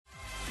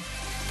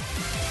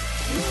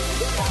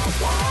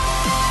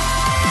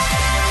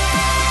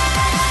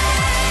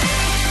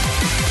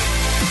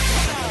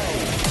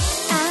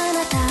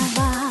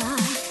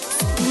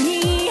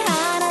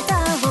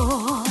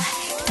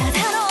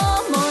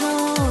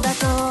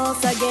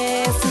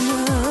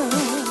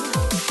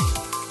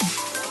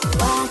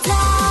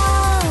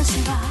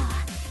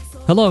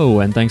Hello,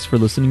 and thanks for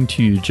listening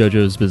to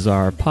JoJo's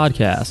Bizarre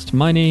Podcast.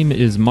 My name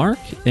is Mark,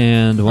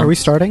 and... Are we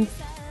starting?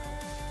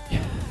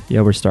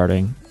 Yeah, we're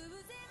starting.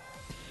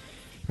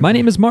 My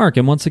name is Mark,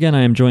 and once again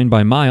I am joined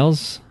by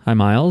Miles. Hi,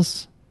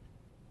 Miles.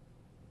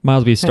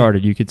 Miles, we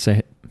started. Hey. You could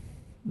say...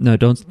 No,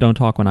 don't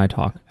talk when I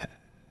talk.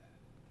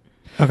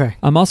 Okay.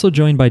 I'm also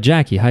joined by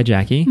Jackie. Hi,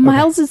 Jackie.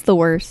 Miles is the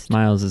worst.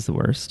 Miles is the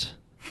worst.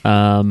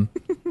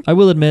 I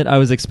will admit I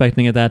was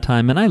expecting at that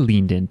time, and I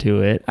leaned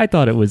into it. I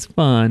thought it was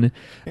fun.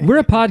 We're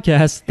a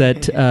podcast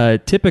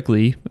that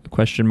typically,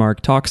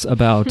 talks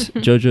about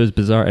JoJo's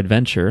Bizarre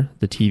Adventure,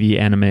 the TV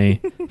anime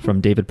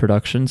from David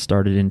Productions,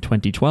 started in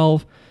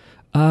 2012.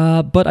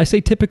 But I say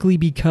typically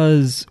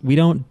because we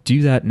don't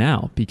do that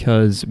now,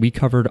 because we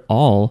covered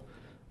all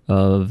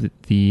of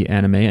the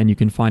anime, and you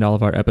can find all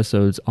of our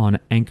episodes on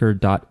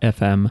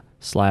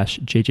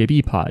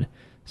anchor.fm/JJBpod.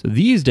 So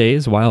these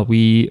days, while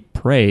we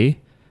pray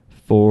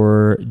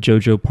for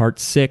JoJo Part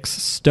 6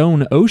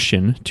 Stone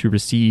Ocean to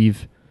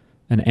receive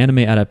an anime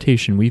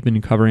adaptation, we've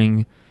been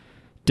covering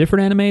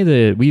different anime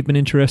that we've been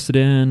interested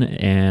in,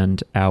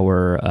 and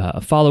our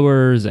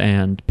followers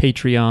and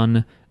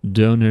Patreon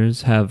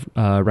donors have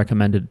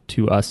recommended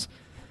to us.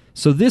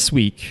 So this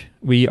week,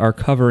 we are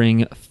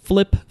covering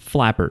Flip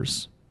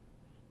Flappers.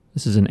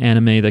 This is an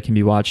anime that can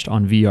be watched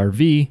on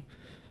VRV.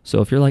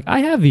 So if you're like, I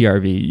have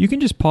VRV, you can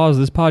just pause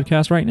this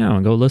podcast right now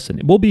and go listen.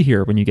 We'll be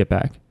here when you get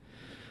back.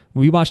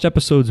 We watched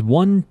episodes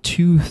 1,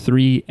 2,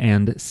 3,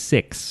 and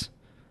 6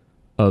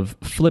 of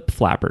Flip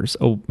Flappers.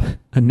 Oh,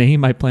 a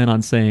name I plan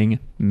on saying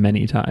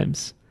many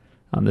times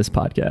on this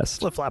podcast.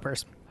 Flip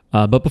Flappers.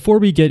 But before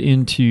we get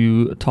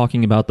into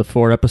talking about the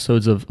 4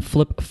 episodes of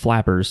Flip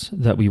Flappers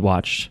that we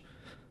watched,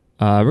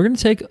 we're going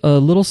to take a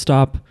little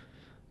stop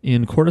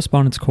in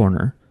Correspondence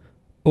Corner.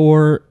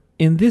 Or,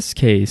 in this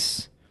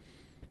case...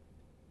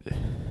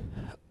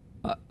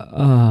 well,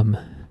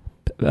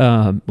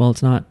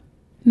 it's not...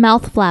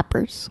 Mouth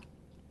flappers.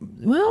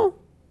 Well,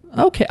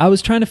 okay. I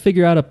was trying to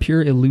figure out a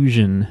pure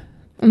illusion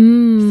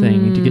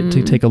thing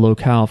to take a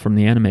locale from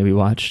the anime we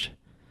watched.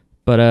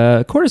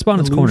 But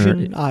Correspondence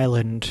Illusion Corner...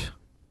 Island.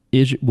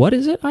 What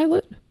is it,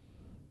 Islet?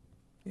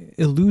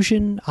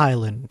 Illusion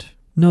Island.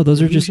 No,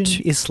 those Illusion are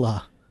just...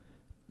 Isla.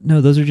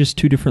 No, those are just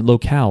 2 different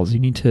locales. You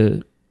need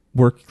to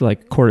work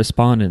like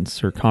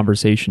correspondence or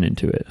conversation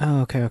into it.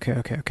 Oh, okay.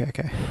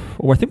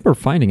 Well, I think we're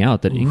finding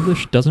out that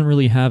English doesn't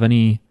really have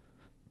any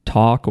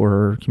talk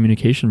or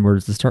communication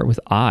words that start with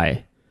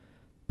I,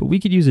 but we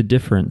could use a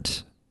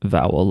different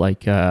vowel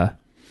like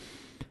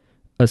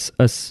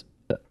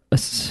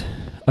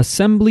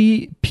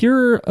assembly,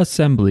 pure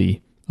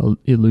assembly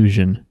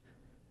illusion.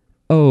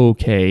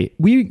 Okay,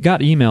 we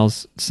got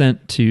emails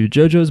sent to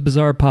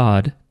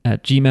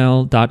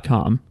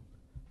jojosbizarrepod@gmail.com,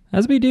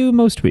 as we do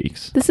most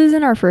weeks. This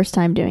isn't our first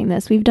time doing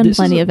this. We've done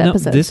plenty of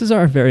episodes. No, this is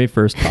our very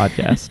first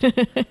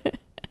podcast.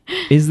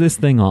 Is this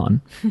thing on?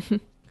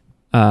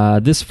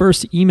 This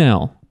first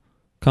email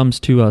comes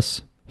to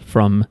us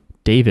from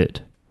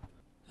David,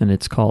 and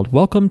it's called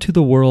Welcome to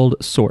the World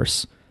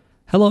Source.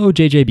 Hello,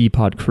 JJB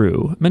Pod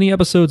crew. Many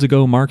episodes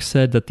ago, Mark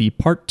said that the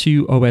Part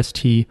 2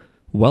 OST,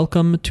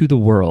 Welcome to the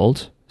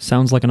World,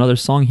 sounds like another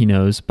song he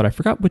knows, but I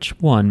forgot which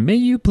one. May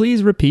you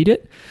please repeat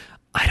it?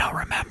 I don't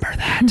remember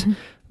that.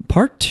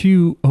 Part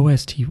 2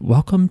 OST,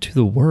 Welcome to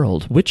the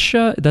World. Which,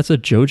 that's a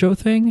JoJo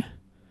thing?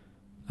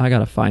 I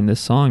gotta find this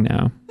song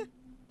now.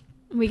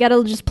 We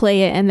gotta just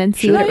play it and then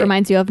see what it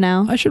reminds you of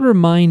now. I should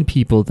remind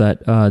people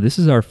that this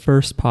is our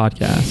first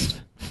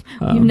podcast.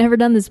 You've never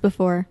done this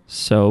before.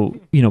 So,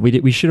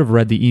 we should have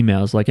read the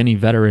emails like any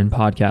veteran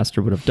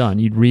podcaster would have done.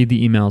 You'd read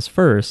the emails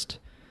first,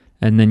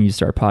 and then you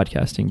start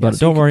podcasting. But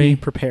so don't worry.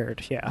 Be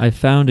prepared, yeah. I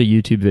found a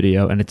YouTube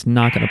video, and it's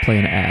not going to play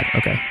an ad.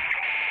 Okay.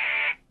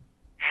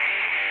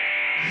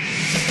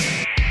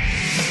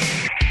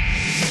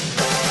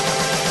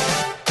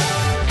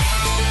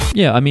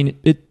 Yeah, I mean,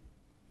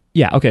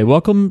 Yeah, okay.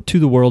 Welcome to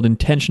the World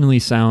intentionally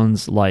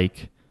sounds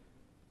like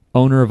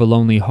Owner of a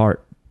Lonely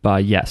Heart by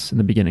Yes in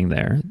the beginning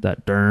there. That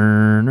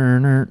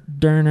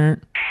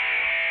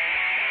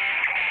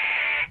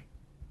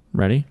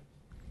Ready?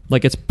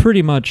 Like, it's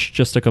pretty much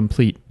just a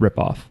complete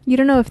ripoff. You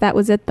don't know if that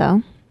was it,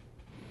 though.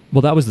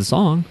 Well, that was the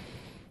song.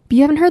 But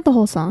you haven't heard the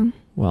whole song.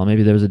 Well,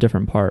 maybe there was a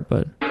different part,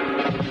 but...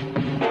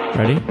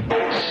 Ready?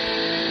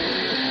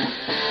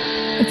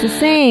 It's the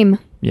same.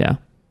 Yeah.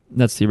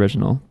 That's the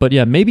original. But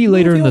yeah, maybe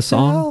later in the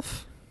song...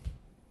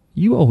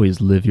 You always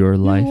live your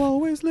life. You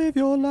always live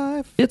your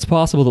life. It's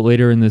possible that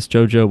later in this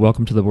JoJo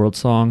Welcome to the World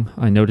song,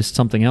 I noticed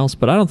something else,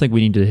 but I don't think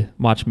we need to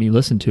watch me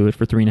listen to it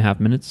for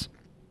 3.5 minutes.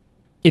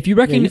 If you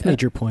recognize... Yeah, you've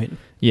made your point.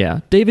 Yeah.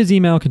 David's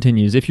email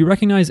continues. If you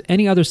recognize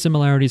any other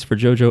similarities for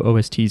JoJo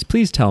OSTs,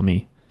 please tell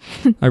me.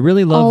 I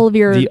really love all of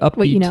your the upbeat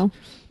what you know.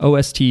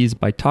 OSTs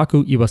by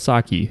Taku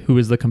Iwasaki, who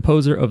is the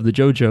composer of the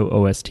JoJo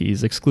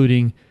OSTs,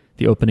 excluding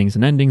the openings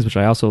and endings, which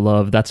I also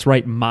love. That's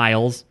right,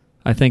 Miles.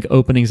 I think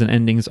openings and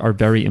endings are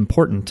very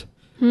important.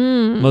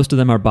 Most of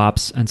them are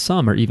bops, and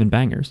some are even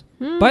bangers.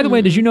 By the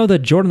way, did you know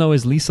that Giorno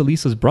is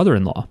Lisa's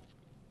brother-in-law?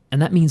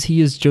 And that means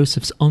he is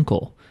Joseph's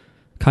uncle,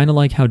 kind of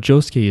like how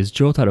Josuke is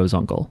Jotaro's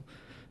uncle.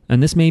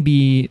 And this may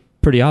be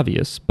pretty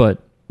obvious,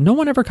 but no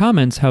one ever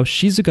comments how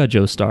Shizuka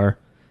Joestar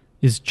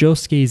is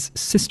Josuke's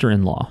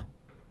sister-in-law.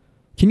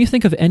 Can you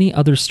think of any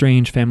other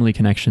strange family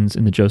connections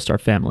in the Joestar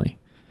family?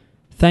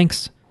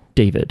 Thanks,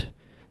 David.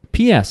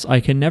 P.S. I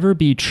can never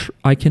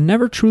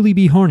truly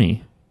be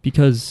horny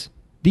because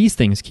these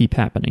things keep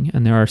happening,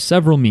 and there are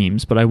several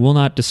memes, but I will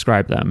not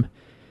describe them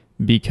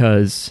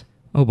because,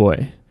 oh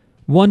boy.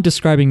 One,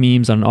 describing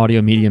memes on an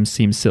audio medium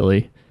seems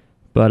silly,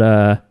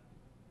 but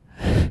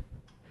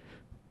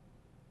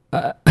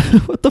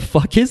what the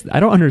fuck is that?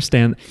 I don't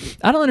understand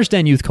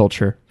youth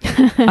culture.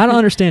 I don't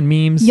understand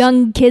memes.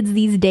 Young kids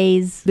these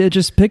days. They're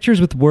just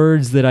pictures with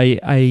words that I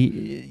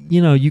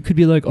you could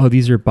be like, oh,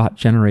 these are bot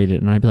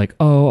generated, and I'd be like,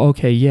 oh,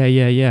 okay,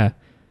 yeah.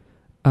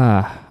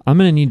 I'm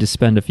gonna need to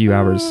spend a few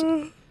hours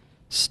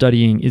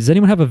studying. Does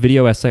anyone have a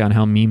video essay on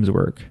how memes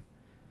work?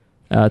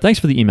 Thanks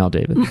for the email,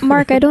 David.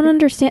 Mark, I don't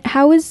understand.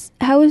 How is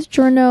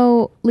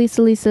Giorno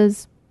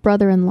Lisa's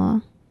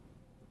brother-in-law?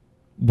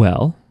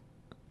 Well,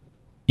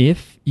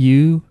 if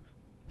you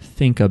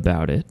think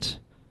about it,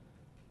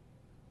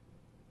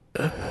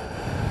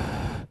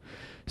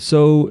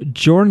 so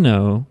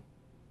Giorno,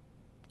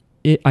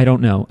 I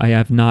don't know. I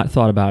have not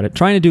thought about it.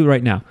 Trying to do it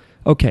right now.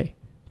 Okay,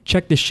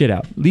 check this shit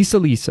out.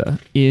 Lisa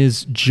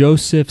is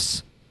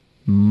Joseph's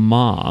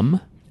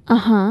mom.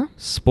 Uh-huh.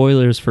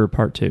 Spoilers for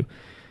part 2.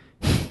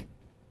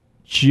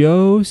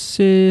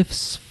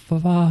 Joseph's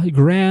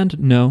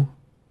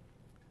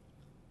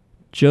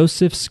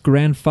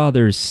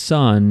grandfather's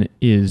son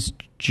is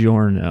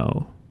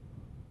Giorno.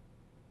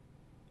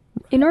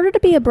 In order to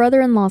be a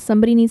brother-in-law,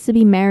 somebody needs to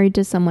be married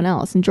to someone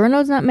else. And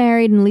Giorno's not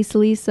married, and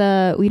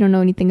Lisa, we don't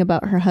know anything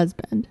about her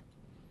husband.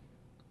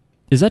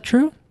 Is that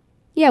true?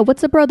 Yeah,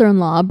 what's a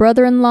brother-in-law? A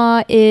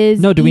brother-in-law is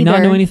No, do we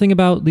not know anything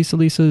about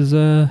Lisa's...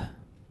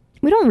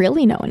 We don't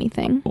really know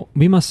anything.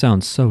 We must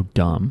sound so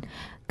dumb.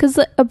 Because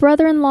a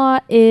brother-in-law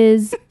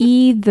is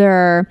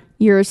either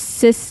your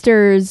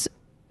sister's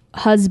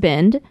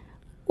husband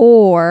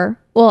or,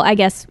 well, I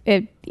guess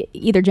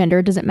either gender,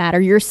 it doesn't matter.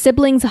 Your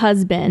sibling's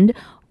husband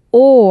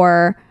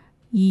or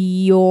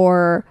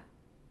your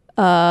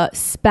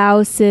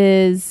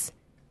spouse's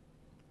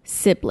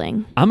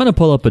sibling. I'm going to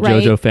pull up a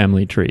Right? JoJo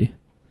family tree.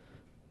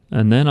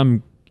 And then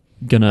I'm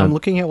going I'm to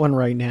looking at one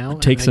right now.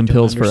 take and I some don't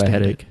pills for a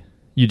understand headache. it.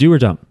 You do or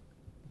don't?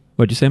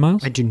 What'd you say,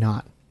 Miles? I do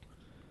not.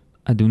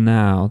 I do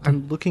now.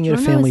 I'm looking at a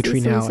Giorno family is tree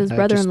now, Lisa's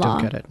and I just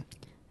brother-in-law. don't get it.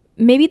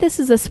 Maybe this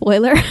is a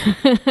spoiler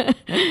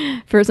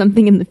for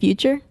something in the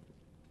future.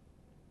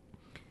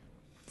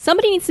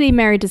 Somebody needs to be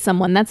married to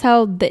someone. That's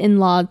how the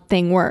in-law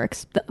thing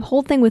works. The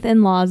whole thing with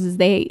in-laws is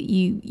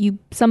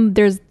it's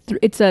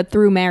a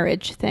through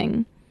marriage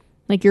thing.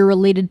 Like you're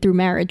related through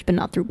marriage, but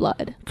not through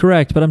blood.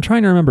 Correct, but I'm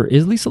trying to remember.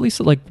 Is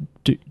Lisa like?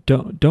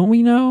 Don't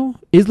we know?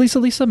 Is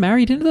Lisa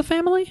married into the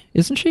family?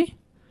 Isn't she?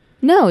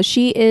 No,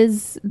 she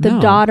is the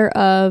No. daughter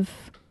of.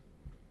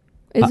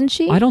 Isn't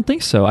she? I don't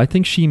think so. I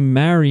think she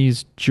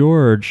marries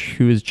George,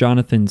 who is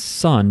Jonathan's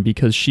son,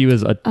 because she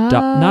was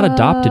not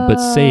adopted but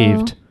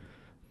saved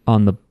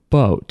on the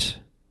boat.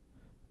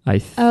 I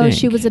think. Oh,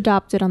 she was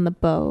adopted on the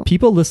boat.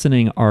 People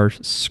listening are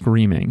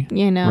screaming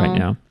You know. right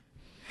now.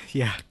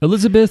 Yeah.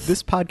 Elizabeth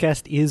This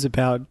podcast is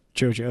about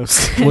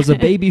JoJo's. was a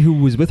baby who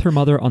was with her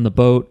mother on the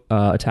boat,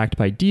 attacked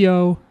by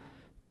Dio.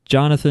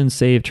 Jonathan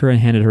saved her and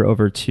handed her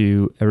over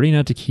to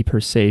Irina to keep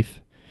her safe.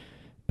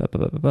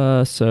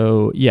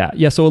 So,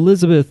 yeah. So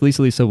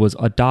Lisa was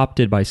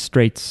adopted by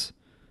Straizo.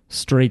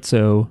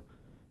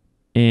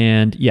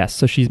 And yes,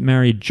 so she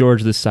married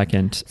George II,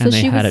 and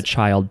they had a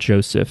child,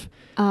 Joseph.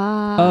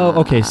 Oh,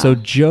 okay. So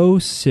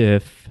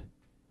Joseph.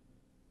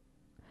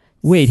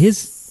 Wait,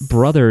 his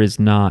brother is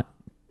not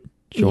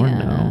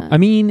Giorno. Yeah. I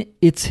mean,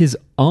 it's his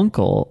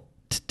uncle,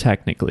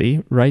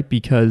 technically, right?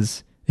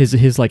 Because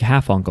his like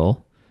half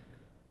uncle.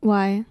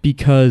 Why?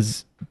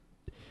 Because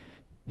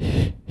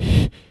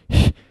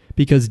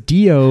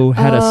Dio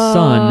had a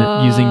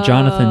son using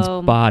Jonathan's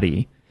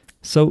body.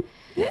 So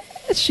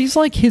she's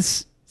like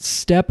his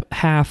step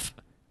half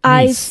niece.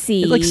 I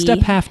see. Like step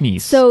half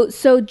niece.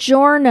 So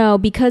Giorno,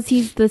 because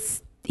he's the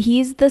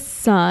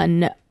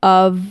son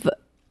of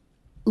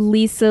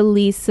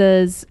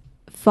Lisa's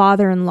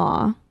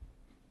father-in-law,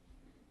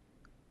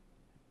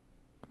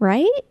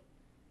 right?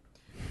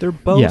 They're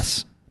both.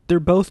 Yes. They're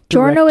both.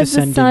 Giorno direct is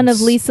the son of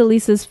descendants.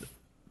 Lisa's.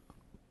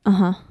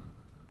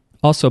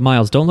 Also,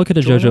 Miles, don't look at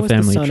a Giorno JoJo is the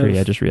family son tree. of-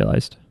 I just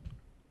realized.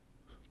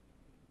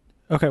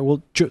 Okay,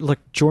 well,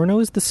 Giorno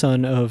is the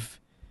son of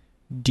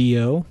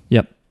Dio,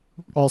 Yep.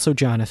 also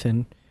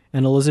Jonathan,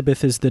 and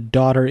Elizabeth is the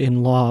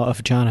daughter-in-law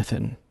of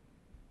Jonathan.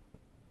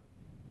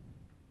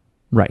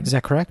 Right. Is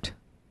that correct?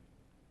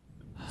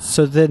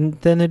 So then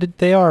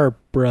they are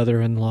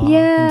brother-in-law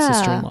Yeah. and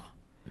sister-in-law.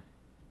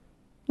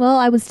 Well,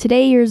 I was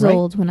today years Right?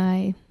 old when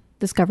I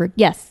discovered.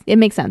 Yes, it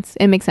makes sense.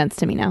 It makes sense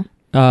to me now.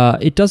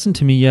 It doesn't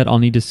to me yet. I'll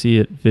need to see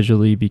it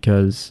visually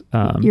because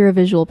You're a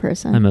visual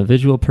person. I'm a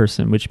visual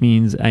person, which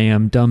means I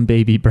am dumb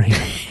baby brain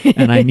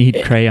and I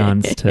need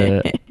crayons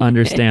to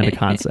understand a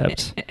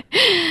concept.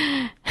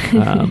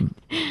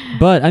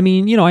 But I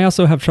mean, you know, I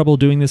also have trouble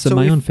doing this in So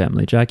my if- own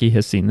family. Jackie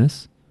has seen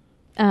this.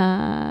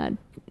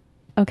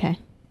 Okay.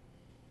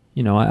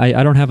 You know,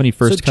 I don't have any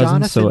first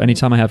cousins, so Jonathan-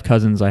 anytime I have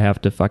cousins, I have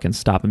to fucking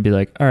stop and be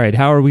like, all right,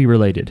 how are we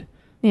related?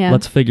 Yeah.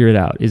 Let's figure it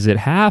out. Is it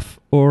half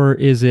or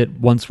is it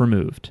once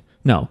removed?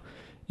 No.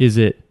 Is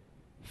it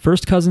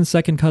first cousin,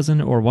 second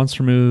cousin, or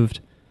once removed,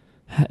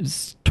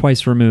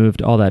 twice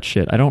removed, all that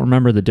shit? I don't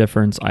remember the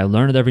difference. I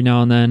learn it every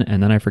now and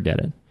then I forget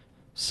it.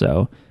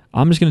 So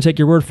I'm just going to take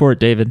your word for it,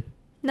 David.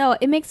 No,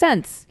 it makes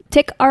sense.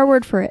 Take our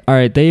word for it. All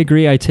right, they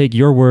agree. I take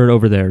your word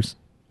over theirs.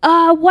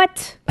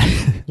 What?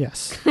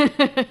 Yes.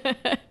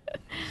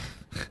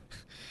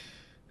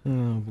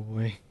 Oh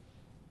boy.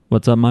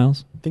 What's up,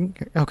 Miles?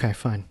 Okay,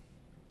 fine.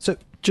 So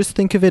just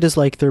think of it as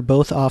like they're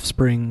both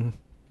offspring.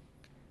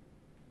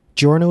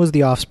 Giorno is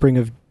the offspring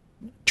of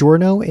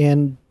Giorno,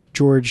 and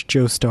George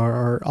Joestar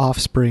are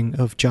offspring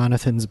of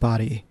Jonathan's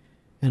body,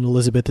 and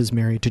Elizabeth is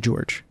married to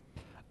George.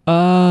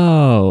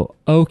 Oh,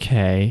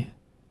 okay.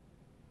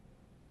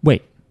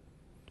 Wait.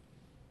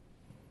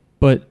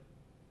 But,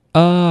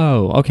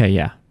 oh, okay,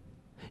 yeah.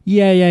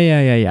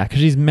 Yeah, because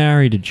she's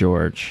married to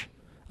George.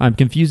 I'm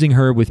confusing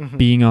her with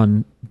being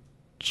on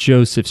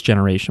Joseph's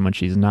generation when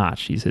she's not.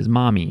 She's his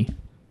mommy.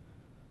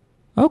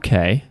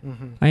 Okay.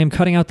 I am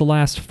cutting out the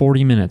last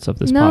 40 minutes of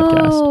this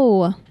podcast.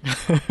 No.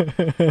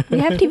 We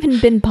haven't even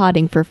been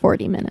potting for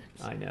 40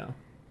 minutes. I know.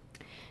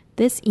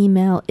 This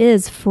email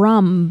is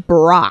from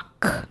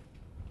Brock.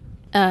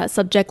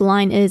 Subject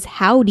line is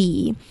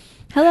howdy.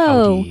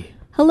 Hello. Howdy.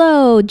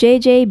 Hello,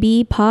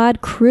 JJB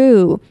Pod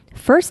crew.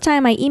 First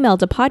time I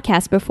emailed a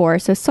podcast before,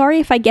 so sorry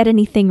if I get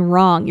anything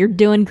wrong. You're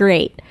doing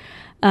great.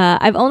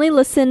 I've only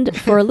listened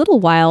for a little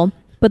while,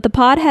 but the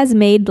pod has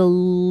made the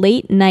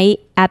late night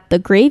at the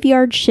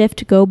graveyard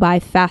shift go by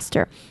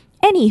faster.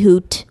 Any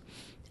hoot.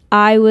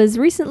 I was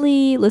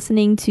recently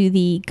listening to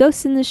the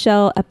Ghost in the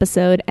Shell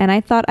episode, and I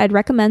thought I'd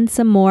recommend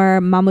some more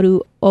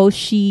Mamoru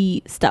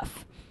Oshii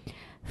stuff.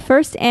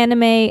 First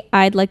anime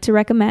I'd like to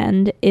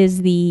recommend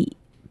is the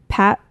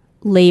Pat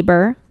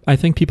Labor. I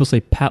think people say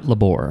Pat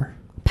Labor.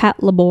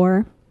 Pat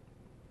Labor.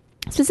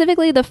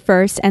 Specifically the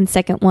first and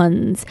second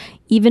ones,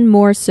 even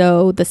more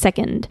so the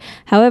second.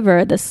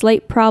 However, the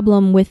slight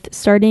problem with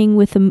starting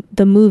with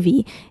the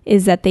movie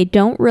is that they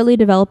don't really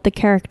develop the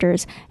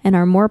characters and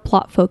are more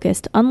plot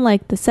focused,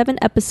 unlike the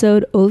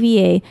 7-episode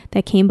OVA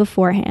that came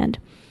beforehand.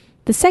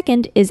 The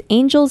second is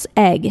Angel's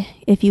Egg,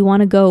 if you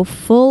want to go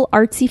full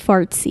artsy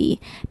fartsy.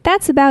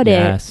 That's about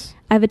Yes. it.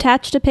 I've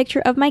attached a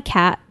picture of my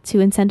cat to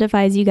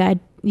incentivize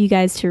you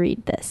guys to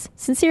read this.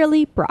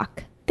 Sincerely,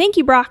 Brock. Thank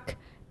you, Brock.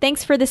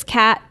 Thanks for this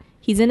cat.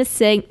 He's in a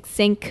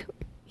sink.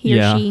 He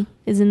Yeah. or she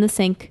is in the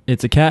sink.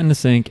 It's a cat in the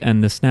sink,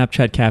 and the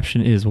Snapchat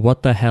caption is,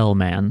 "What the hell,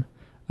 man?"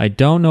 I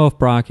don't know if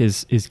Brock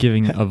is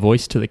giving a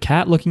voice to the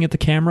cat looking at the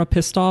camera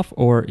pissed off,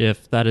 or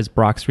if that is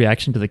Brock's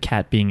reaction to the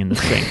cat being in the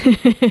sink.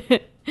 The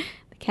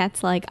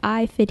cat's like,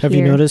 I fit Have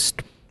here. you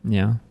noticed?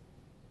 Yeah.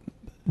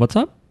 What's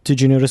up?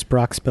 Did you notice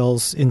Brock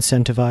spells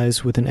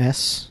incentivize with an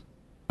S?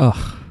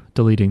 Ugh,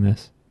 deleting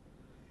this.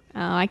 Oh,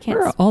 I can't.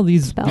 Where are all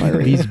these spell or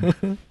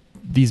read.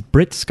 these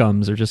Brit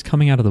scums are just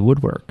coming out of the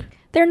woodwork.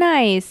 They're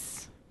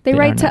nice. They They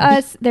write are to nice.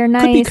 us. They're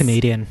nice. Could be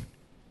Canadian.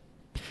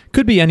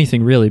 Could be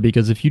anything really,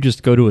 because if you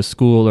just go to a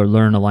school or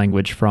learn a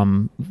language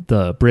from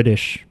the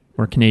British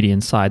or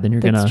Canadian side, then you're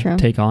That's gonna true.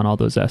 take on all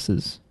those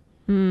S's.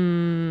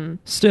 Hmm.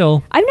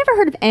 Still, I've never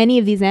heard of any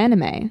of these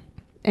anime.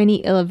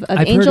 Any of I've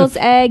heard Angel's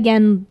of- Egg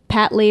and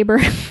Pat Labor.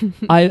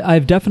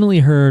 I've definitely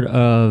heard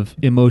of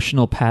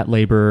emotional Pat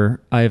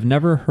Labor. I've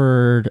never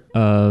heard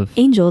of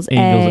Angel's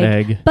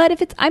Egg. But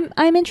if it's,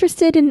 I'm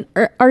interested in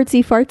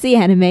artsy fartsy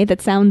anime. That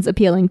sounds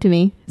appealing to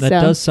me. That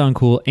so. does sound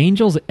cool.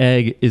 Angel's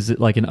Egg is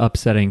like an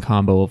upsetting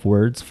combo of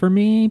words for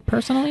me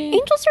personally.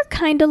 Angels are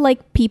kind of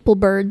like people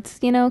birds,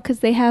 you know, because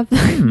they have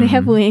they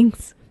have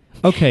wings.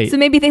 Okay, So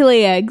maybe they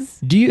lay eggs.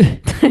 do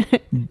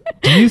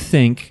you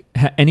think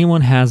anyone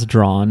has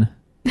drawn,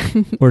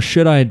 or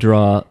should I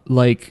draw,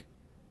 like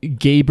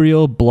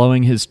Gabriel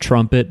blowing his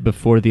trumpet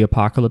before the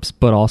apocalypse,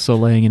 but also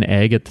laying an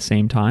egg at the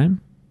same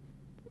time?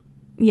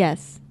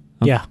 Yes,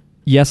 Okay. Yeah.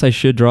 Yes, I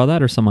should draw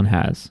that, or someone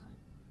has.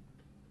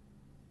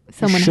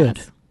 someone should.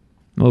 has.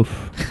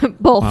 Oof.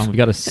 Both. Wow, we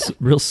got a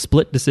real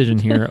split decision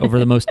here over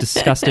the most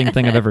disgusting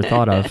thing I've ever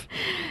thought of.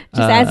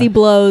 Just as he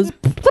blows,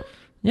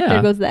 Yeah.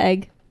 there goes the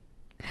egg.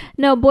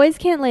 No, boys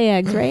can't lay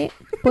eggs, right?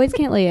 Boys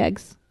can't lay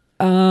eggs.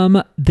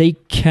 They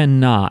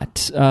cannot.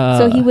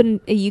 So he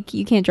wouldn't. You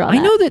can't draw. I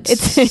know that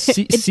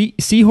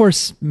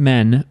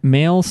seahorsemen,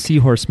 male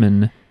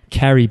seahorsemen,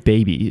 carry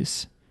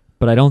babies,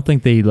 but I don't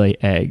think they lay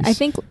eggs. I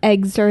think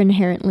eggs are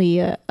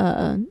inherently I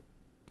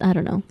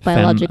don't know,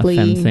 biologically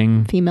fem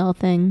thing. female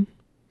thing.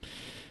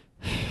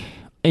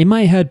 In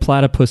my head,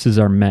 platypuses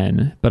are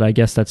men, but I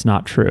guess that's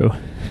not true.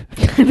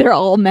 They're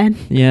all men.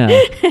 Yeah.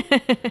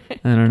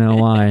 I don't know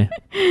why.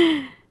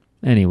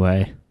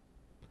 Anyway.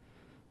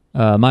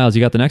 Miles,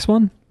 you got the next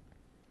one?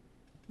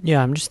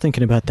 Yeah, I'm just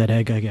thinking about that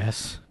egg, I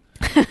guess.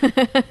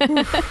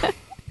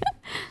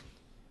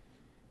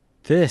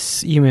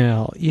 This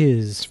email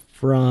is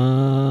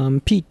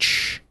from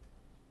Peach.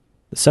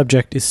 The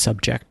subject is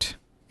subject.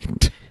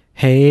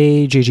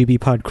 Hey,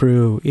 JGB Pod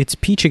crew, it's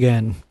Peach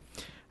again.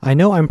 I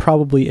know I'm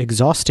probably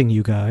exhausting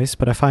you guys,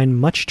 but I find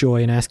much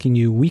joy in asking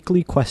you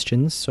weekly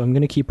questions, so I'm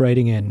going to keep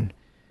writing in.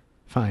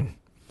 Fine.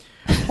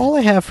 All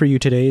I have for you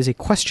today is a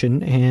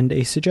question and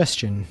a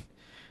suggestion.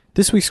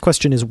 This week's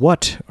question is,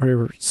 what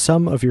are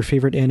some of your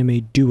favorite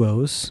anime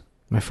duos?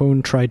 My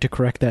phone tried to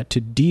correct that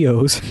to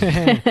dios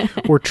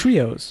or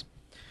trios.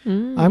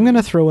 I'm going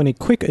to throw in a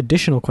quick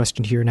additional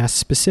question here and ask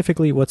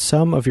specifically what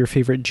some of your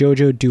favorite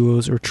JoJo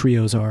duos or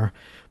trios are.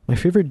 My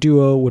favorite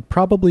duo would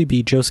probably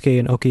be Josuke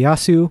and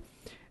Okuyasu,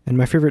 and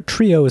my favorite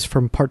trio is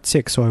from part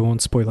 6, so I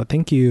won't spoil it.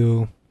 Thank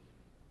you.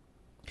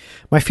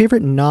 My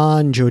favorite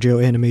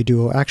non-JoJo anime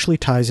duo actually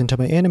ties into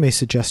my anime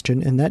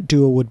suggestion, and that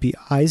duo would be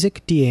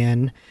Isaac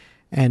Deanne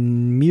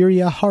and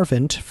Miria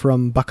Harvent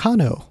from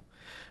Bakano.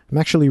 I'm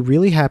actually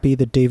really happy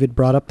that David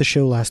brought up the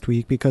show last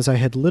week because I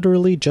had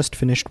literally just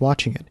finished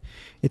watching it.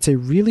 It's a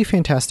really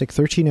fantastic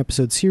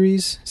 13-episode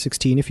series,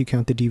 16 if you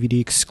count the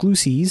DVD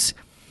exclusives,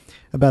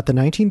 about the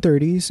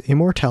 1930s,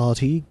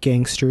 immortality,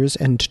 gangsters,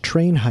 and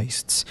train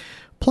heists.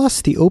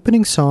 Plus, the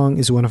opening song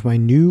is one of my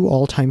new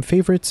all-time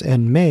favorites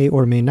and may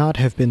or may not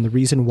have been the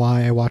reason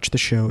why I watched the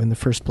show in the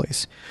first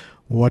place.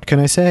 What can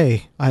I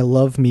say? I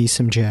love me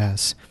some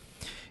jazz.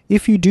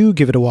 If you do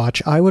give it a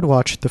watch, I would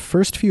watch the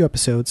first few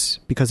episodes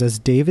because, as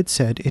David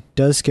said, it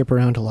does skip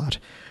around a lot.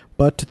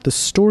 But the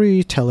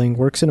storytelling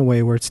works in a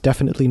way where it's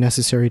definitely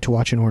necessary to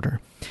watch in order.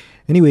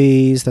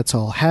 Anyways, that's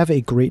all. Have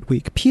a great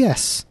week.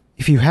 P.S.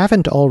 If you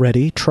haven't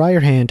already, try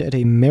your hand at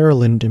a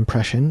Maryland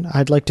impression.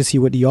 I'd like to see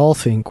what y'all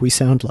think we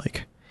sound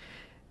like.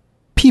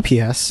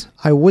 PPS,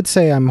 I would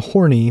say I'm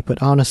horny,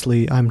 but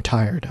honestly, I'm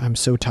tired. I'm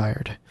so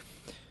tired.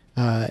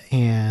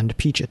 And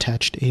Peach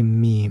attached a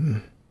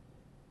meme.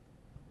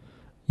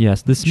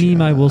 Yes, this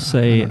meme, I will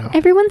say...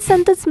 Everyone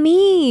sent us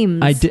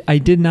memes. I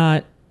did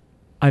not...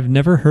 I've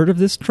never heard of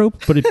this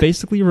trope, but it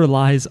basically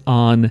relies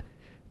on...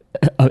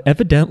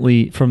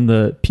 evidently, from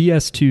the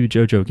PS2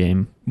 JoJo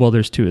game, well,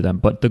 there's two of them,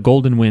 but the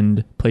Golden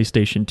Wind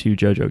PlayStation 2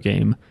 JoJo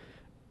game,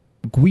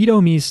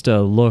 Guido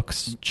Mista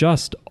looks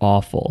just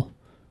awful.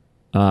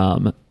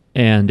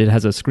 And it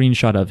has a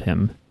screenshot of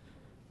him.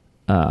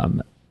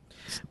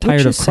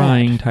 Tired of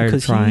crying, tired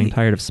of crying,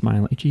 tired of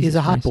smiling. Jesus He's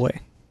a hot Christ. boy.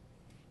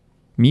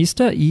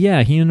 Mista?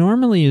 Yeah, he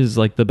normally is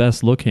like the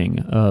best looking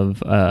of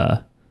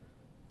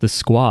the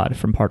squad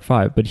from part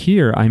 5. But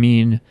here, I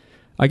mean,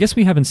 I guess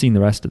we haven't seen the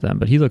rest of them,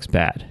 but he looks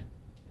bad.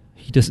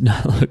 He does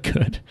not look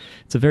good.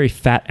 It's a very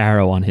fat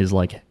arrow on his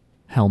like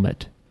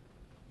helmet.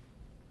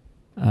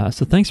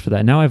 So thanks for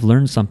that. Now I've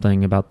learned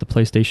something about the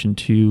PlayStation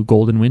 2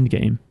 Golden Wind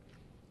game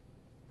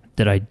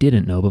that I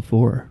didn't know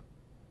before.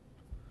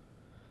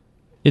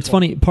 It's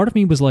funny, part of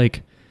me was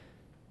like,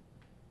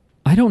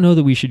 I don't know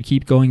that we should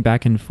keep going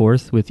back and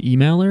forth with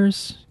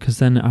emailers, because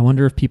then I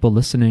wonder if people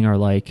listening are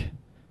like,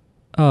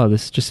 oh,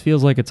 this just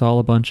feels like it's all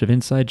a bunch of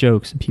inside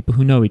jokes and people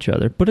who know each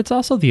other. But it's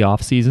also the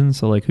off season,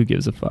 so like, who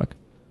gives a fuck?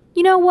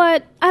 You know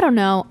what? I don't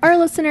know. Our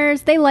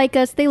listeners, they like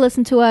us, they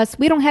listen to us.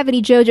 We don't have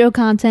any JoJo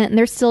content, and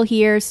they're still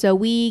here, so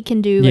we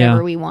can do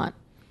whatever we want.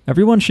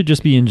 Everyone should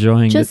just be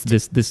enjoying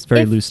this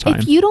very loose time.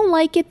 If you don't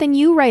like it, then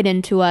you write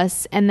into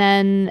us, and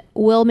then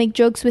we'll make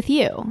jokes with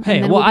you.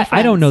 Hey, well,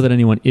 I don't know that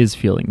anyone is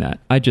feeling that.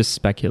 I just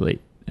speculate,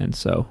 and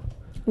so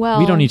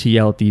we don't need to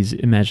yell at these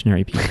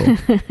imaginary people.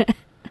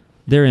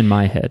 They're in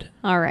my head.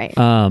 All right.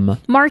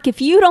 Mark,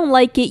 if you don't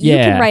like it, you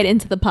can write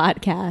into the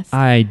podcast.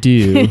 I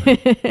do.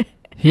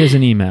 Here's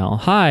an email.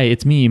 Hi,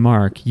 it's me,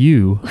 Mark.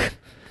 You.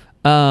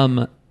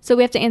 So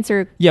we have to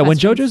answer questions. When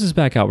JoJo's is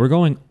back out, we're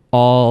going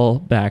all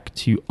back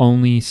to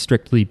only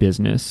strictly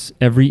business.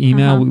 Every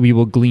email we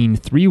will glean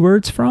 3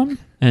 words from,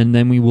 and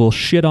then we will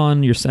shit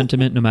on your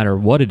sentiment no matter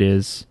what it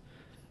is.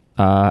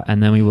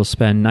 And then we will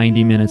spend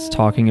 90 minutes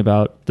talking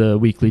about the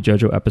weekly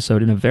JoJo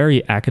episode in a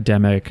very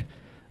academic,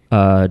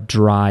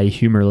 dry,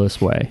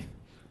 humorless way.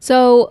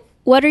 So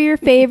what are your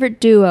favorite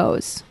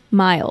duos,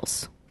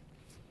 Miles?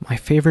 My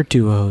favorite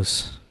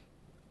duos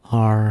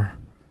are...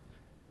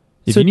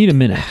 If you need a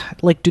minute.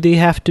 Like, do they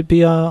have to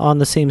be on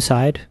the same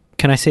side?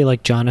 Can I say,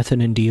 like, Jonathan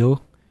and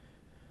Dio?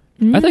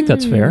 I think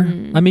that's fair.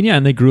 I mean, yeah,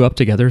 and they grew up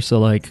together, so,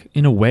 like,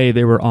 in a way,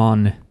 they were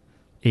on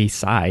a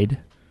side.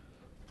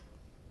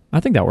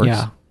 I think that works.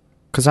 Yeah.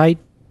 Because I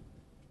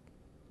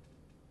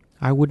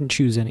wouldn't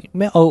choose any.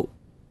 Oh,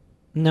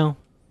 no.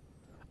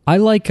 I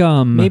like,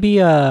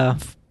 maybe, I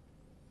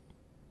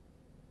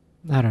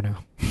don't know.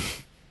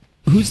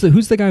 Who's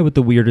the guy with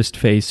the weirdest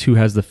face who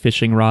has the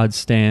fishing rod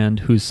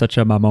stand, who's such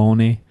a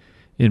mamone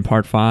in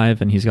part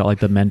 5, and he's got, like,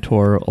 the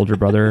mentor, older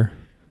brother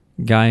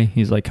guy?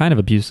 He's, like, kind of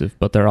abusive,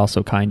 but they're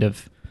also kind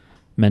of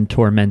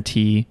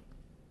mentor-mentee.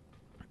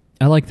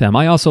 I like them.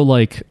 I also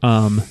like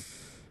Okuyasu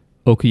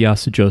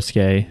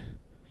Josuke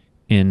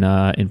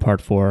in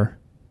part 4.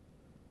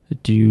 I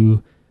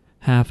do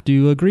have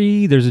to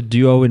agree. There's a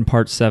duo in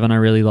part 7 I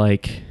really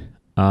like.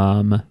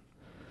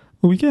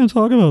 Well, we can't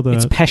talk about that.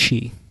 It's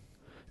Pesci.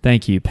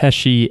 Thank you.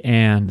 Pesci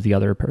and the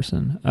other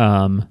person.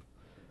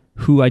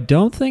 Who I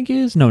don't think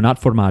is... No,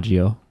 not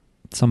Formaggio.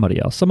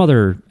 Somebody else. Some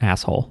other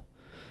asshole.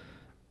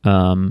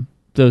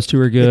 Those two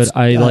are good. It's,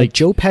 I like...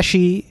 Joe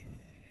Pesci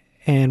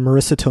and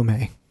Marissa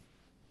Tomei.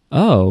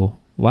 Oh,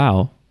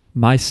 wow.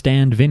 My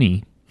stand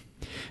Vinny.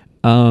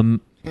 I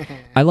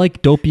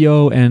like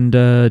Doppio and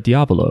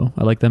Diavolo.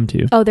 I like them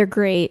too. Oh, they're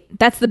great.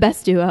 That's the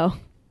best duo.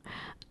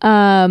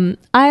 I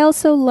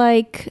also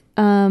like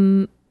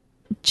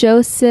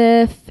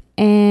Joseph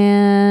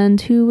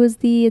and who was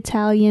the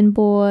Italian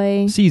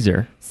boy?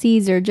 Caesar.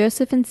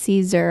 Joseph and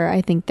Caesar.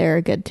 I think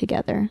they're good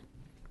together.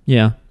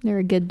 Yeah. They're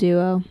a good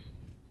duo.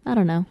 I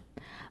don't know.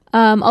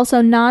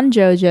 Also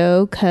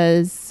non-JoJo,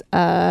 because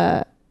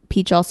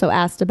Peach also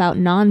asked about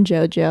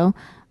non-JoJo.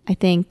 I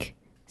think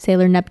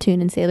Sailor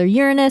Neptune and Sailor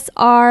Uranus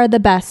are the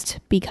best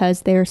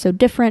because they're so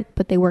different,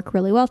 but they work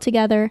really well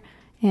together,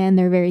 and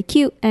they're very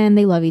cute, and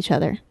they love each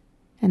other.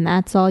 And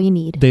that's all you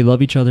need. They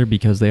love each other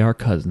because they are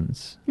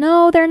cousins.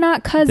 No, they're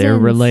not cousins. They're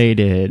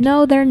related.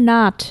 No, they're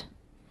not.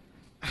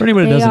 For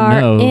anyone who They doesn't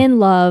are know, in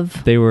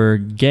love. they were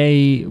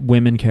gay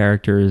women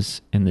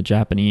characters in the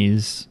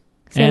Japanese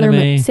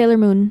anime. Sailor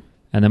Moon.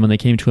 And then when they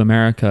came to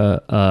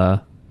America,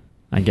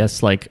 I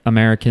guess like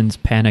Americans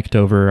panicked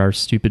over our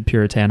stupid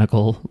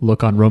puritanical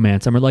look on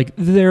romance. And we're like,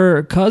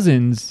 they're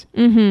cousins.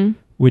 Mm-hmm.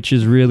 Which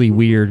is really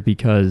weird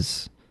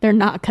because... They're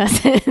not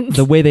cousins.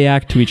 The way they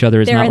act to each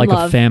other is They're not in like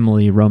love. a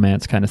family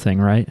romance kind of thing,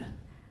 right?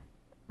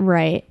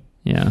 Right.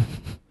 Yeah.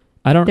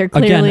 I don't... They're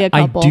clearly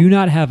Again, a couple. I do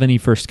not have any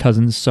first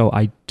cousins, so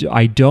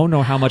I don't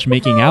know how much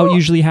making out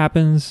usually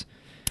happens.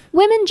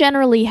 Women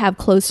generally have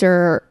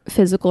closer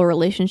physical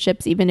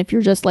relationships, even if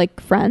you're just like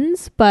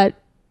friends, but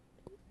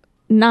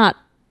you're not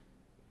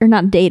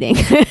dating.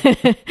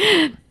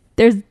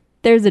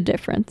 There's a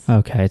difference.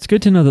 Okay, it's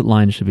good to know that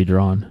lines should be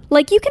drawn.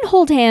 Like you can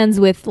hold hands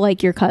with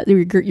like your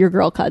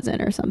girl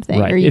cousin or something,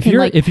 Right. or you If can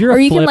you're- like, if you're a or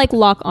you can flip- like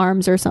lock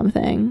arms or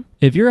something.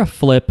 If you're a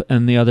flip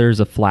and the other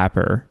is a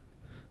flapper,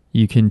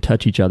 you can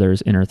touch each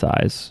other's inner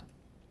thighs.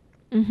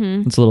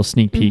 Mm-hmm. It's a little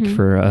sneak peek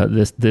for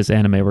this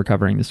anime we're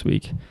covering this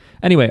week.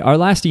 Anyway, our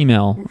last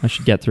email I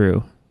should get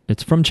through.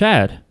 It's from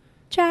Chad,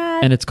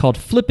 Chad. and it's called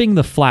Flipping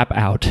the Flap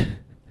Out.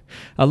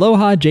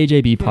 Aloha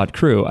JJB Pod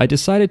crew. I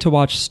decided to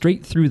watch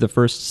straight through the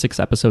first 6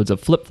 episodes of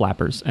Flip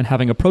Flappers, and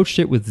having approached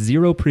it with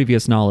zero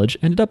previous knowledge,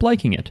 ended up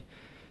liking it.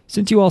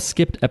 Since you all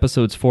skipped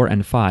episodes 4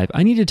 and 5,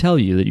 I need to tell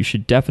you that you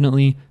should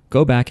definitely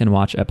go back and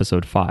watch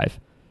episode 5.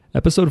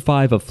 Episode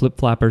 5 of Flip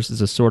Flappers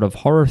is a sort of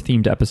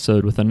horror-themed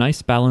episode with a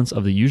nice balance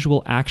of the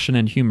usual action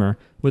and humor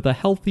with a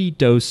healthy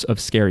dose of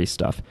scary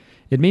stuff.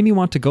 It made me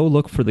want to go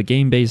look for the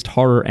game-based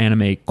horror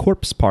anime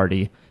Corpse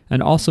Party,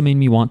 and also made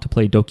me want to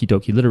play Doki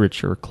Doki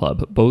Literature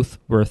Club, both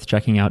worth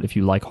checking out if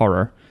you like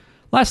horror.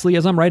 Lastly,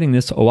 as I'm writing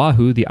this,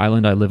 Oahu, the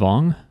island I live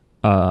on,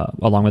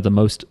 along with the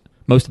most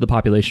of the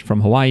population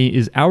from Hawaii,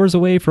 is hours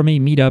away from a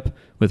meetup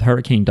with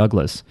Hurricane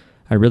Douglas.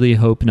 I really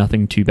hope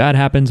nothing too bad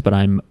happens, but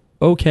I'm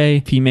okay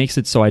if he makes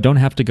it so I don't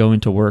have to go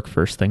into work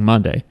first thing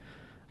Monday.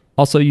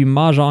 Also, you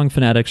Mahjong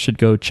fanatics should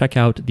go check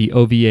out the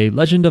OVA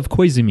Legend of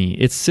Koizumi.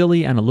 It's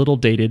silly and a little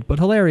dated, but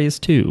hilarious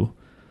too.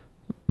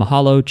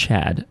 Mahalo,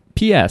 Chad.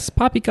 P.S.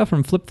 Papika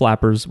from Flip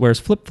Flappers wears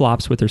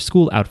flip-flops with her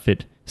school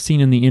outfit, seen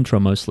in the intro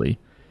mostly.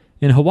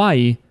 In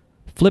Hawaii,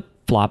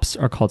 flip-flops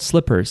are called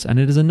slippers, and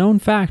it is a known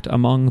fact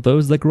among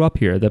those that grew up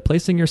here that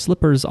placing your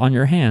slippers on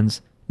your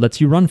hands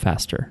lets you run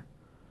faster.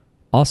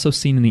 Also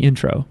seen in the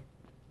intro.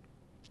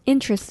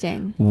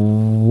 Interesting.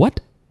 What?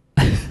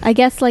 I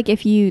guess like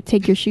if you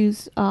take your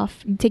shoes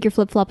off, you take your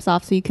flip-flops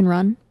off so you can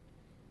run.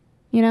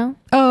 You know?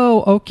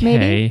 Oh, okay.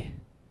 Maybe.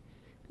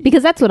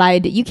 Because that's what I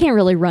do. You can't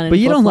really run in But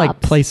you don't like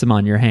flip-flops. place them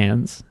on your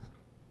hands.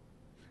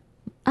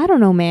 I don't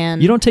know,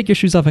 man. You don't take your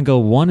shoes off and go,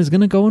 one is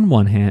going to go in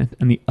one hand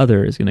and the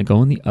other is going to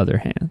go in the other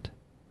hand.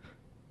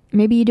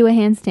 Maybe you do a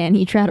handstand and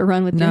you try to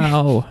run with your...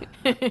 No.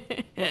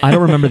 I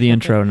don't remember the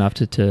intro enough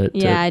to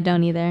Yeah, I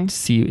don't either.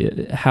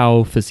 see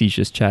how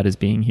facetious Chad is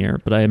being here,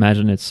 but I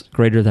imagine it's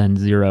greater than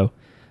 0.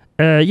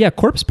 Yeah,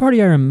 Corpse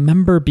Party I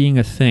remember being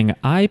a thing.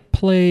 I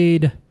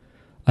played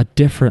a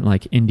different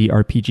like indie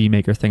RPG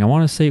maker thing. I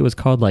want to say it was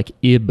called like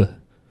Ib.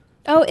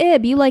 Oh,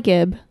 Ib. You like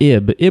Ib.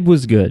 Ib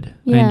was good.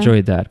 I Yeah.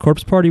 enjoyed that.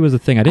 Corpse Party was a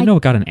thing. I didn't know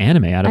it got an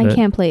anime out of I it.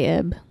 can't play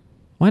Ib.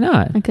 Why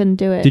not? I couldn't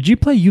do it. Did you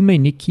play Yume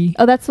Nikki?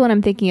 Oh, that's what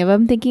I'm thinking of.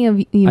 I'm thinking of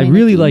Yume I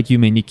really Nikki. like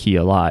Yume Nikki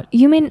a lot.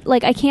 Yume,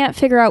 like, I can't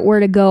figure out where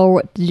to go or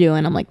what to do,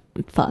 and I'm like,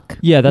 fuck.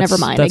 Yeah, that's Never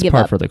mind. that's I give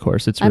par up. for the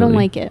course. It's I really, don't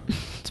like it.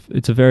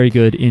 It's a very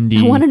good indie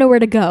I want to know where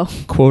to go.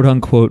 quote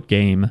unquote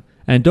game.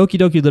 And Doki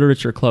Doki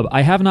Literature Club,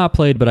 I have not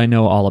played, but I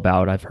know all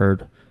about. I've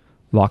heard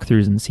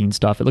walkthroughs and seen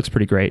stuff. It looks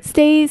pretty great.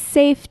 Stay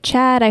safe,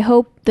 Chad. I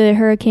hope the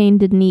hurricane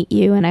didn't eat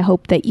you, and I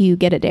hope that you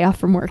get a day off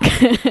from work.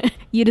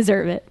 You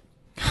deserve it.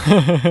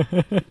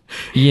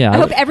 Yeah. I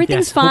hope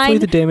everything's Yes, fine. Hopefully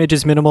the damage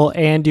is minimal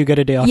and you get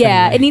a day off.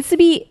 Yeah, anyway. it needs to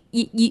be.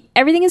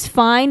 Everything is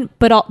fine,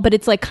 but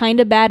it's like kind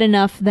of bad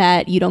enough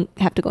that you don't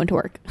have to go into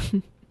work.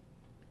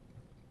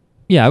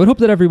 Yeah, I would hope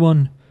that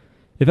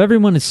if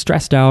everyone is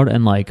stressed out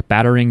and like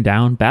batting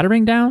down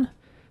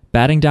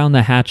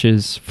the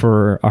hatches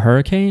for a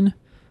hurricane,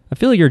 I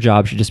feel like your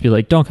job should just be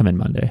like, don't come in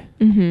Monday.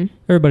 Mm-hmm.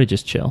 Everybody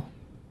just chill.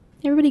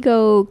 Everybody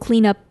go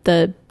clean up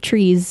the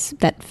trees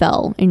that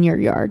fell in your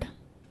yard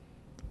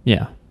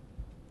Yeah,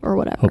 or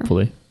whatever.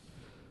 hopefully.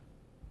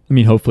 I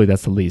mean, hopefully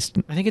that's the least.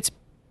 I think it's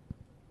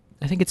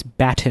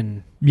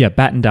batten. Yeah,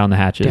 batten down the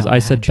hatches. Down the I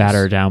said hatches.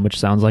 batter down, which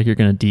sounds like you're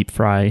going to deep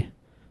fry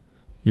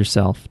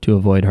yourself to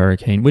avoid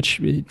hurricane,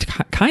 which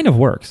kind of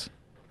works.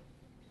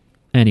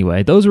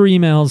 Anyway, those were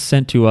emails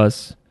sent to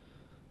us,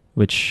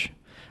 which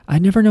I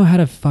never know how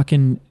to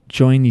fucking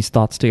join these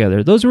thoughts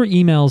together. Those were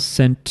emails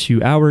sent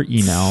to our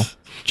email,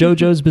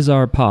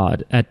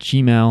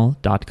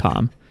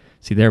 jojosbizarrepod@gmail.com.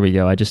 See, there we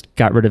go. I just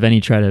got rid of any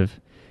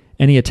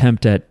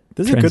attempt at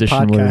This is a good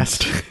transition words.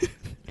 podcast.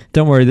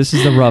 Don't worry, this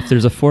is the rough.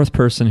 There's a fourth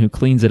person who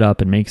cleans it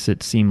up and makes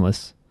it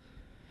seamless.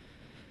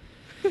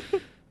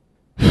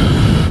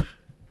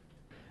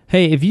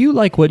 Hey, if you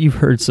like what you've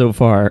heard so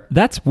far,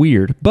 that's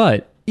weird.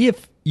 But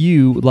if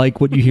you like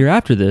what you hear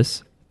after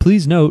this,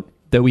 please note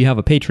that we have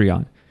a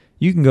Patreon.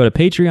 You can go to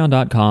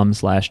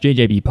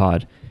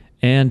patreon.com/jjbpod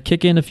and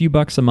kick in a few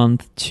bucks a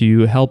month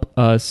to help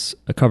us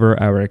cover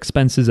our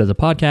expenses as a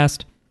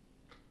podcast.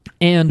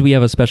 And we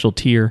have a special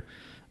tier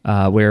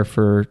where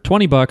for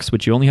 $20,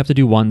 which you only have to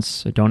do once,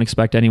 so don't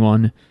expect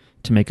anyone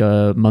to make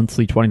a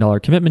monthly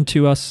 $20 commitment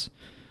to us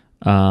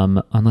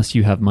unless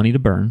you have money to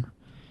burn.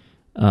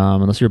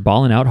 Unless you're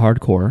balling out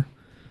hardcore.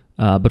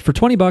 But for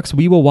 $20,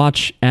 we will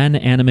watch an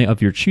anime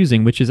of your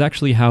choosing, which is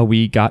actually how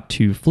we got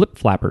to Flip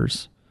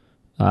Flappers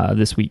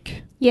this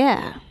week.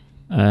 Yeah.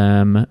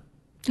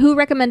 Who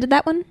recommended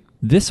that one?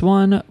 This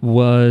one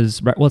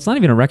was, well, it's not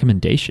even a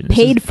recommendation.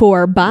 Paid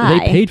for by.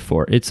 They paid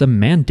for it. It's a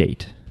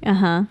mandate.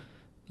 Uh-huh.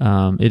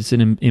 It's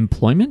an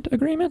employment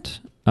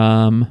agreement.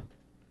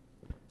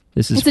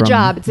 This is It's a from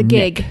job. It's a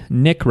Nick. gig.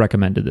 Nick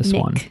recommended this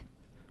one.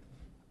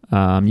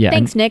 Yeah.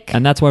 Thanks, Nick.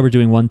 And that's why we're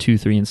doing 1, 2,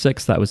 3, and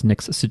 6. That was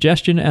Nick's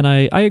suggestion, and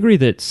I agree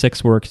that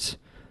 6 worked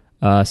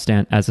as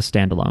a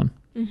standalone.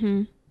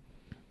 Mm-hmm.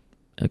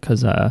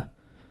 Because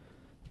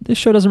this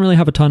show doesn't really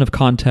have a ton of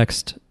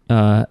context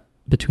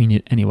between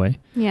it anyway.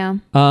 Yeah.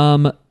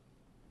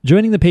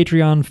 Joining the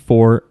Patreon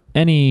for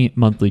any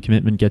monthly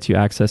commitment gets you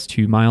access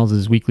to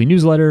Miles's weekly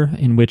newsletter,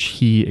 in which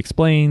he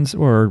explains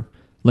or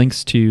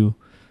links to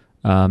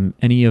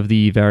any of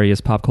the various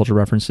pop culture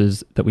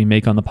references that we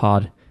make on the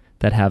pod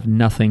that have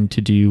nothing to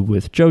do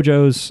with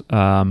JoJo's.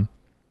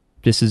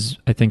 This is,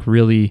 I think,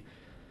 really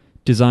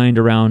designed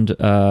around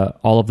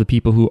all of the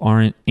people who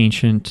aren't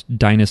ancient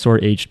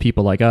dinosaur-aged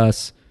people like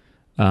us,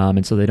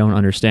 and so they don't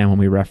understand when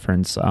we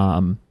reference,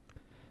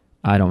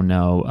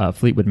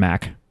 Fleetwood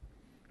Mac.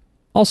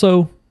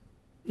 Also,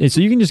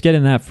 so you can just get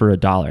in that for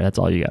 $1. That's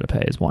all you got to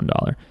pay is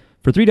 $1.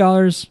 For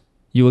 $3,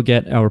 you will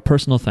get our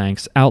personal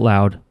thanks out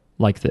loud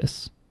like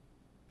this.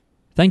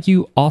 Thank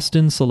you,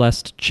 Austin,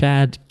 Celeste,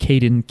 Chad,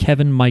 Caden,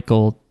 Kevin,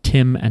 Michael,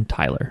 Tim, and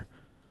Tyler.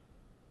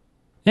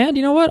 And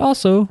you know what?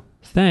 Also,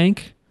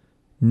 thank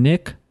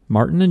Nick,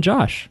 Martin, and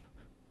Josh,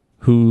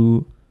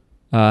 who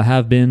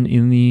have been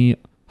in the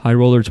High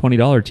Roller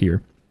 $20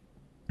 tier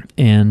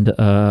and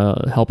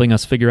helping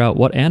us figure out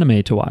what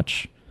anime to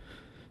watch.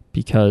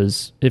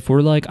 Because if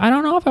we're like, I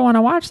don't know if I want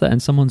to watch that, and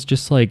someone's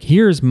just like,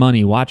 here's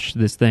money, watch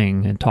this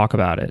thing and talk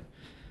about it,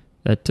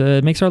 that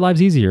makes our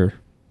lives easier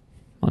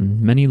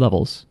on many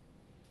levels.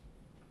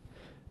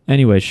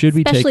 Anyway, should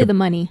we take Especially the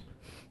money.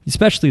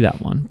 Especially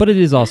that one. But it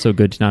is also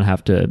good to not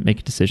have to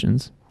make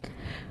decisions.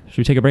 Should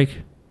we take a break?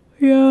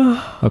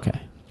 Yeah. Okay.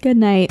 Good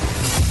night.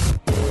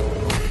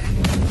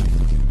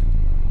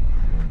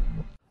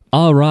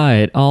 All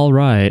right.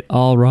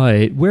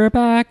 We're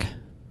back.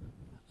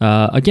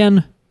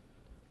 Again,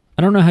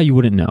 I don't know how you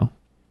wouldn't know,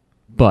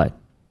 but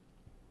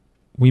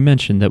we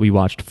mentioned that we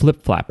watched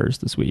Flip Flappers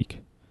this week.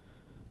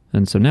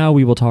 And so now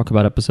we will talk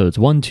about episodes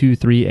 1, 2,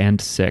 3, and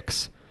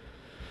 6.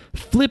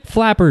 Flip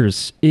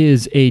Flappers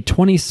is a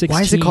 2016...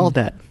 Why is it called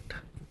that?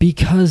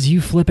 Because you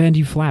flip and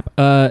you flap.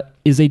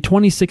 Is a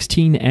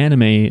 2016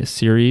 anime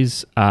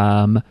series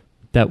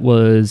that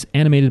was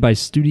animated by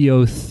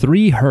Studio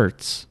 3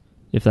 Hertz,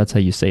 if that's how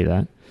you say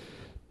that.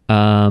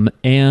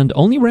 And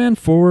only ran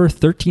for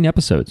 13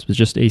 episodes. It was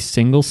just a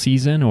single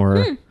season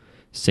or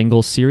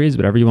single series,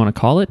 whatever you want to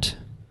call it,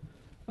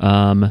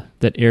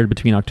 that aired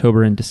between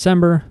October and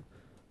December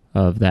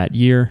of that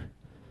year.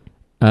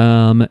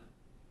 And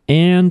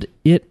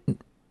it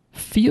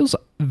feels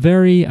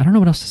very... I don't know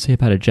what else to say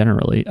about it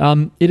generally.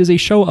 It is a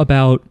show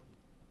about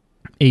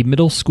a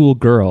middle school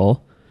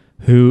girl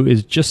who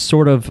is just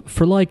sort of,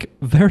 for like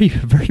very,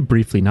 very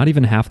briefly, not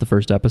even half the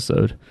first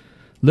episode,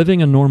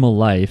 living a normal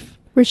life.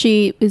 Where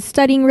she is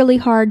studying really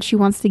hard. She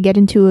wants to get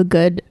into a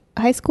good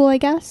high school, I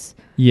guess.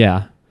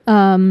 Yeah.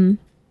 And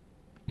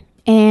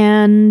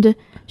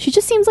she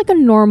just seems like a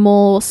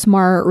normal,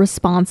 smart,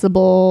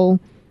 responsible,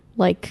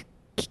 like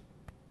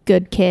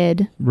good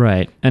kid.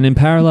 Right. And in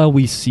parallel,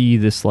 we see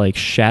this like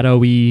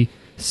shadowy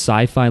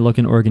sci-fi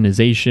looking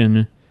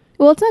organization.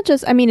 Well, it's not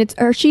just, I mean, it's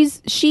her.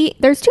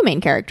 There's two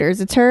main characters.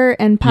 It's her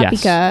and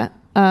Papika.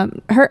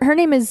 Her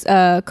name is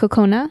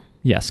Kokona.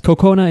 Yes.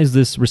 Kokona is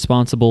this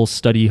responsible,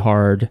 study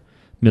hard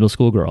middle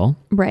school girl.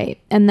 Right.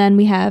 And then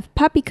we have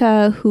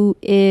Papika, who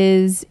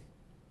is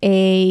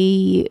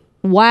a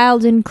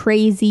wild and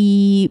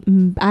crazy,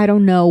 I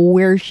don't know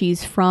where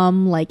she's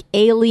from, like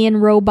alien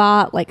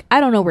robot. Like, I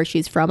don't know where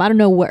she's from. I don't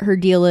know what her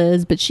deal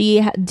is, but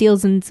she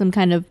deals in some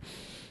kind of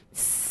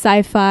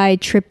sci-fi,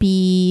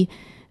 trippy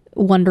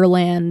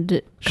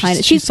wonderland kind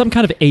of. She's some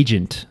kind of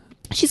agent.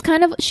 She's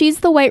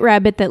the white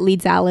rabbit that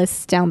leads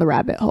Alice down the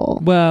rabbit hole.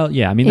 Well,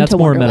 yeah, I mean, that's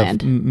into more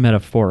Wonderland.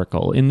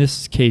 metaphorical. In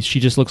this case, she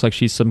just looks like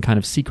she's some kind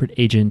of secret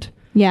agent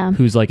Yeah.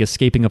 who's like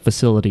escaping a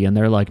facility, and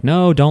they're like,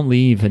 no, don't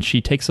leave. And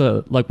she takes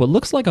a, like, what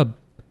looks like a,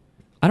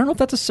 I don't know if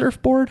that's a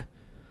surfboard.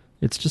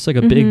 It's just like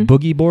a big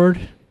boogie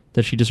board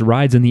that she just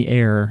rides in the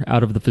air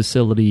out of the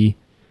facility.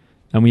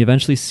 And we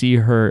eventually see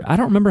her. I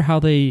don't remember how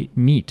they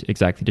meet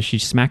exactly. Does she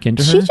smack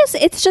into her?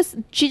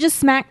 She just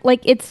smack,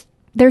 like,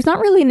 there's not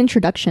really an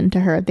introduction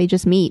to her. They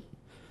just meet.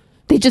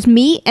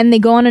 And they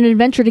go on an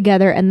adventure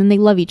together, and then they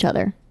love each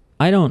other.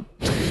 I don't.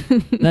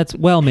 That's,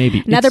 well,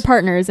 maybe. Now they're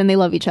partners and they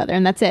love each other,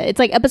 and that's it. It's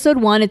like episode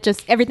 1, it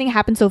just, everything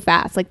happens so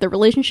fast. Like, the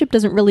relationship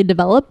doesn't really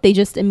develop. They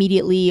just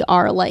immediately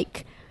are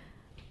like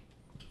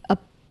a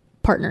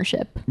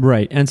partnership.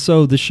 Right. And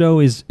so the show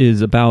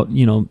is about,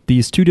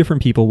 these two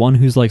different people, one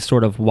who's like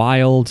sort of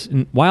wild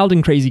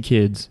and crazy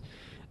kids,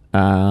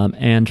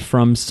 and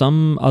from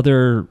some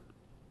other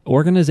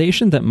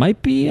organization that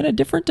might be in a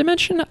different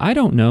dimension. I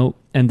don't know.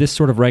 And this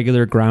sort of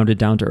regular, grounded,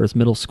 down to earth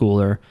middle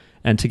schooler.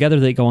 And together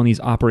they go on these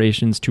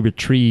operations to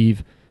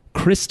retrieve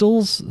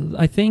crystals,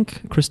 I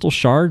think, crystal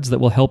shards that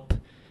will help,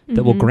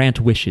 that will grant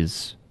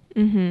wishes.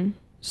 Mm-hmm.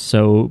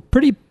 So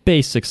pretty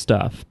basic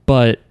stuff.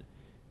 But,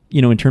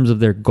 in terms of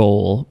their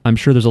goal, I'm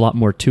sure there's a lot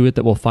more to it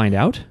that we'll find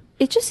out.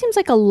 It just seems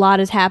like a lot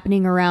is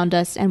happening around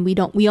us, and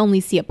we only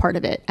see a part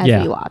of it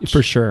as we watch.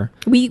 For sure.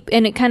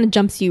 And it kind of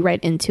jumps you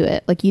right into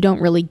it. Like, you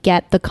don't really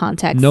get the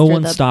context. No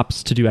one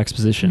stops to do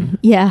exposition.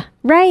 Yeah.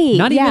 Right.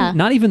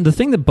 Not even the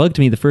thing that bugged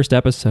me the first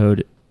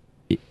episode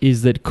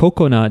is that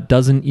Kokona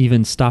doesn't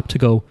even stop to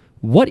go,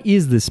 what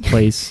is this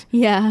place?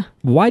 Yeah.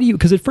 Why do you,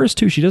 because at first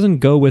too, she doesn't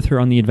go with her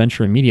on the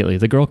adventure immediately.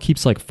 The girl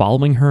keeps like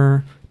following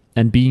her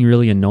and being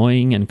really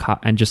annoying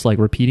and just like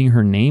repeating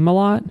her name a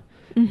lot.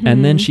 Mm-hmm.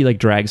 And then she like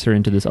drags her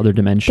into this other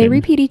dimension. They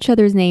repeat each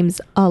other's names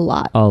a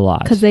lot. A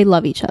lot. Because they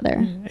love each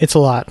other. It's a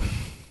lot.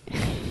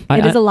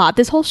 It is a lot.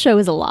 This whole show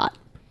is a lot.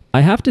 I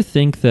have to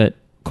think that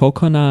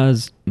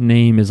Kokona's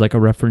name is like a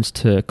reference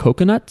to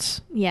coconuts.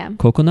 Yeah.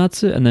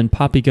 Coconuts, and then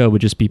Papika would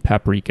just be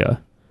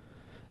paprika.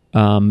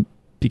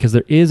 Because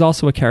there is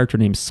also a character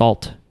named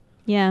Salt.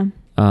 Yeah.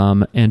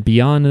 And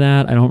beyond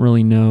that, I don't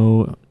really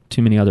know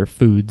too many other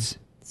foods.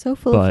 So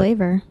full of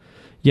flavor.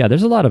 Yeah,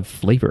 there's a lot of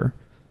flavor.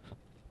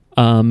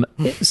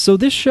 So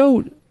this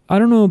show, I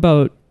don't know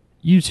about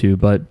you two,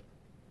 but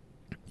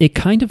it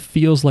kind of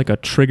feels like a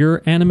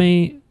Trigger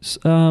anime,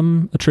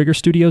 a Trigger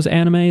Studios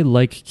anime,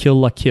 like Kill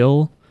la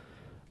Kill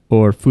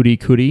or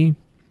Furikuri,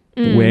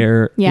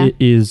 where it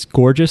is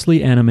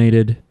gorgeously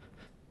animated.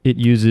 It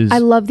uses... I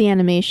love the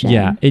animation.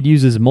 Yeah, it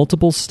uses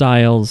multiple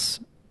styles.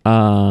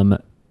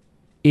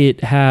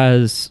 It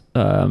has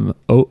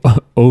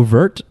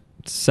overt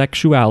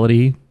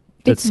sexuality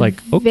that's it's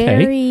like, okay.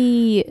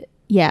 Very...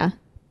 Yeah.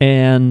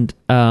 And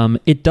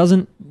it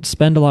doesn't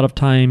spend a lot of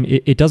time...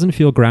 It doesn't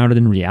feel grounded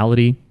in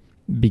reality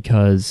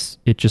because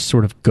it just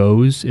sort of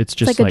goes. It's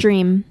just like a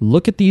dream.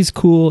 Look at these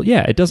cool...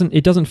 Yeah, it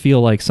doesn't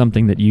feel like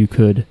something that you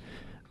could...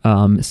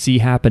 see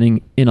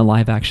happening in a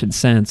live action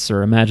sense,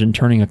 or imagine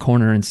turning a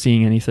corner and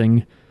seeing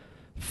anything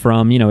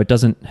from, it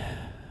doesn't,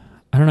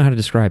 I don't know how to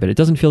describe it. It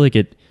doesn't feel like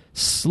it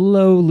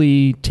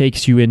slowly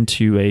takes you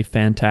into a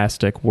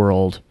fantastic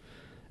world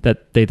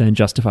that they then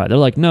justify. They're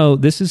like, no,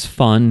 this is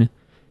fun.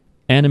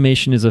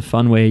 Animation is a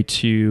fun way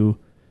to,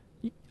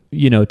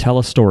 tell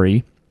a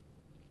story.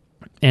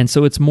 And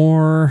so it's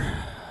more,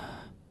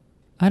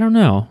 I don't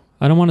know.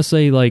 I don't want to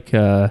say like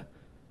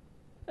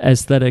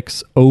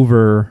aesthetics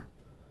over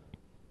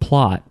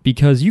plot,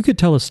 because you could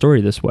tell a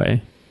story this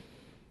way,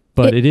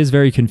 but it is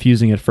very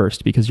confusing at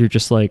first because you're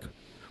just like,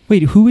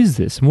 wait, who is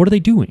this and what are they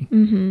doing?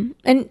 Mm-hmm.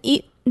 And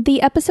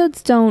the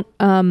episodes don't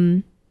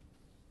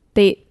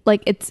they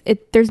like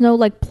there's no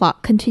like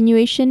plot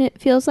continuation. It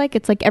feels like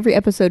it's like every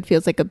episode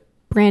feels like a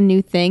brand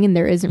new thing, and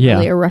there isn't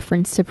really a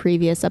reference to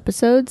previous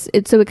episodes.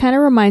 So it kind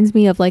of reminds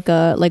me of like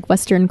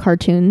Western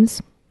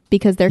cartoons,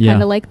 because they're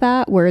kind of like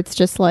that, where it's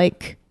just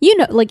like,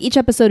 like each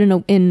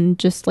episode in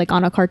just like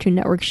on a Cartoon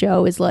Network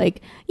show is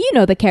like,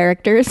 the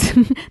characters,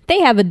 they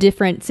have a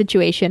different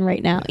situation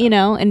right now,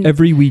 and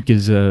every week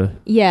is a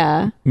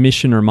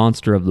mission or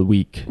monster of the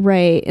week.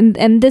 Right.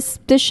 And this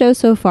show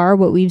so far,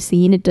 what we've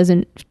seen, it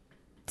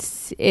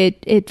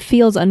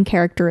feels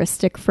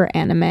uncharacteristic for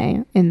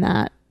anime in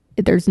that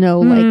there's no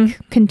like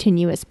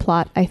continuous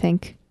plot, I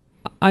think.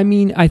 I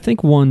mean, I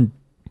think one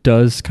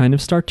does kind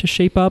of start to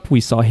shape up.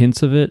 We saw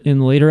hints of it in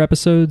the later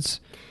episodes,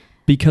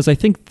 because I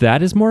think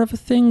that is more of a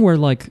thing where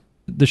like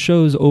the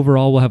shows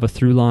overall will have a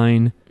through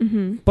line.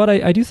 Mm-hmm. But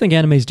I do think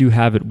animes do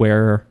have it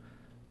where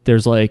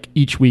there's like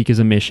each week is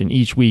a mission,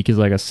 each week is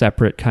like a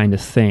separate kind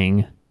of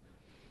thing.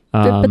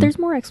 But there's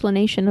more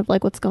explanation of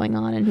like what's going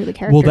on and who the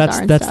characters well, are. that's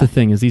And the stuff.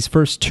 thing is these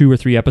first 2 or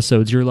 3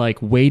 episodes, you're like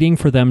waiting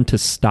for them to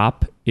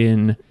stop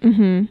in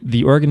Mm-hmm.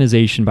 the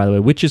organization, by the way,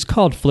 which is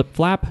called Flip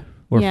Flap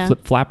or Yeah.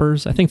 Flip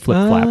Flappers. I think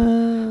Flip Flap.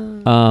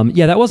 Ah.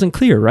 Yeah, that wasn't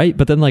clear, right?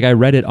 But then like I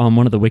read it on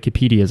one of the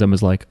Wikipedias and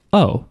was like,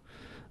 oh,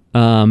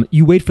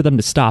 you wait for them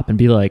to stop and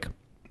be like,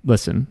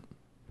 listen,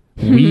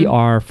 we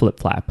are Flip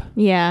Flap.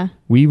 Yeah.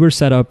 We were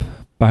set up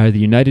by the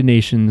United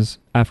Nations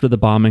after the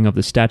bombing of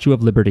the Statue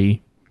of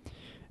Liberty,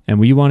 and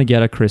we want to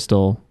get a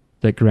crystal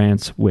that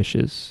grants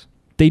wishes.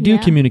 They do Yeah.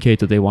 communicate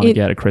that they want to It-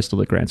 get a crystal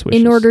that grants wishes.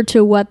 In order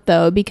to what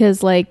though?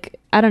 Because like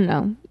I don't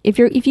know. If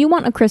you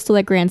want a crystal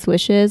that grants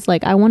wishes,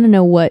 like I want to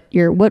know what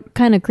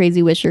kind of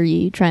crazy wish are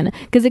you trying to?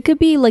 Because it could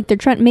be like they're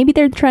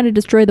trying to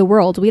destroy the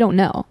world. We don't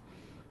know.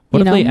 What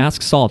you if they know?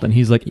 ask Salt and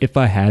he's like, if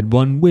I had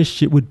one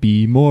wish, it would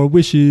be more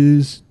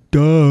wishes.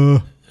 Duh.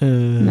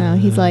 No,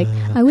 he's like,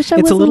 I wish I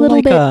It's was a a little little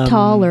like, bit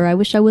taller. I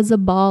wish I was a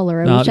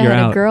baller. I No, wish I you're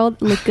had out. a girl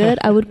that looked good.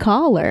 I would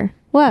call her.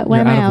 What? Why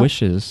You're am I out of out?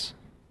 wishes.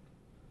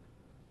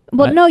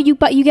 Well, no, you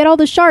get all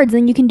the shards,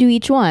 then you can do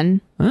each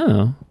one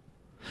Oh.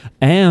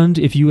 And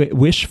if you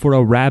wish for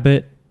a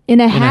rabbit in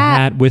a in hat, a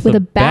hat with a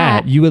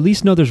bat, you at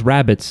least know there's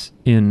rabbits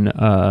in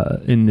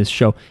this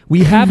show.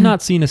 We have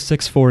not seen a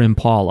 6'4"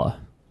 Impala.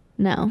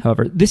 No.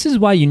 However, this is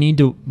why you need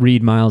to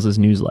read Miles's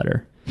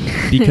newsletter,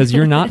 because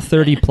you're not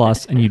 30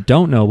 plus and you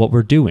don't know what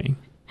we're doing.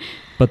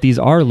 But these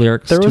are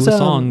lyrics There to was, a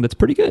song that's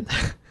pretty good.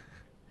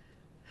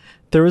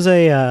 There was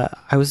I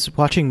was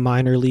watching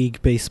minor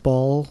league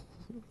baseball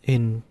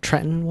in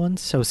Trenton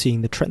once. I was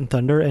seeing the Trenton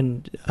Thunder,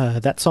 and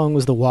that song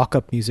was the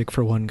walk-up music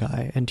for one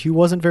guy, and he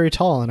wasn't very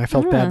tall, and I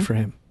felt Ah. bad for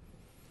him.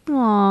 Aw.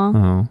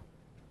 Oh.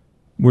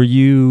 Were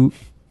you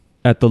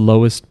at the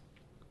lowest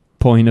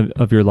point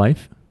of your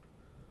life?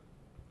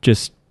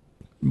 Just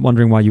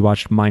wondering why you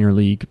watched minor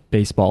league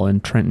baseball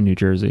in Trenton, New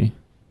Jersey.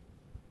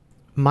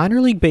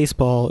 Minor league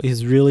baseball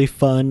is really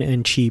fun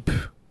and cheap,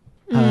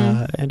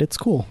 and it's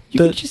cool. You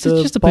The, could just- the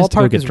it's just a place to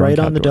go ballpark get is right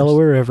drunk on the outdoors.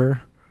 Delaware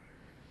River.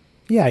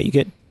 Yeah, you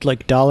get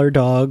like dollar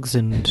dogs,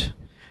 and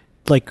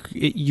like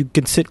you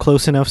can sit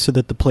close enough so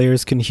that the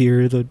players can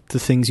hear the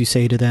things you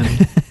say to them.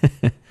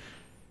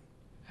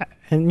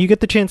 And you get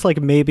the chance,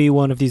 like maybe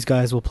one of these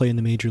guys will play in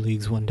the major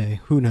leagues one day.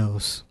 Who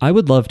knows? I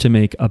would love to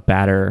make a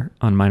batter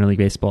on minor league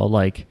baseball,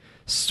 like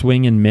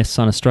swing and miss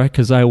on a strike,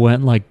 because I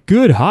went like,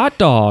 good hot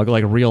dog,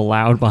 like real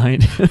loud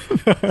behind him.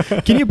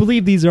 Can you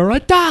believe these are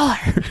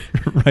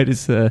 $1? Right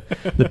as the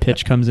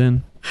pitch comes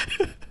in.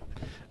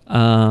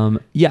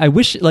 Yeah, I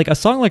wish, like a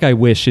song like I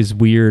Wish is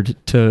weird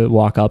to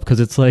walk up, because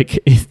it's like,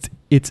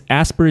 it's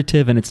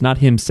aspirative and it's not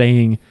him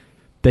saying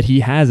that he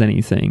has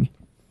anything,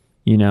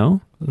 you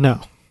know? No.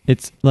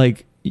 It's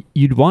like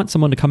you'd want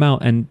someone to come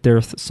out and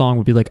their song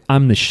would be like,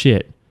 I'm the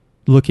shit.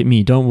 Look at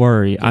me. Don't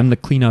worry. I'm the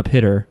cleanup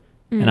hitter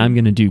and I'm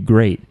going to do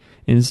great.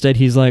 And instead,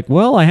 he's like,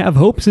 well, I have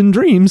hopes and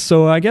dreams,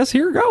 so I guess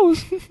here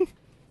goes.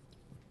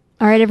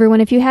 All right, everyone.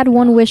 If you had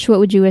one wish, what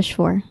would you wish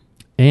for?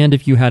 And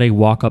if you had a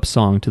walk-up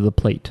song to the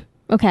plate.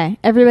 Okay,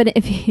 everybody.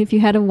 If you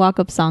had a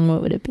walk-up song,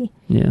 what would it be?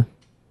 Yeah.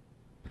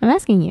 I'm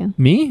asking you.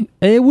 Me?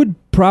 It would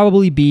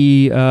probably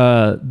be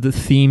the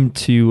theme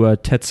to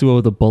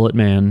Tetsuo the Bullet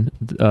Man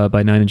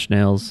by Nine Inch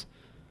Nails.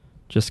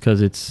 Just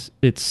because it's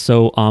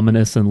so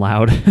ominous and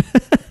loud.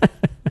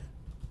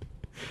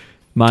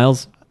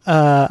 Miles?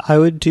 I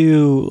would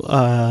do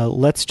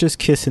Let's Just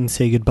Kiss and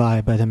Say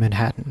Goodbye by the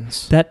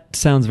Manhattans. That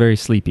sounds very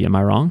sleepy. Am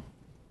I wrong?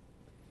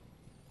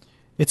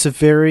 It's a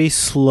very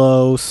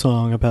slow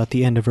song about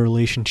the end of a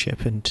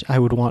relationship, and I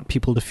would want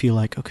people to feel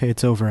like, okay,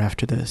 it's over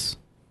after this.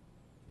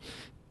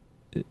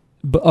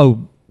 But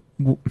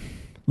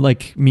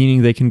like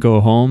meaning they can go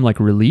home, like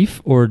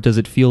relief, or does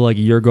it feel like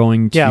you're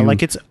going to Yeah,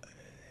 like it's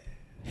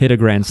hit a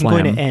grand I'm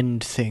slam? going to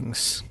end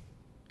things.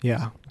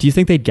 Yeah. Do you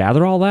think they'd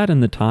gather all that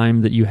in the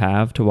time that you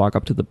have to walk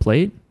up to the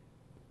plate?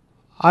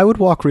 I would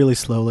walk really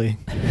slowly.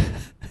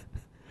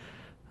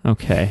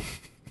 Okay.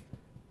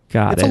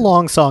 Got It's it. a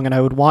long song, and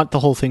I would want the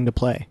whole thing to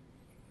play.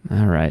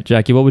 All right.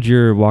 Jackie, what would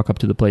your walk up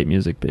to the plate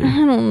music be? I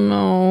don't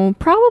know.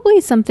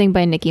 Probably something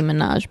by Nicki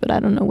Minaj, but I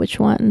don't know which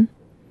one.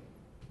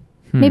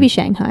 Maybe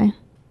Shanghai.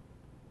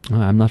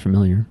 I'm not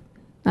familiar.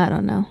 I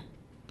don't know.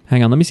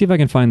 Hang on, let me see if I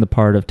can find the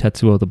part of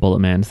Tetsuo the Bullet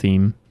Man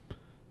theme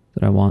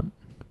that I want.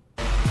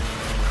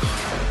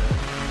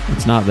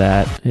 It's not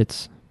that.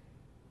 It's...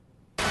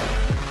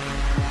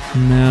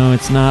 No,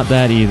 it's not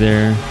that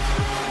either.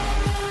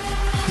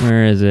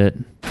 Where is it?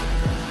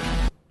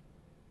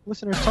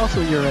 Listeners, toss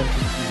out your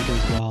entrance music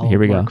as well. Here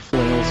we go. Mark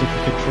flails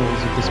at the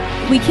controls of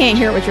this. We can't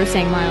hear what you're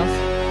saying, Miles.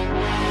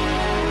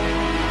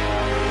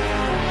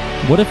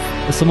 What if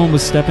someone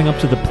was stepping up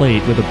to the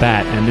plate with a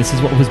bat and this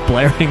is what was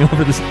blaring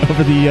over the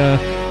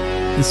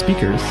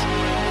speakers?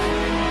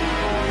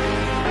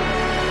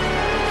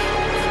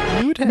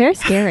 You would have- Very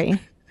scary.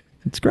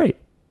 It's great.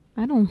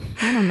 I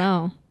don't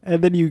know.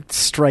 And then you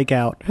strike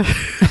out.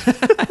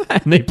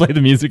 And they play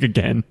the music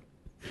again.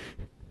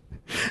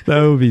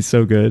 That would be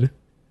so good.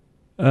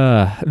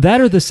 That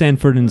or the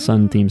Sanford and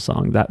Son theme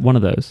song. That one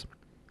of those.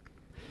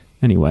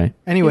 Anyway,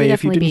 Anyway,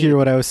 if you definitely didn't be- hear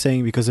what I was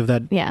saying because of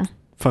that Yeah.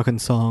 fucking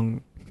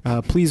song,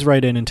 please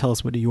write in and tell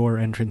us what your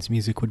entrance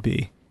music would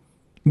be.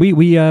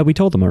 we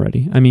told them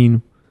already. I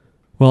mean,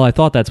 well, I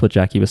thought that's what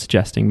Jackie was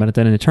suggesting, but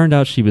then it turned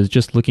out she was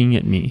just looking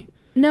at me.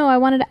 No, I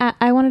wanted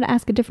to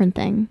ask a different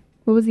thing.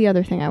 What was the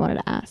other thing I wanted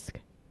to ask?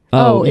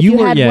 Oh, if you you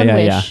were- had yeah, one yeah,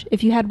 wish. yeah.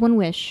 If you had one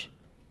wish.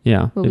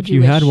 Yeah. What would If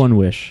you you had wish? one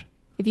wish.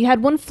 If you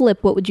had one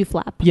flip, what would you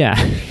flap? Yeah.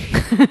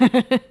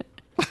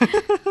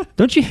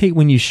 Don't you hate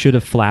when you should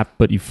have flapped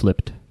but you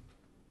flipped?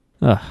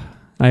 Ugh,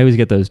 I always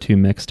get those two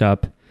mixed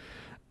up.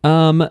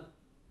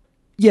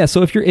 Yeah,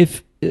 so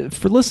if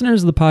for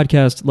listeners of the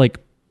podcast, like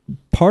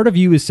part of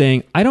you is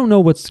saying, I don't know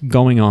what's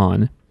going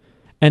on,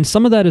 and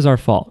some of that is our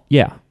fault.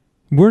 Yeah.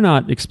 We're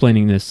not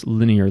explaining this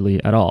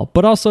linearly at all.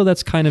 But also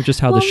that's kind of just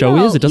how the show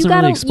is. It doesn't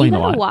really explain a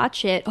lot. You gotta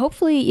watch it.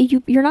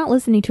 Hopefully you're not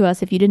listening to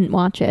us if you didn't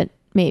watch it,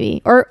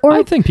 maybe. Or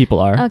I think people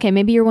are. okay,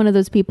 maybe you're one of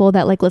those people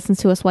that like listens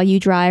to us while you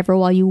drive or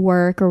while you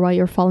work or while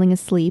you're falling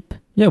asleep.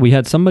 Yeah, we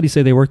had somebody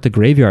say they worked the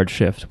graveyard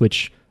shift,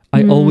 which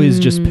I always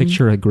just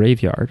picture a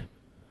graveyard,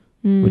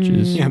 which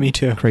is Yeah, me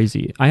too.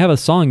 crazy. I have a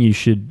song you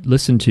should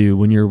listen to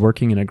when you're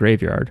working in a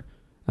graveyard.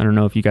 I don't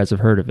know if you guys have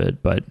heard of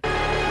it, but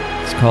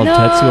it's called No.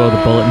 Tetsuo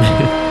the Bullet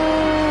Man.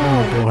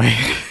 Oh boy.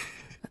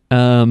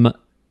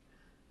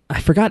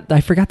 I forgot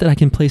that I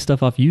can play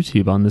stuff off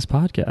YouTube on this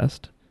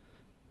podcast.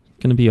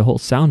 Going to be a whole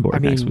soundboard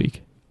next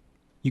week.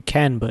 You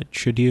can, but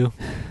should you?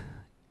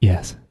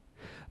 Yes.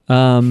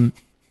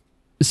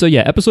 So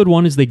yeah, episode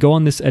 1 is they go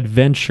on this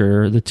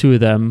adventure, the two of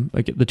them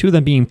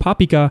being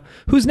Papika,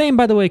 whose name,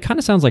 by the way, kind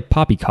of sounds like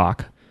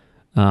poppycock.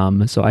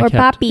 So I Or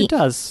kept Papi. It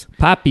does.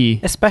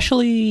 Papi.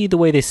 Especially the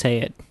way they say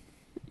it.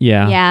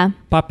 Yeah. Yeah.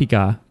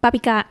 Papika.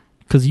 Papika.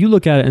 Because you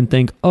look at it and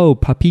think, oh,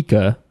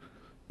 Papika,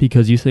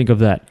 because you think of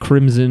that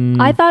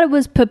crimson. I thought it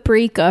was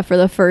paprika for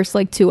the first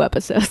like 2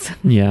 episodes.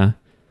 Yeah.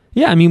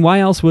 Yeah, I mean, why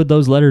else would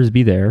those letters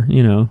be there?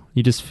 You know,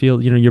 you just feel,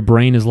 your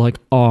brain is like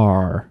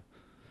R.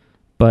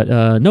 But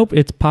nope,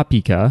 it's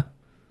Papika.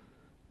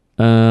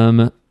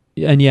 And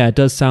yeah, it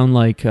does sound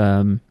like,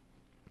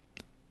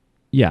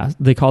 yeah,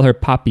 they call her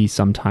Papi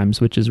sometimes,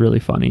 which is really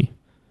funny.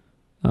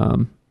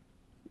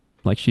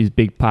 Like she's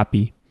Big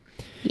Papi.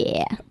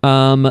 Yeah.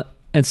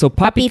 And so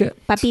Papika,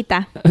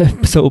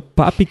 Papita. so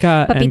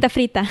Papika Papita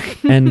frita.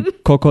 and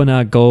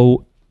Kokona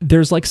go,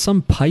 there's like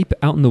some pipe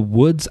out in the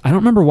woods. I don't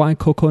remember why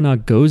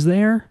Kokona goes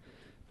there,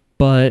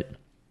 but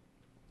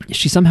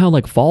she somehow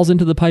like falls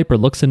into the pipe or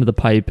looks into the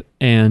pipe,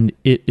 and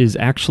it is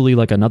actually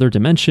like another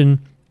dimension,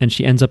 and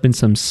she ends up in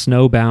some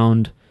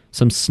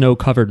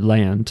snow-covered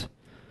land.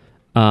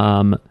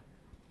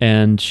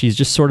 And she's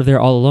just sort of there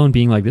all alone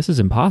being like, this is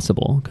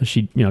impossible, because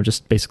she,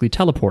 just basically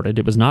teleported.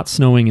 It was not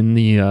snowing in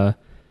the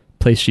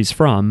place she's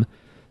from.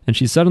 And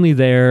she's suddenly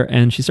there,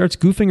 and she starts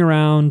goofing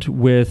around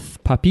with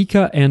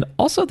Papika and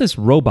also this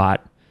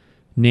robot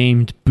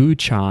named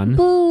Boo-chan,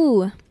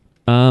 Boo.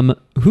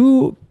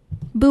 who...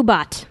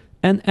 Boobot.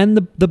 And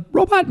the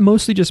robot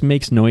mostly just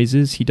makes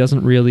noises. He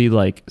doesn't really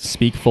like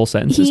speak full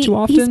sentences too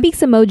often. He speaks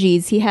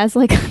emojis. He has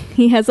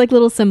like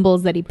little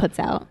symbols that he puts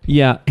out.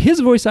 Yeah,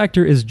 his voice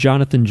actor is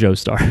Jonathan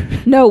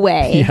Joestar. No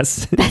way.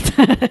 Yes.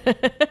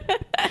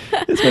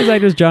 His voice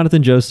actor is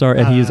Jonathan Joestar,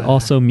 and he is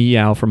also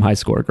Meow from High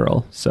Score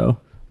Girl. So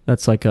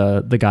that's like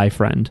the guy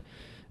friend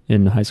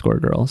in High Score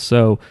Girl.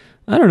 So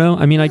I don't know.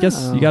 I mean, I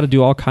guess you got to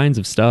do all kinds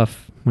of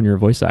stuff when you're a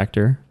voice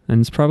actor, and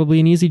it's probably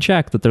an easy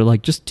check that they're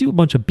like, just do a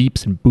bunch of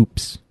beeps and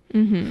boops.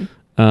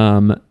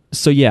 Mm-hmm.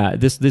 So yeah,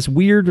 this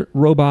weird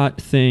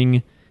robot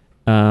thing,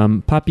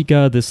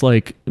 Papika, this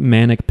like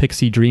manic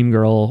pixie dream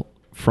girl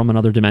from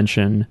another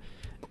dimension,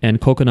 and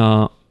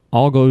Kokona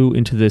all go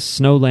into this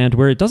snow land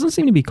where it doesn't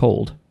seem to be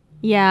cold.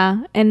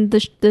 Yeah, and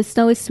the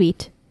snow is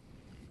sweet.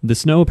 The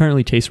snow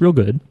apparently tastes real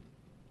good.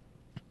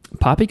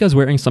 Papika's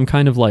wearing some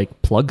kind of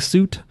like plug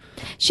suit.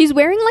 She's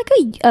wearing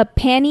like a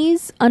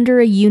panties under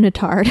a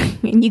unitard,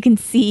 and you can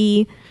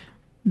see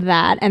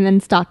that, and then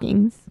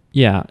stockings.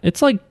 Yeah,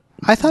 it's like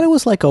I thought it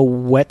was like a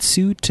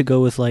wetsuit to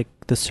go with like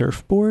the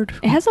surfboard.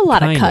 It has a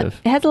lot Kind of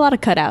of. It has a lot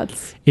of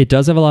cutouts. it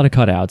does have a lot of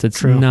cutouts. It's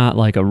True. not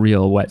like a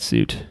real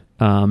wetsuit.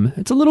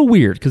 It's a little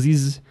weird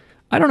because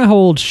I don't know how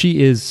old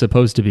she is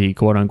supposed to be,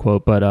 quote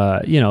unquote, but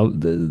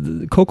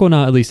the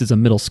Kokona at least is a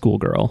middle school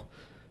girl,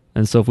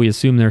 and so if we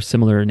assume they're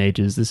similar in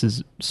ages, this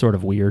is sort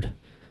of weird.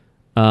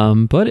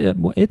 But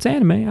it's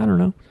anime. I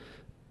don't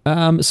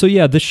know. So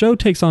yeah, the show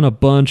takes on a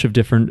bunch of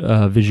different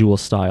visual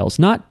styles.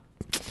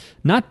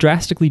 Not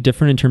drastically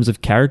different in terms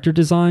of character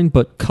design,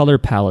 but color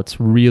palettes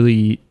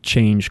really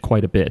change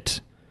quite a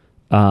bit.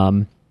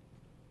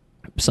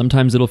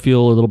 Sometimes it'll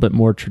feel a little bit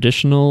more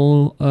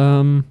traditional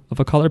of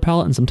a color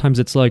palette, and sometimes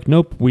it's like,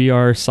 nope, we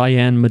are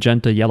cyan,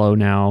 magenta, yellow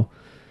now.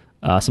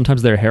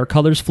 Sometimes their hair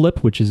colors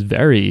flip, which is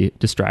very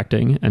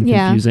distracting and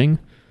Yeah. confusing.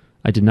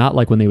 I did not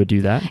like when they would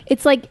do that.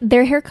 It's like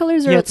their hair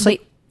colors are Yeah, it's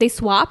like- they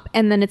swap,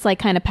 and then it's like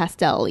kind of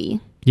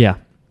pastel-y. Yeah.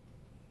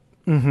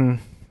 Mm-hmm.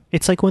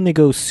 It's like when they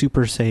go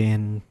Super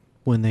Saiyan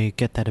when they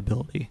get that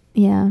ability.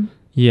 Yeah.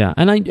 Yeah,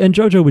 and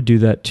JoJo would do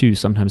that too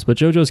sometimes, but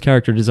JoJo's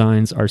character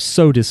designs are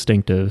so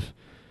distinctive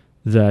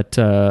that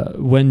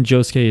when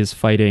Josuke is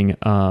fighting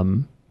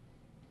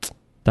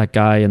that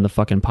guy in the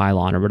fucking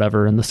pylon or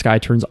whatever, and the sky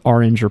turns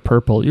orange or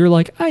purple, you're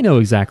like, I know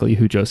exactly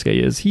who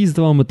Josuke is. He's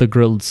the one with the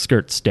grilled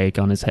skirt steak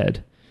on his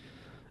head.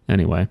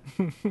 Anyway.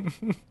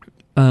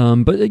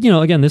 But,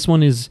 again, this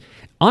one is...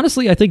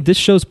 Honestly, I think this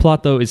show's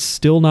plot, though, is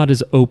still not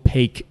as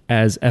opaque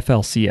as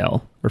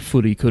FLCL or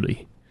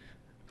Furikuri.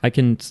 I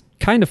can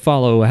kind of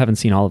follow... I haven't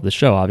seen all of the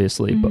show,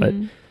 obviously, but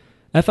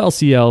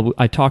FLCL,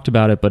 I talked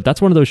about it, but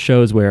that's one of those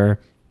shows where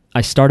I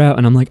start out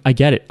and I'm like, I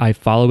get it. I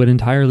follow it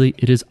entirely.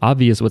 It is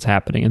obvious what's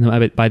happening. And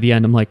then by the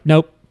end, I'm like,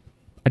 nope,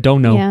 I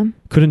don't know. Yeah.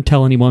 Couldn't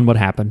tell anyone what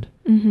happened.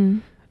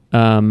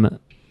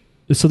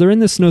 So they're in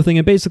this snow thing,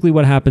 and basically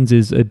what happens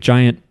is a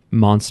giant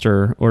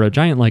monster or a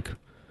giant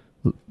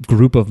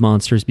group of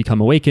monsters become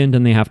awakened,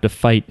 and they have to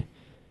fight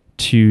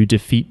to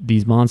defeat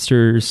these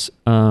monsters.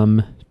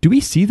 Do we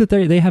see that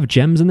they have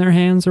gems in their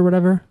hands or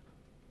whatever?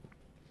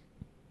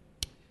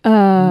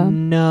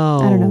 No.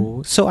 I don't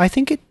know. So I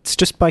think it's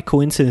just by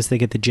coincidence they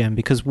get the gem,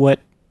 because what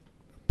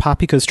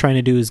Papika's trying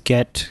to do is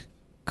get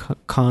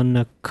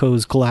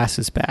Kanako's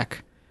glasses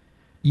back.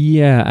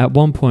 Yeah, at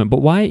one point.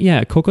 But why?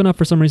 Yeah, Coconut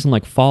for some reason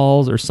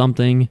falls or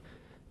something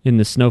in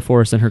the snow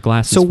forest, and her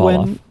glasses fall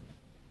off.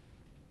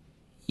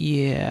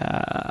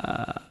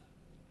 Yeah.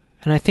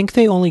 And I think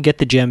they only get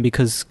the gem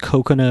because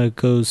Coconut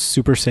goes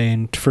Super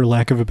Saiyan, for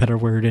lack of a better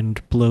word,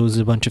 and blows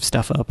a bunch of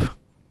stuff up.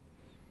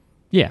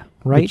 Yeah,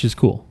 right? Which is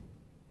cool.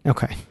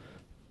 Okay.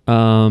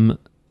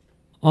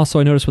 Also,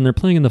 I noticed when they're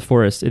playing in the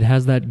forest, it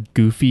has that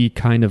goofy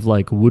kind of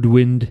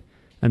woodwind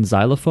and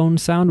xylophone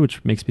sound,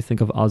 which makes me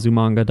think of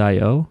Azumanga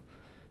Daioh,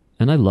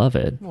 and I love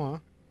it.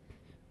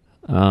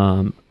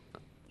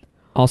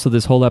 Also,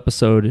 this whole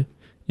episode,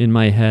 in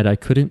my head, I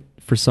couldn't,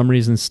 for some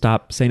reason,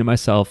 stop saying to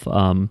myself,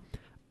 I'm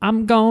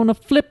gonna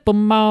flip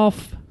them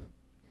off.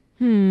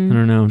 I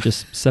don't know,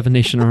 just Seven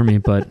Nation Army,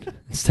 but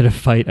instead of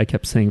fight, I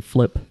kept saying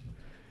flip.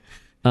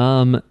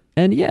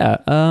 And yeah,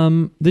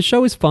 the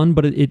show is fun,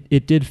 but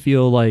it did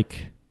feel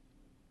like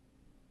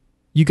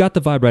you got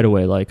the vibe right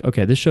away. Like,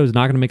 okay, this show is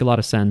not going to make a lot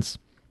of sense,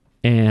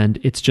 and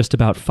it's just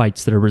about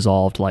fights that are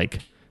resolved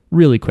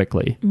really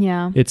quickly.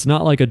 Yeah. It's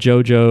not like a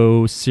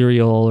JoJo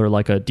serial or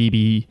like a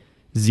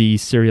DBZ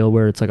serial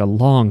where it's like a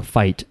long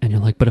fight, and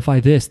you're like, but if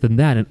I this, then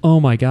that, and oh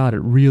my god,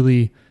 it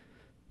really,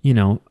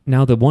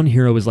 now the one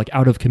hero is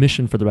out of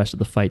commission for the rest of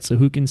the fight, so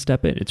who can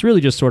step in? It's really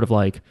just sort of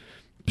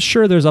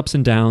sure, there's ups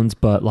and downs,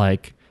 but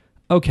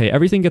okay,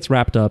 everything gets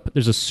wrapped up.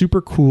 There's a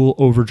super cool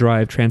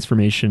overdrive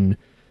transformation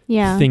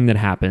thing that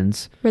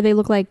happens. Where they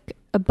look like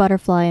a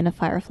butterfly and a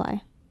firefly.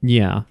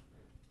 Yeah.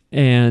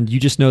 And you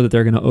just know that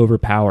they're going to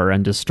overpower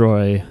and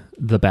destroy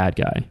the bad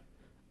guy.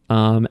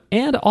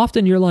 And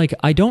often you're like,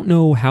 I don't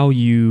know how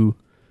you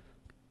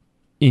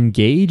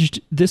engaged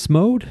this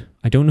mode.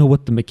 I don't know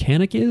what the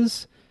mechanic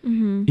is.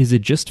 Mm-hmm. Is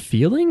it just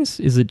feelings?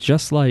 Is it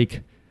just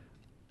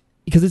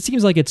because it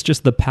seems like it's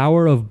just the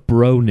power of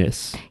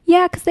bro-ness.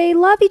 Yeah, because they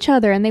love each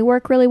other and they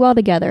work really well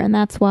together, and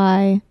that's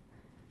why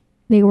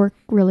they work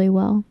really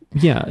well.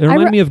 Yeah, it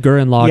reminded me of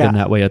Gurren Lagann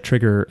that way, a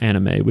trigger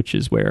anime, which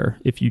is where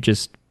if you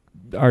just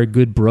are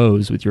good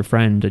bros with your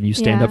friend and you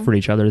stand up for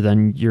each other,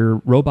 then your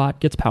robot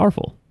gets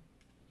powerful.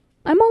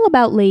 I'm all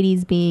about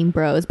ladies being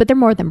bros, but they're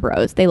more than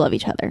bros. They love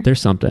each other.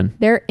 There's something.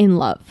 They're in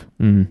love.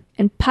 Mm.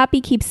 And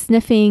Poppy keeps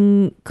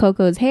sniffing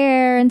Coco's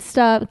hair and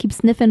stuff, keeps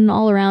sniffing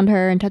all around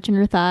her and touching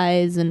her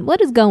thighs. And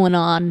what is going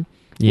on,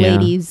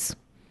 ladies?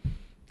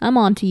 I'm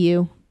on to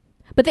you.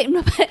 But they,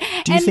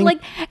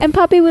 and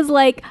Poppy was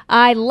like,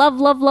 I love,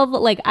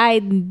 I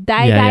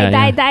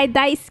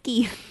die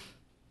ski.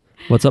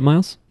 What's up,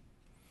 Miles?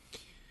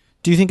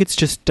 Do you think it's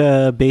just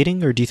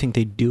baiting, or do you think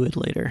they do it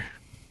later?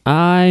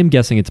 I'm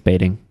guessing it's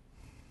baiting.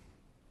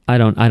 I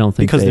don't think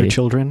because they're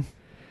children.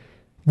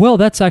 Well,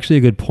 that's actually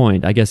a good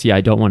point. I guess I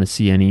don't want to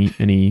see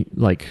any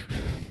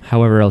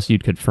however else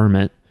you'd confirm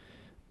it.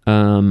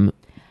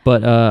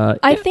 But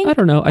I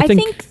don't know. I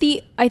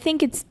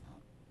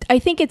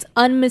think it's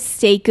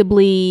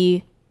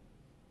unmistakably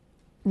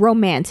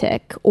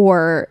romantic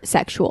or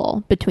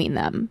sexual between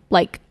them.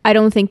 I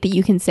don't think that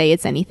you can say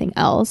it's anything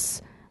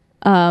else.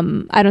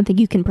 I don't think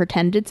you can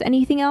pretend it's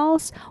anything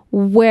else.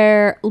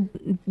 Where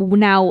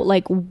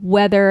now,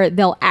 whether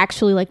they'll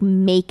actually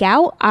make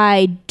out,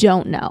 I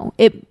don't know.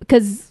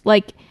 Because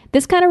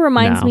this kind of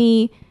reminds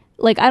me.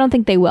 I don't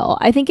think they will.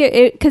 I think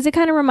because it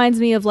kind of reminds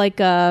me of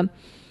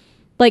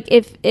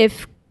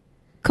if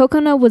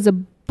Coconut was a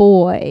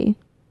boy,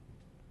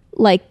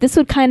 this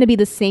would kind of be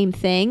the same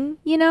thing,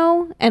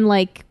 and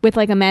with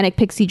a manic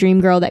pixie dream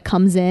girl that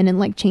comes in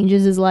and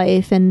changes his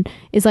life and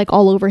is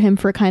all over him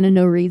for kind of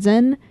no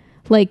reason.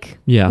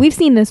 We've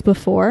seen this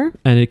before.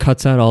 And it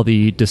cuts out all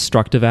the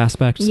destructive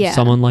aspects of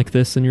someone like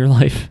this in your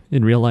life,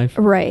 in real life.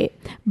 Right.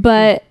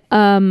 But,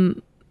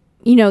 even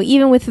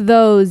with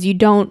those, you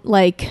don't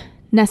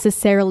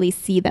necessarily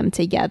see them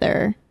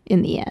together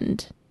in the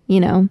end.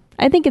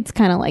 I think it's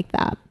kind of like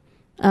that.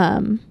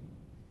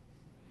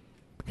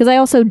 Because I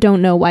also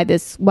don't know why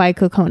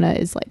Kokona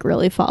is like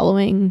really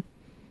following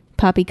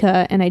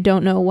Papika, and I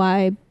don't know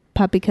why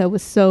Papika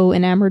was so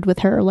enamored with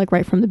her like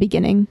right from the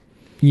beginning.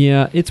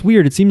 Yeah, it's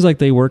weird. It seems like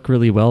they work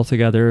really well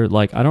together.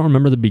 Like, I don't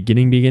remember the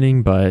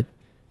beginning, but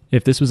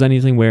if this was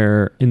anything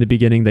where in the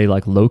beginning they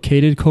like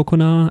located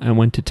Kokona and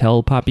went to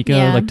tell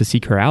Papika like to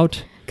seek her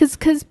out. Because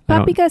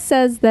Papika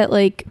says that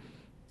like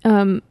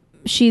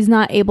she's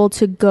not able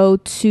to go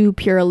to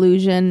Pure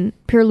Illusion.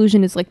 Pure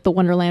Illusion is like the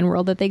Wonderland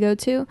world that they go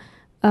to.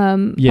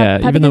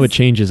 Even though it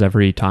changes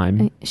every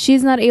time.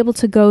 She's not able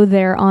to go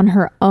there on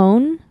her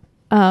own.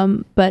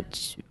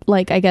 But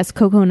like I guess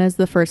Kokona is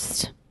the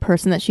first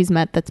person that she's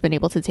met that's been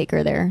able to take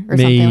her there or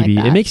something like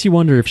that. It makes you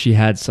wonder if she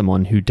had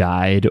someone who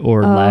died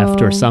or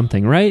left or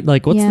something, right?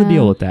 Like, what's the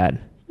deal with that?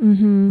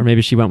 Mm-hmm. Or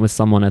maybe she went with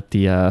someone at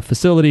the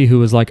facility who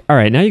was like, all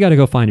right, now you got to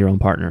go find your own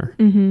partner.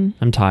 Mm-hmm.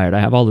 I'm tired.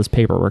 I have all this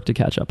paperwork to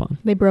catch up on.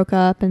 They broke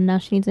up and now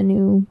she needs a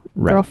new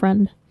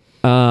girlfriend.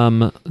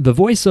 The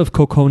voice of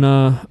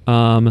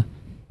Kokona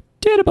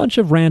did a bunch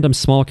of random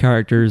small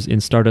characters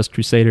in Stardust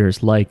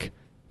Crusaders like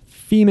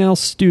Female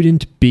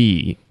Student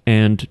B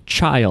and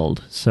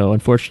Child. So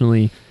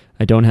unfortunately,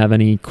 I don't have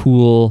any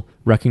cool,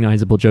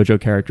 recognizable JoJo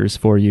characters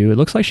for you. It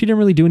looks like she didn't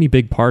really do any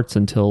big parts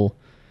until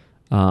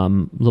a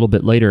little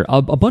bit later.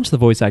 A bunch of the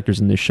voice actors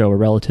in this show are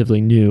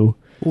relatively new.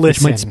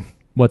 Listen.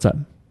 What's up?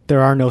 There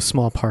are no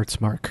small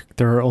parts, Mark.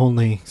 There are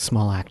only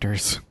small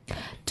actors.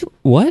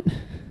 What?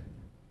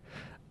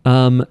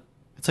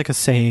 It's like a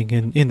saying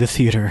in the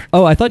theater.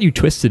 Oh, I thought you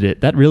twisted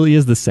it. That really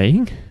is the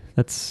saying?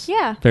 That's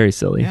very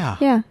silly.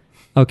 Yeah.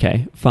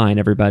 Okay, fine,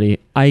 everybody.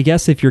 I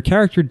guess if your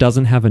character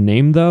doesn't have a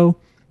name, though,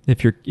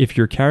 if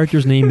your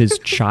character's name is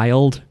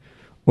Child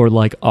or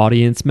like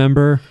audience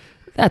member,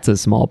 that's a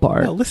small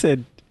part. Now,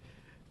 listen,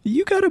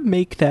 you got to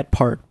make that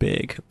part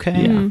big,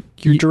 okay? Yeah.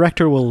 Your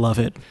director will love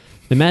it.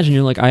 Imagine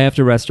you're like, I have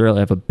to rest early. I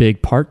have a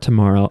big part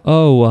tomorrow.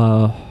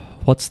 Oh,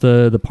 what's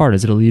the part?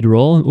 Is it a lead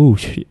role? Ooh,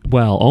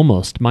 well,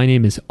 almost. My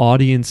name is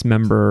audience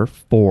member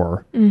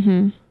 4.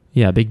 Mm-hmm.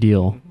 Yeah, big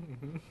deal.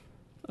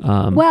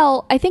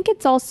 Well, I think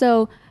it's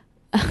also...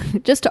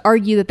 just to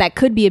argue that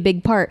could be a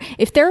big part.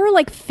 If there are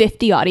like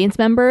 50 audience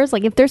members,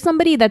 like if there's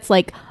somebody that's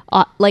like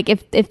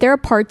if there are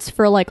parts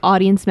for like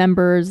audience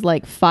members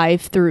like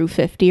 5 through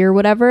 50 or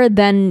whatever,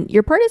 then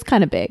your part is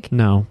kind of big.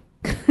 No,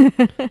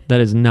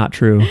 that is not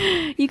true.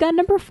 You got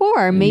number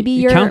 4. Maybe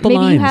you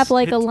have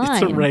like a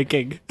line. It's a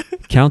ranking.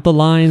 Count the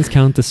lines,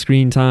 count the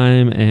screen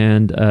time,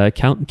 and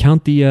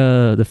count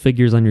the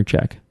figures on your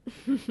check.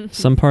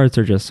 Some parts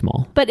are just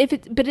small. But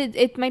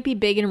it might be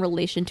big in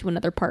relation to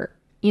another part,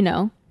 you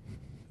know.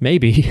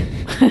 Maybe.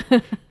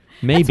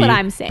 That's what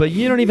I'm saying. But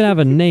you don't even have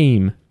a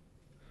name.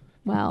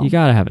 Well, you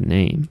gotta have a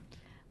name.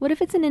 What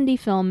if it's an indie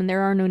film and there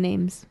are no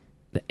names?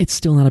 It's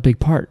still not a big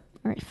part.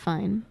 All right,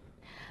 fine.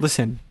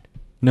 Listen,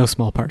 no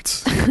small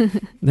parts.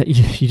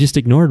 You just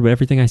ignored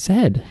everything I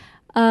said.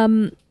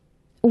 Why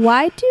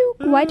do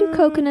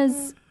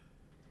Kokona's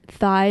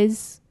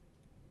thighs?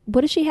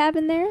 What does she have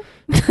in there?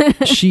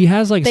 She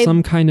has like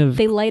some kind of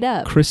they light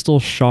up crystal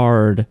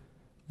shard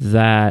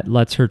that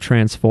lets her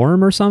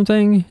transform or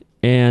something.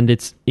 And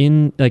it's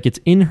in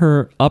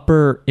her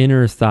upper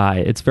inner thigh.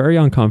 It's very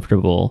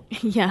uncomfortable.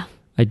 Yeah.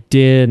 I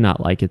did not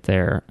like it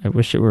there. I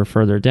wish it were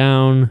further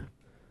down.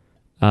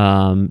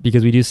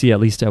 Because we do see at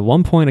least at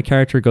one point a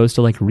character goes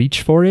to like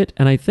reach for it.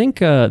 And I think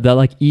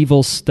that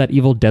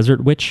evil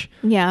desert witch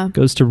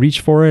goes to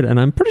reach for it. And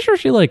I'm pretty sure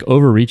she like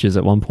overreaches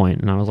at one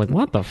point. And I was like,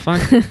 what the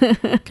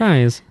fuck?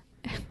 Guys.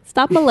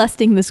 Stop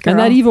molesting this girl.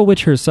 And that evil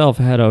witch herself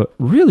had a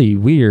really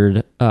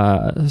weird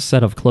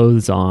set of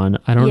clothes on.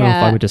 I don't know if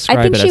I would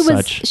describe it as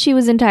such. She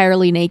was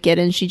entirely naked,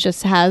 and she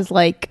just has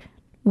like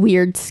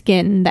weird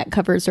skin that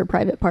covers her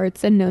private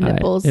parts and no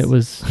nipples.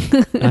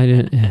 I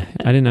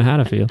didn't know how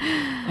to feel.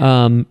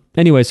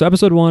 Anyway, so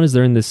episode 1 is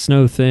they're in this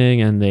snow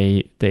thing, and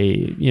they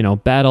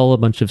battle a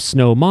bunch of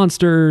snow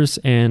monsters,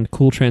 and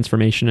cool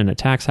transformation and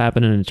attacks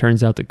happen. And it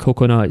turns out that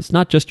Kokona is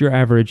not just your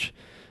average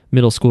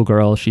middle school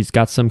girl. She's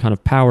got some kind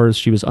of powers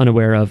she was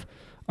unaware of.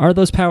 Are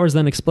those powers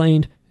then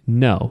explained?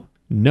 No,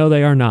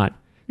 they are not.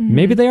 Mm-hmm.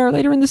 Maybe they are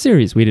later in the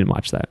series. We didn't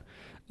watch that.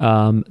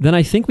 Then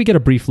I think we get a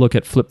brief look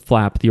at Flip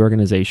Flap, the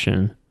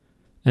organization.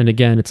 And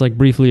again, it's like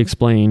briefly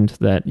explained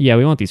that, yeah,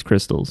 we want these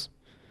crystals.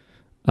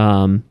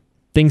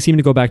 Things seem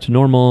to go back to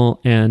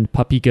normal, and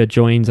Papika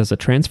joins as a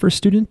transfer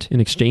student, an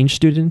exchange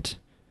student.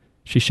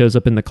 She shows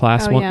up in the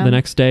class the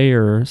next day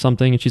or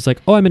something, and she's like,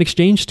 oh, I'm an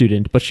exchange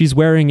student, but she's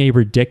wearing a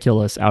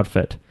ridiculous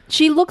outfit.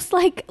 She looks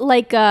like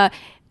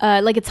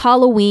it's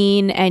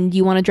Halloween and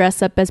you want to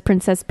dress up as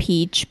Princess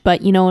Peach,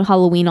 but in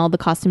Halloween all the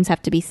costumes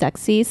have to be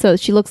sexy. So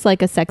she looks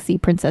like a sexy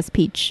Princess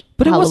Peach.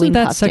 But Halloween it wasn't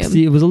that costume.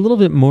 sexy. It was a little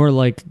bit more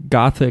like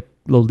gothic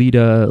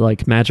Lolita,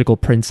 like magical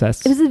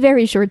princess. It was a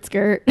very short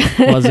skirt.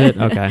 Was it?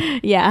 Okay.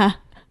 Yeah.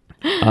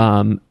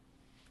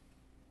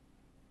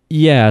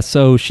 Yeah,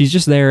 so she's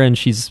just there, and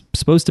she's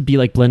supposed to be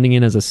like blending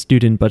in as a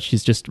student, but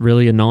she's just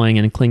really annoying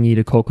and clingy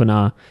to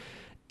Kokona.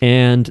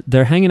 And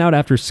they're hanging out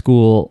after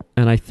school,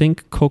 and I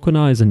think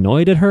Kokona is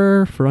annoyed at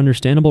her for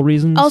understandable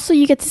reasons. Also,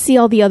 you get to see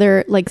all the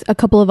other, like a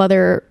couple of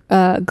other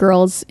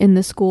girls in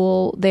the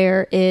school.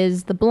 There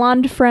is the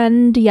blonde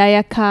friend,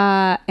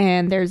 Yayaka,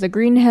 and there's a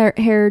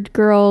green-haired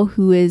girl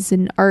who is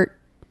an art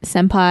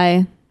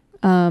senpai.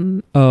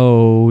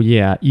 Oh,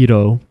 yeah,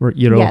 Iro, or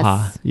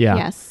Iroha. Yes, Yeah.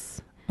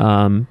 yes.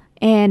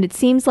 And it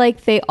seems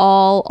like they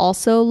all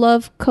also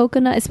love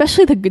Kokona,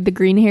 especially the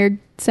green-haired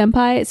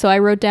senpai. So I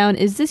wrote down,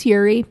 is this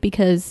Yuri?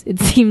 Because it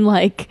seemed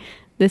like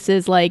this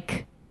is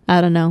like,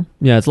 I don't know.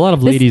 Yeah, it's a lot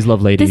of ladies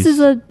love ladies. This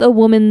is a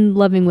woman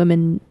loving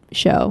women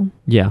show.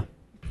 Yeah.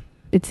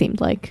 It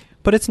seemed like.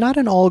 But it's not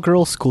an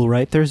all-girls school,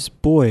 right? There's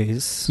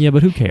boys. Yeah,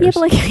 but who cares? Yeah,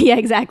 but like, yeah,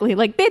 exactly.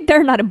 Like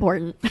they're not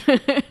important.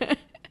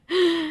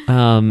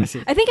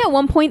 I think at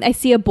one point I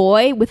see a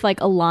boy with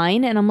like a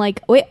line, and I'm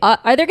like, wait,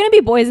 are there going to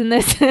be boys in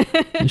this?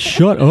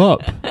 Shut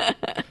up.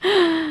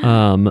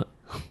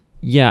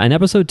 Yeah, in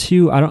episode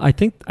 2, I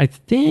think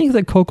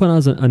that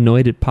Kokona's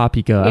annoyed at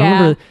Papika. I don't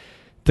remember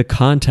the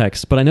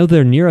context, but I know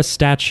they're near a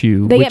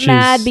statue. They get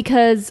mad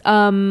because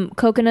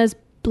Kokona's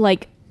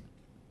like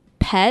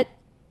pet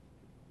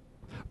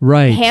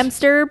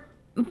hamster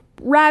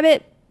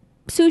rabbit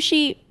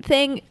sushi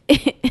thing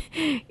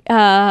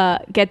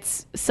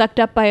gets sucked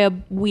up by a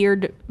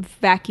weird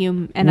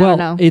vacuum, and I don't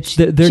know. They're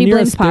she near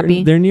blames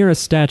Poppy. They're near a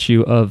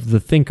statue of the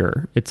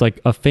thinker. It's like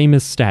a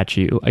famous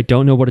statue. I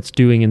don't know what it's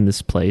doing in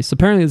this place.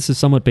 Apparently, this is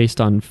somewhat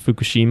based on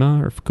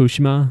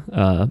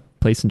Fukushima,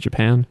 place in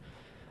Japan.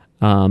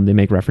 They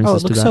make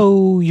references it to looks that.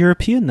 so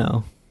European,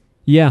 though.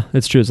 Yeah,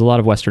 that's true. There's a lot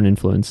of Western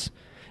influence.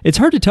 It's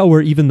hard to tell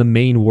where even the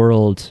main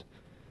world,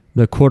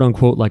 the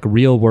quote-unquote like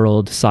real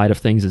world side of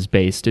things is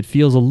based. It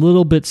feels a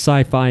little bit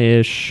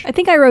sci-fi-ish. I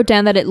think I wrote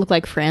down that it looked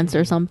like France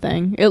or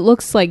something. It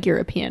looks like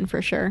European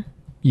for sure.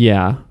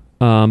 Yeah,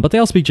 but they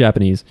all speak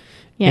Japanese.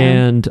 Yeah.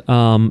 And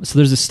so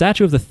there's a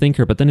statue of the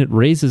thinker, but then it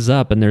raises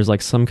up and there's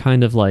like some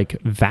kind of like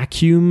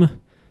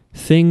vacuum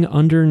thing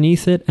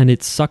underneath it, and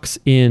it sucks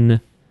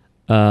in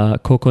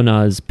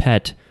Kokona's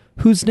pet,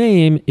 whose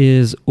name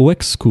is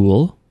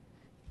Uexkul.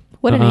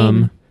 What a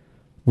name.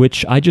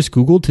 Which I just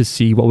Googled to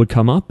see what would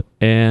come up.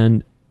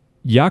 And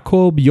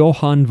Jakob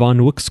Johann von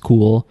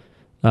Uexkul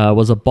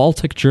was a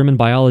Baltic German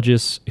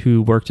biologist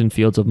who worked in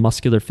fields of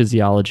muscular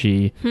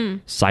physiology,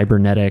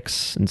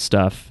 cybernetics, and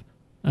stuff.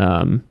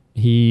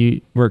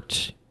 He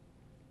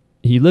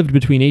lived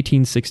between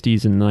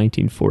 1860s and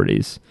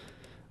 1940s.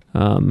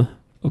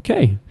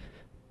 Okay.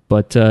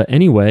 But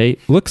anyway,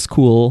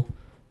 Uexkul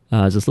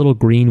is this little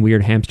green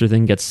weird hamster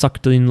thing, gets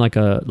sucked in like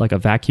a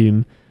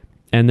vacuum.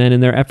 And then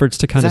in their efforts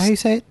to kind Is of... that how you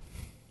say it?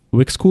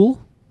 Uexkul?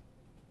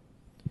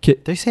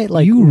 They say it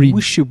like You read-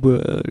 It's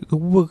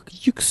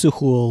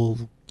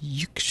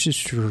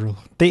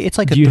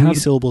like a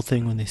three-syllable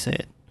thing when they say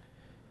it.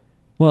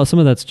 Well, some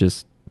of that's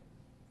just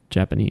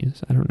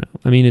Japanese. I don't know.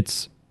 I mean,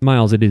 it's...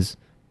 Miles, it is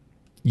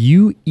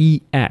UEXKU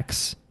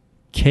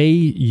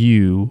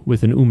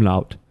with an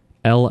umlaut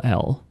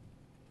LL.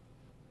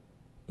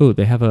 Oh,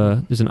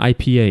 there's an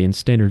IPA in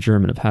standard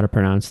German of how to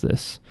pronounce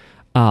this.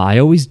 I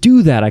always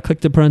do that. I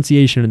click the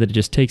pronunciation and then it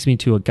just takes me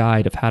to a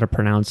guide of how to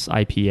pronounce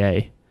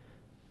IPA. I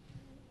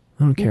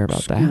don't care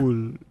about that.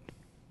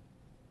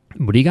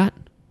 What do you got?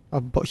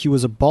 He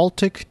was a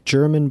Baltic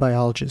German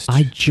biologist.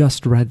 I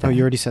just read that. Oh,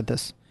 you already said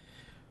this.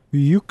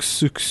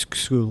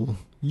 Uexkul.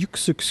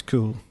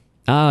 Uexkul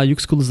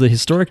is the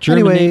historic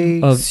German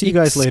name of see you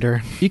guys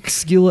later.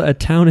 Ixkila, a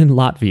town in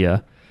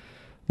Latvia.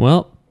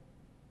 Well,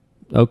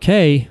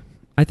 okay.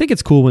 I think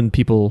it's cool when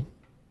people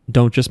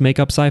don't just make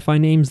up sci-fi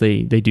names.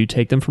 They do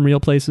take them from real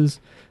places.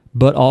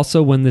 But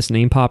also when this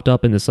name popped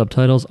up in the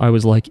subtitles, I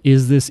was like,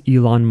 is this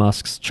Elon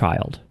Musk's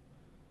child?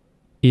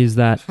 Is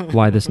that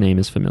why this name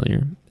is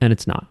familiar? And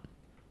it's not.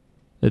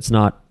 It's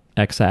not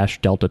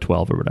X-Delta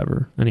 12 or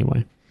whatever.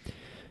 Anyway.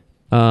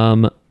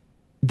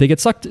 They get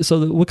sucked. So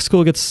the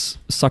Uexkul gets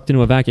sucked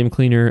into a vacuum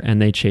cleaner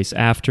and they chase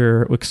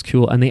after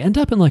Uexkul and they end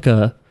up in like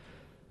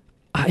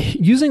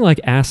using like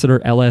acid or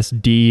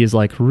LSD is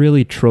like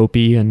really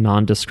tropey and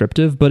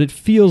non-descriptive, but it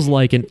feels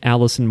like an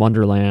Alice in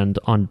Wonderland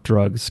on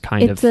drugs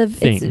kind of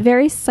thing. It's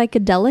very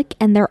psychedelic,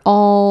 and they're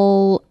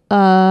all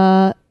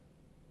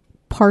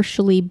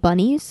partially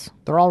bunnies.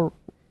 They're all,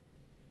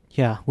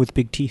 with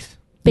big teeth.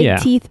 Big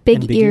teeth, big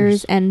And big ears,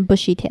 ears. and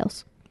bushy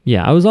tails.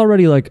 Yeah, I was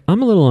already like,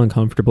 I'm a little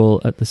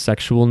uncomfortable at the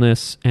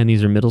sexualness, and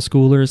these are middle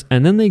schoolers,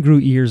 and then they grew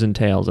ears and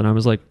tails, and I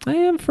was like, I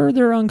am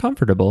further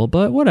uncomfortable,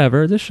 but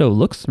whatever, this show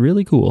looks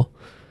really cool.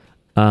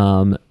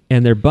 And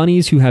they're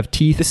bunnies who have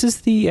teeth. This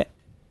is the...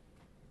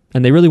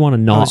 And they really want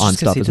to I gnaw was on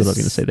just gonna stuff, say, is what I was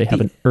this going to say. They is have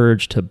the- an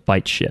urge to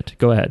bite shit.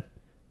 Go ahead.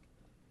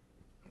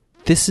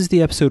 This is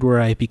the episode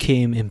where I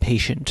became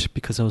impatient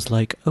because I was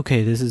like,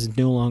 okay, this is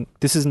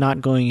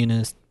not going in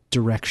a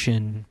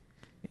direction.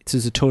 This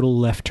is a total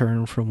left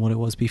turn from what it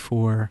was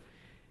before,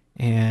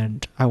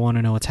 and I want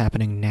to know what's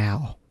happening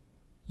now.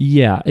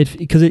 Yeah,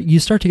 because you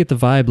start to get the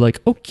vibe like,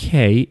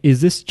 okay,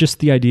 is this just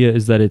the idea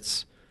is that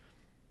it's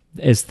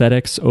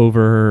aesthetics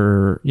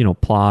over,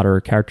 plot or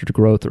character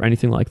growth or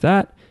anything like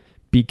that?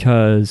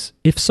 Because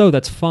if so,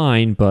 that's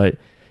fine, but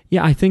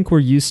Yeah, I think we're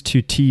used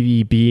to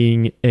TV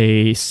being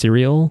a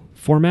serial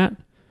format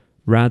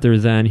rather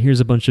than here's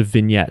a bunch of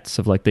vignettes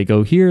of like they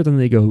go here, then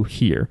they go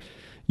here.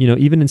 You know,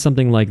 even in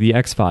something like The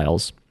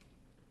X-Files,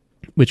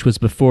 which was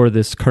before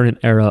this current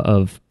era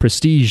of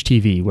prestige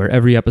TV where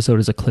every episode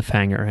is a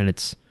cliffhanger and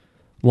it's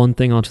one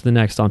thing onto the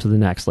next,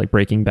 like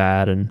Breaking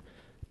Bad and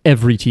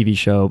every TV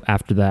show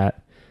after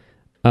that.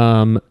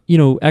 You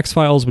know,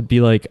 X-Files would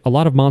be like a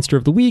lot of Monster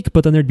of the Week,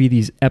 but then there'd be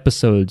these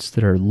episodes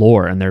that are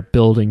lore and they're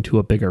building to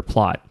a bigger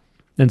plot.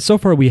 And so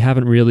far we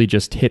haven't really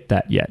just hit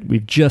that yet.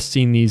 We've just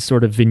seen these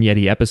sort of vignette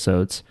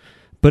episodes,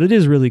 but it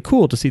is really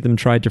cool to see them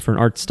try different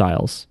art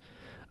styles.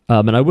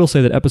 And I will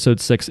say that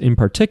episode 6 in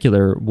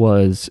particular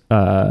was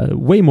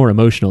way more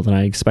emotional than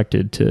I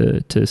expected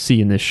to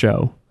see in this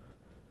show,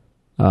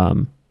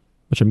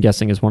 which I'm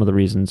guessing is one of the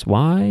reasons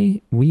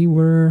why we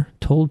were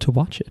told to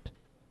watch it.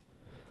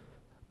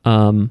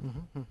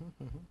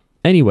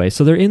 Anyway,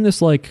 so they're in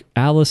this like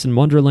Alice in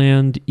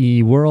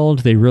Wonderland-y world.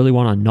 They really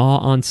want to gnaw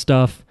on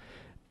stuff.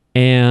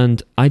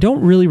 And I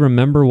don't really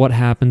remember what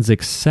happens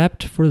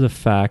except for the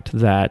fact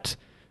that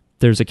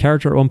there's a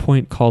character at one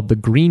point called the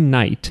Green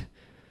Knight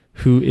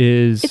who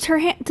is... It's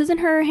her. Doesn't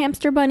her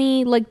hamster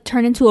bunny like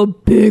turn into a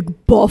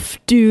big buff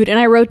dude? And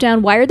I wrote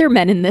down, why are there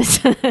men in this?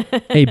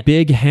 a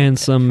big,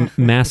 handsome,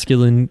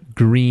 masculine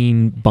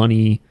green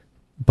bunny,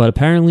 but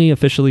apparently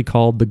officially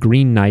called the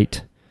Green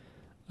Knight.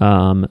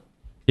 Her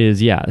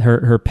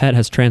pet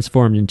has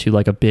transformed into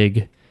like a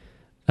big,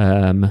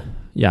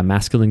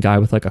 masculine guy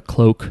with like a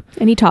cloak.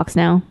 And he talks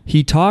now.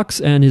 He talks,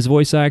 and his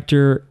voice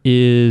actor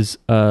is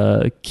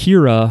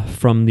Kira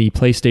from the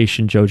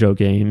PlayStation JoJo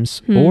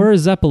games, or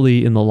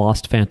Zeppeli in the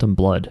Lost Phantom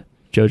Blood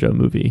JoJo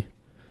movie.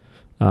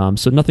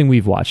 So nothing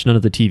we've watched, none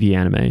of the TV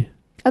anime.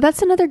 Oh,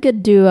 that's another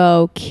good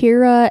duo,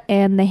 Kira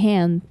and the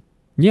Hand.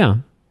 Yeah.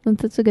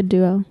 That's a good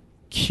duo.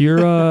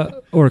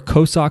 Kira, or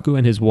Kosaku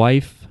and his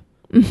wife,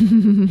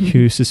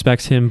 who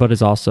suspects him but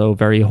is also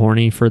very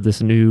horny for this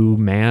new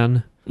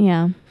man.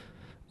 Yeah.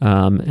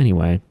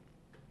 Anyway.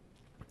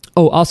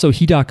 Oh, also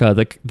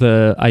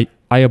Hidaka,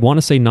 I want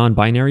to say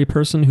non-binary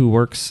person who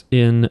works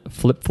in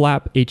Flip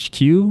Flap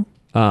HQ,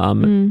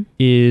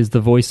 is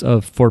the voice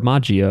of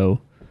Formaggio,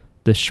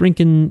 the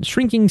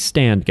shrinking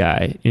stand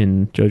guy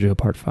in JoJo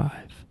Part 5.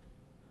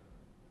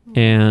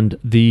 And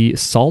the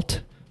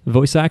Salt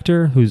voice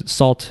actor, who's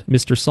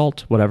Mr.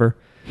 Salt, whatever,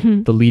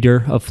 the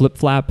leader of Flip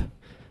Flap,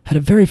 had a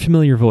very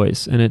familiar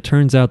voice, and it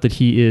turns out that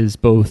he is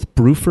both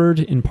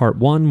Bruford in Part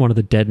 1, one of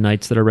the dead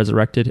knights that are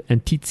resurrected,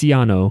 and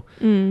Tiziano,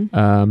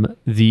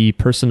 the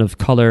person of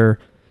color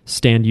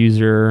stand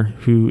user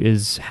who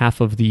is half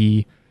of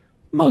the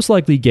most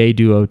likely gay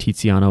duo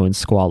Tiziano and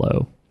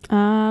Squalo,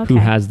 who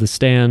has the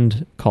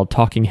stand called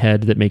Talking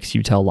Head that makes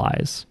you tell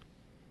lies.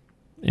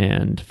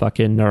 And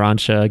fucking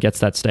Narancia gets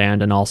that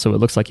stand, and also it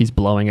looks like he's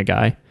blowing a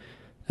guy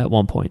at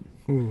one point.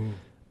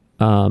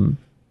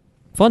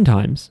 Fun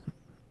times.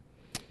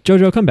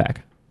 JoJo, come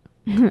back.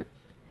 JoJo,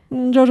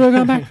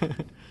 come back.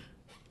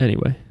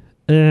 Anyway.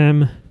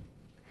 And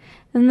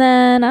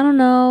then, I don't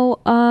know.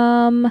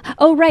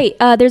 Oh, right.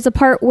 There's a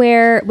part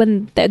where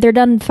when they're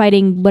done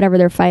fighting whatever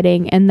they're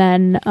fighting, and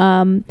then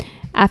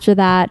after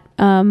that,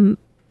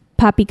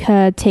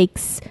 Papika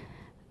takes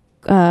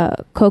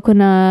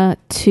Kokona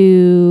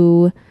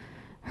to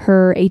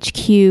her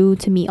HQ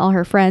to meet all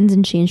her friends,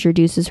 and she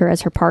introduces her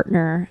as her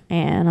partner.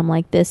 And I'm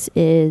like, this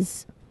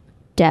is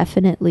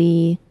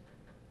definitely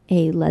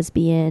a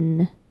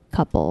lesbian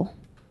couple.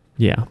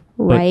 Yeah.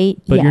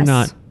 Right? But yes. you're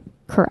not.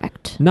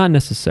 Correct. Not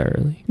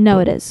necessarily. No,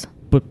 it is.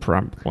 But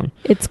probably.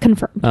 It's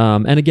confirmed.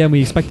 And again,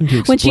 we expect them to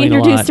explain when she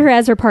introduced her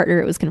as her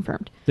partner, it was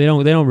confirmed. They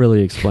don't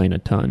really explain a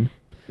ton.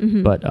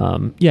 But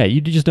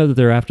you just know that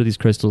they're after these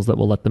crystals that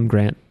will let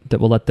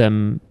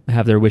them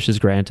have their wishes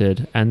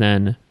granted. And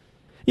then,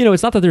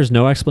 it's not that there's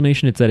no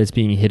explanation, it's that it's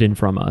being hidden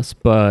from us.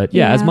 But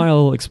as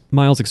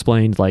Miles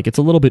explained, like, it's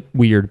a little bit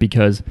weird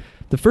because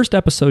the first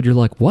episode you're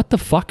like, what the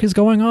fuck is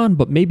going on?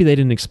 But maybe they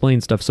didn't explain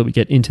stuff, so we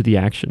get into the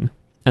action.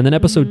 And then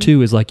episode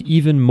 2 is like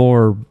even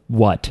more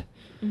what?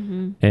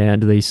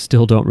 And they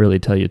still don't really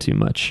tell you too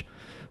much.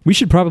 We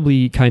should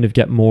probably kind of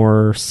get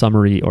more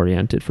summary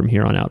oriented from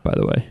here on out, by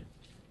the way.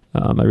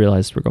 I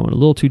realized we're going a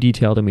little too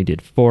detailed, and we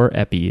did 4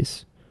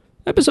 epis.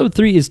 Episode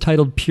 3 is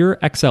titled Pure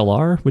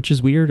XLR, which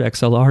is weird.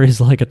 XLR is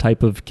like a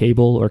type of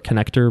cable, or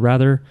connector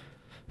rather,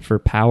 for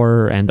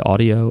power and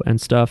audio and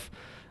stuff.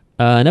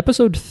 And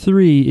episode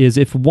 3 is,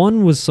 if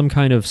 1 was some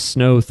kind of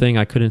snow thing,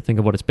 I couldn't think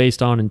of what it's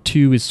based on, and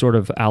 2 is sort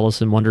of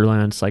Alice in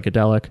Wonderland,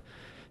 psychedelic.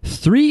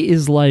 3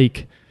 is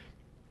like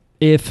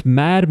if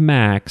Mad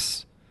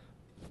Max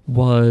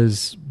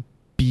was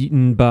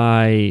beaten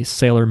by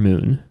Sailor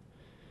Moon,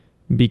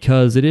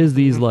 because it is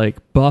these like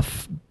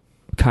buff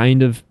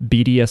kind of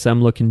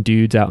BDSM looking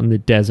dudes out in the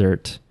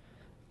desert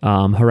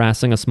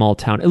harassing a small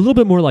town. A little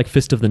bit more like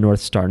Fist of the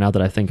North Star now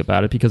that I think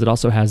about it, because it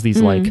also has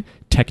these like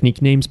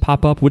technique names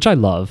pop up, which I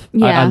love.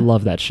 I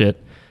love that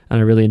shit. And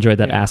I really enjoyed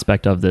that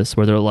aspect of this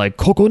where they're like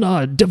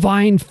Kokona,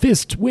 Divine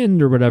Fist,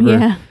 Wind, or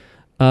whatever.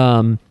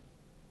 Yeah.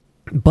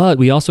 But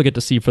we also get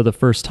to see for the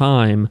first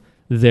time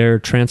their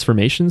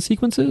transformation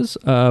sequences,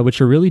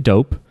 which are really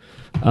dope.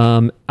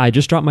 I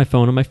just dropped my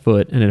phone on my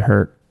foot and it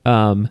hurt.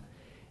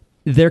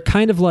 They're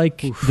kind of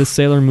like the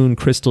Sailor Moon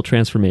crystal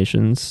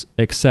transformations,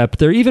 except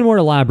they're even more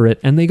elaborate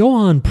and they go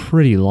on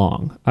pretty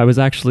long. I was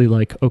actually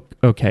like,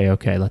 okay,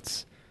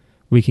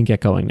 we can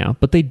get going now.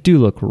 But they do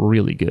look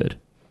really good.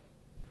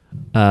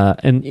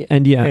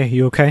 And yeah. Hey,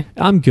 you okay?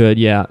 I'm good,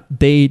 yeah.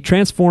 They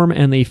transform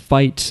and they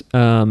fight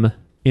in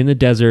the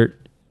desert.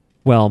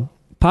 Well,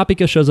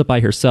 Papika shows up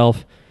by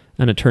herself,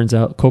 and it turns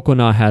out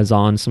Kokona has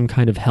on some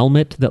kind of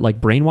helmet that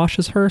like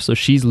brainwashes her, so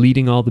she's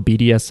leading all the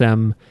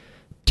BDSM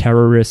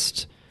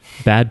terrorist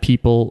bad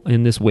people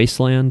in this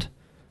wasteland.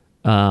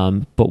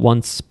 But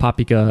once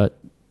Papika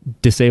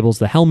disables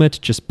the helmet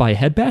just by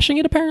head bashing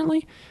it,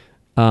 apparently,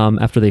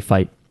 after they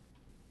fight,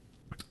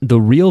 the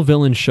real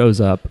villain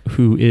shows up,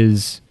 who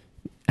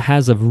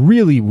has a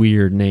really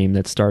weird name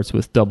that starts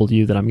with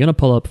W that I'm going to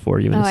pull up for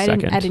you in a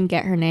second. I didn't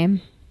get her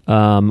name.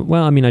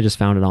 Well, I mean, I just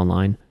found it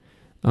online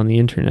on the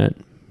internet.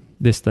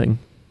 This thing.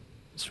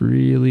 This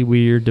really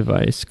weird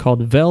device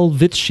called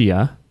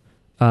Welwitschia.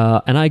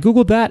 And I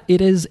Googled that.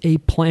 It is a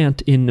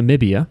plant in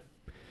Namibia,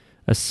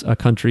 a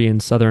country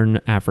in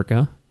southern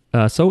Africa.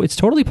 So it's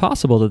totally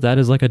possible that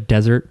is like a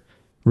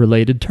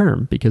desert-related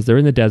term, because they're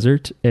in the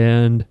desert,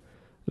 and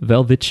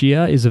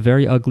Welwitschia is a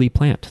very ugly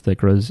plant that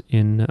grows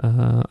in,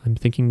 I'm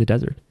thinking, the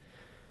desert.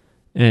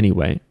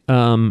 Anyway,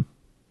 Kokona,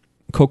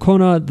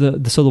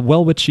 so the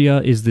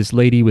Welwitschia is this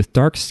lady with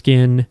dark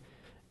skin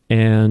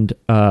and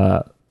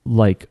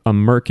like a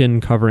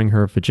merkin covering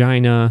her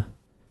vagina,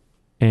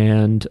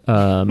 and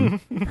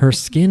her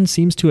skin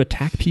seems to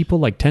attack people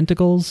like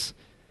tentacles,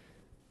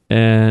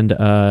 and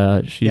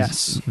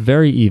she's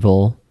very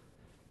evil.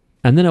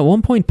 And then at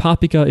one point,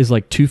 Papika is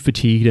like too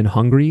fatigued and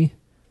hungry,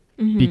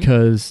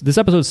 because this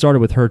episode started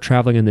with her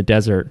traveling in the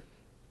desert,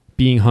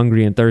 being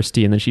hungry and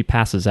thirsty, and then she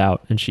passes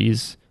out, and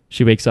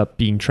she wakes up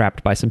being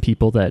trapped by some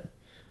people that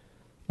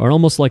are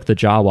almost like the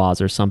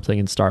Jawas or something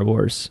in Star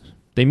Wars.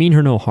 They mean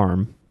her no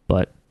harm,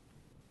 but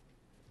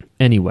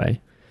anyway.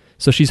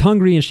 So she's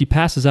hungry and she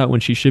passes out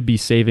when she should be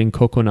saving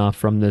Kokona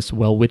from this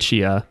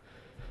Welwitschia.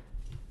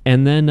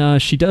 And then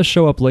she does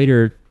show up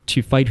later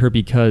to fight her,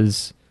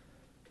 because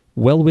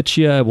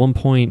Welwitschia at one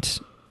point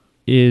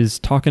is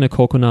talking to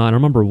Kokona. I don't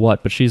remember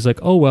what, but she's like,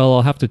 oh, well,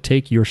 I'll have to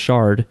take your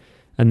shard.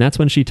 And that's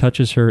when she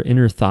touches her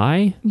inner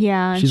thigh.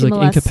 Yeah. She's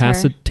like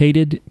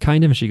incapacitated,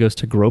 kind of, and she goes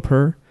to grope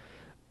her.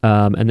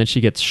 And then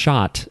she gets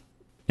shot.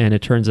 And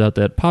it turns out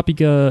that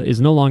Papika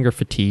is no longer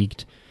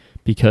fatigued,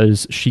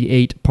 because she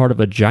ate part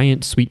of a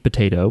giant sweet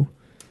potato.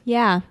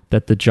 Yeah.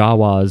 That the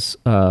Jawas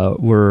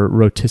were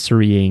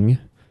rotisserieing.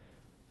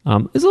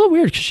 It's a little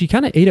weird, because she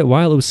kind of ate it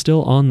while it was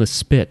still on the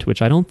spit,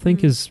 which I don't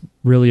think is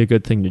really a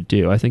good thing to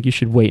do. I think you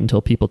should wait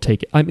until people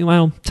take it. I mean,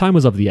 well, time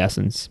was of the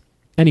essence.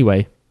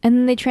 Anyway. And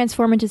then they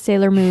transform into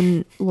Sailor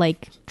Moon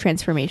like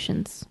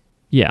transformations.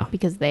 Yeah.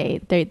 Because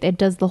it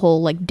does the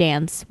whole like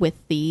dance with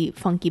the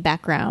funky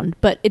background,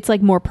 but it's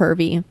like more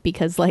pervy,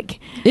 because like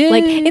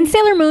in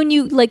Sailor Moon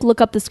you like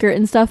look up the skirt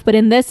and stuff, but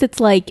in this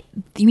it's like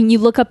when you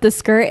look up the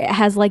skirt, it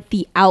has like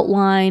the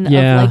outline of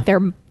like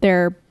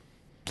their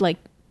like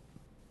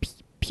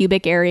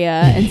pubic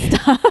area and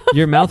stuff.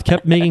 Your mouth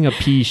kept making a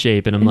P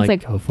shape, and I'm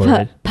like, go for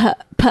it.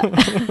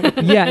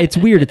 Yeah, it's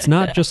weird. It's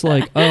not just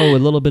like, oh, a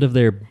little bit of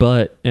their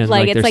butt and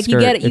like it's their like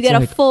skirt. you get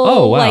like, a full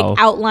oh, wow. like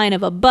outline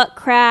of a butt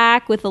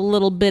crack with a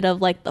little bit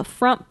of like the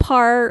front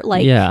part.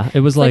 Like, yeah, it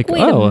was like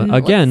wait a oh, minute,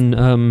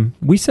 again,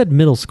 we said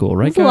middle school,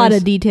 right? That's a lot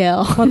of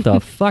detail. What the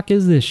fuck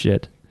is this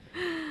shit?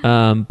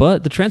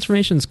 But the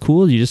transformation's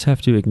cool. You just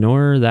have to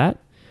ignore that.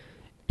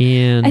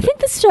 And I think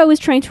this show is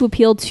trying to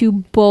appeal to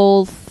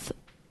both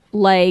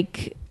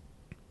like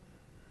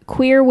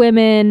queer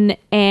women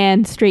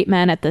and straight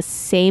men at the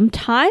same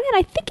time, and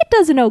I think it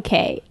does it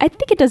okay.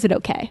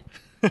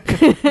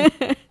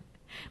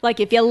 Like,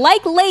 if you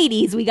like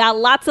ladies, we got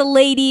lots of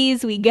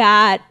ladies. We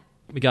got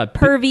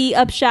pervy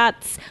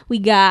upshots. We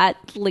got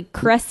like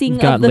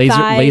caressing of the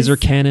thighs. Laser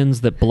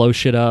cannons that blow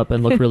shit up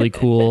and look really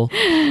cool,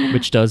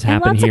 which does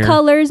happen and lots here. Of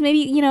colors.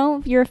 Maybe,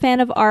 if you're a fan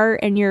of art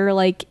and you're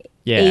like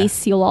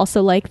Ace, you'll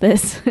also like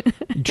this.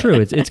 True.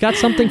 It's got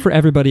something for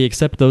everybody,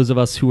 except those of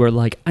us who are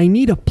like, I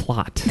need a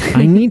plot.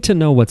 I need to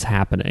know what's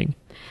happening.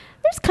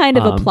 There's kind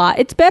of a plot.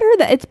 It's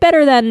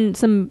better than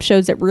some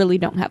shows that really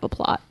don't have a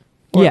plot.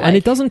 And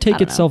it doesn't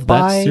take itself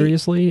that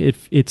seriously.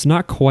 It's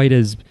not quite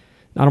as,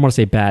 I don't want to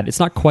say bad, it's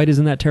not quite as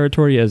in that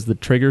territory as the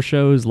trigger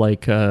shows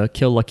like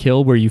Kill la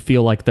Kill, where you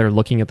feel like they're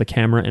looking at the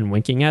camera and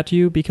winking at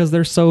you because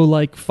they're so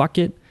like, fuck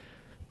it.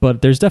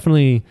 But there's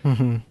definitely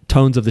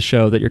tones of the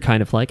show that you're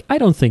kind of like, I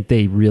don't think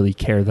they really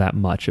care that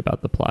much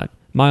about the plot.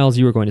 Miles,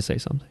 you were going to say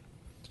something.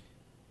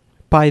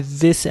 By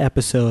this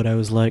episode, I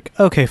was like,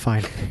 okay,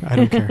 fine. I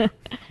don't care.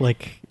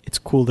 Like, it's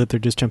cool that they're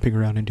just jumping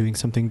around and doing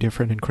something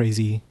different and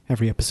crazy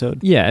every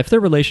episode. Yeah, if their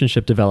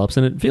relationship develops,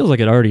 and it feels like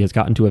it already has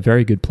gotten to a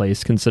very good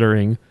place,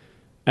 considering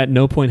at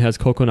no point has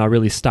Kokona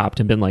really stopped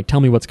and been like,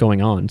 tell me what's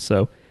going on.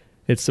 So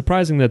it's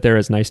surprising that they're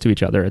as nice to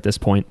each other at this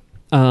point.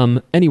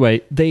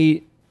 Anyway,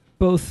 they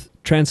both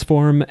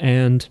transform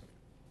and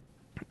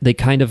they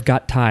kind of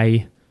got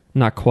Tai,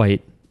 not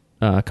quite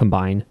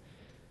combine.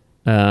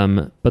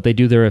 But they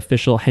do their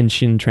official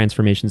Henshin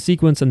transformation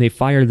sequence, and they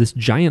fire this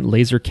giant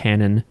laser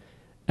cannon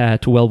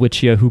at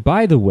Welwitschia, who,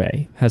 by the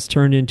way, has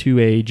turned into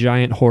a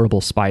giant,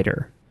 horrible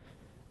spider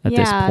at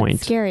this point.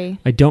 It's scary.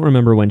 I don't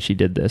remember when she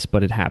did this,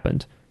 but it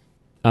happened.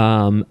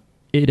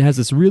 It has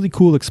this really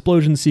cool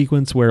explosion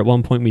sequence where at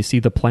one point we see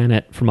the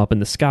planet from up in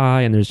the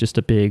sky, and there's just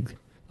a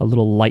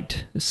little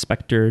light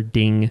specter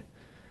ding.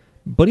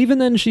 But even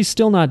then, she's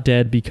still not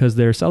dead because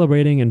they're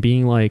celebrating and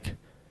being like,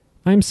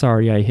 I'm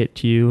sorry I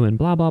hit you, and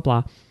blah, blah,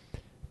 blah.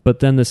 But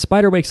then the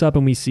spider wakes up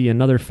and we see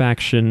another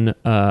faction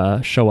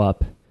show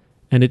up.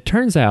 And it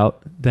turns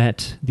out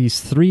that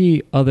these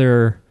 3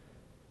 other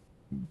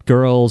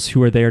girls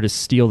who are there to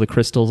steal the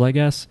crystals, I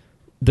guess,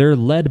 they're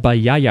led by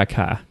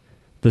Yayaka,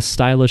 the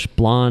stylish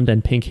blonde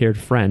and pink-haired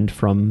friend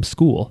from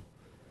school.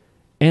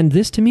 And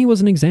this to me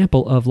was an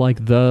example of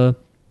like the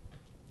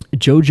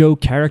JoJo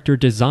character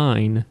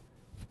design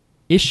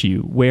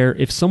issue where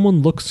if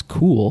someone looks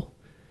cool,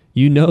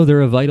 you know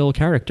they're a vital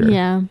character.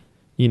 Yeah.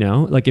 You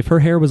know, like if her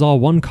hair was all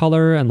one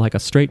color and like a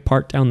straight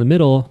part down the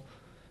middle,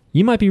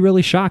 you might be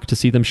really shocked to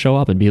see them show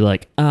up and be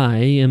like, I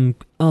am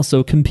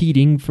also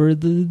competing for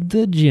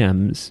the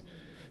gems.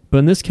 But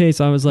in this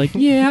case, I was like,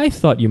 yeah, I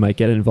thought you might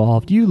get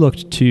involved. You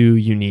looked too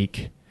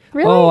unique.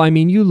 Really? Oh, I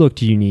mean, you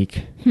looked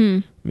unique.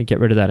 Let me get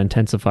rid of that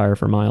intensifier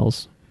for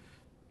Miles.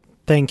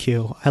 Thank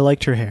you. I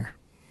liked her hair.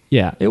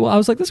 Yeah, I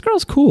was like, this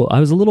girl's cool. I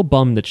was a little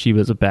bummed that she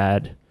was a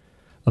bad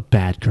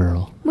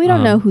girl. We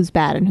don't know who's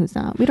bad and who's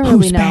not. We don't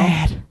really know.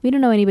 Bad? We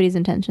don't know anybody's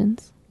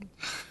intentions.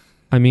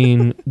 I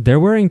mean, they're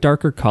wearing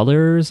darker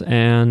colors,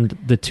 and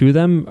the two of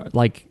them,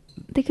 like,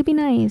 They could be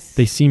nice.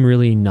 they seem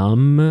really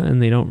numb,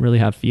 and they don't really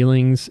have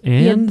feelings.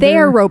 And yeah, they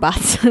are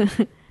robots.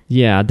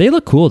 Yeah, they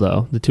look cool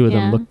though. The two of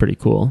them Yeah. look pretty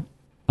cool.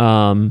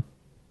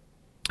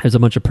 There's a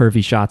bunch of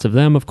pervy shots of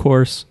them, of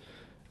course,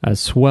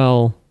 as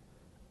well.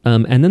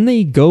 And then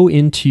they go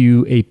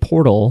into a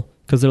portal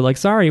because they're like,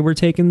 sorry, we're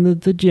taking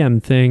the gem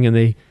thing. And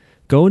they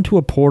go into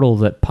a portal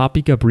that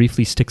Papika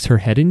briefly sticks her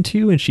head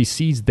into, and she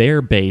sees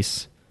their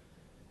base.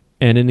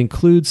 And it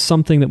includes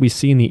something that we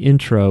see in the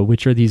intro,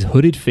 which are these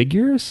hooded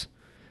figures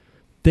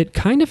that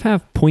kind of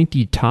have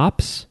pointy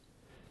tops.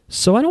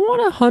 So I don't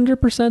want to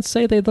 100%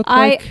 say they look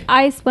like...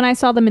 When I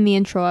saw them in the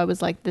intro, I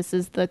was like, this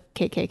is the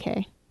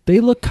KKK.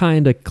 They look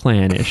kind of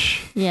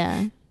clannish.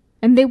 Yeah.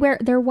 And they're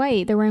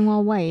white. They're wearing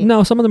all white.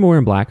 No, some of them are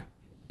wearing black.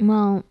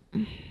 Well,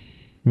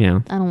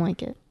 Yeah. I don't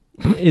like it.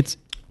 It's...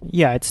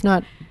 Yeah, it's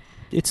not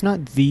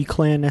the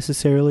clan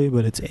necessarily,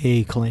 but it's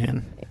a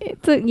clan.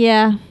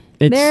 Yeah.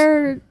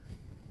 They're...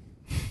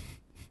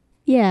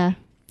 Yeah.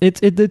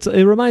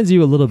 It reminds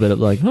you a little bit of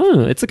like,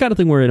 it's the kind of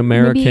thing where an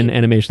American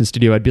animation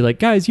studio, I'd be like,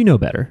 guys, you know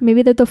better.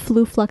 Maybe they're the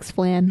Flu Flux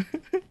Flan.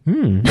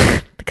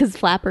 Because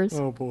flappers.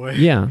 Oh boy.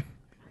 Yeah.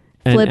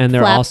 Flip, And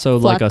they're flap, also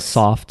like a flux.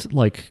 soft,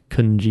 like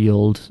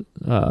congealed,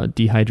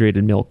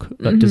 dehydrated milk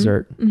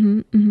dessert.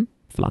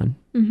 Flan.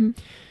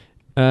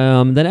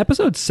 Then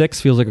episode 6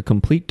 feels like a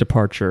complete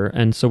departure.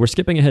 And so we're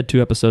skipping ahead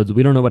 2 episodes.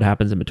 We don't know what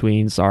happens in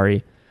between.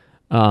 Sorry.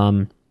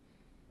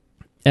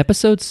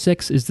 Episode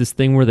 6 is this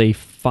thing where they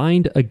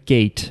find a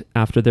gate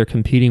after they're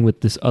competing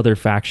with this other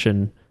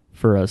faction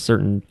for a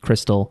certain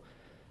crystal.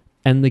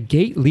 And the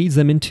gate leads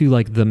them into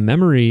like the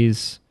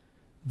memories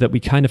that we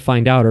kind of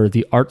find out are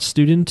the art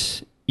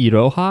student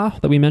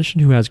Iroha that we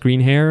mentioned, who has green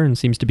hair and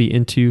seems to be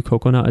into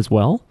Kokona as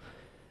well.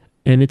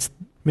 And it's...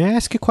 May I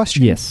ask a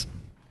question? Yes.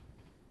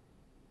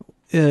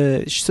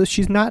 So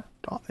she's not...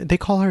 They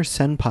call her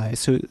senpai.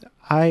 So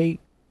I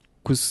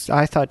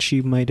thought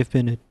she might have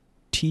been a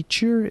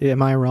teacher.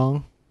 Am I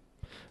wrong?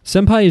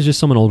 Senpai is just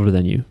someone older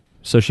than you.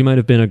 So she might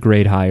have been a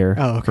grade higher,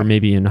 Oh, okay. or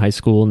maybe in high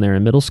school and they're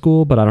in middle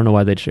school, but I don't know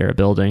why they'd share a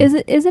building.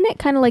 Isn't it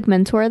kind of like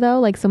mentor though?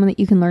 Like someone that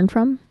you can learn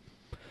from?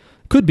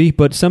 Could be,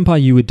 but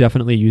senpai you would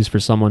definitely use for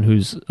someone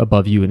who's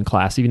above you in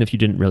class, even if you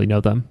didn't really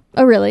know them.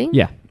 Oh, really?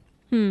 Yeah.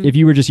 If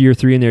you were just year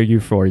 3 and they're year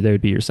 4, they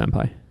would be your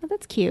senpai. Oh,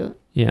 that's cute.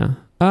 Yeah.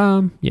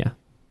 Yeah.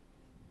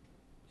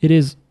 It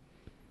is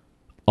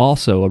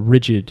also a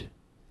rigid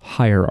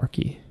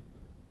hierarchy.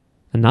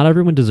 And not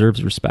everyone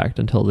deserves respect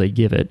until they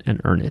give it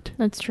and earn it.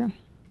 That's true.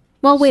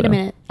 Well, wait a So-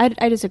 minute.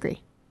 I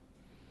disagree.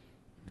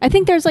 I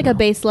think there's like a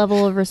base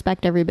level of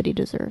respect everybody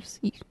deserves.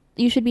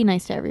 You should be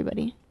nice to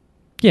everybody.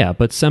 Yeah,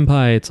 but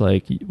senpai, it's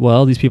like,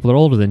 well, these people are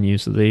older than you,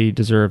 so they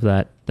deserve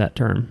that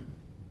term.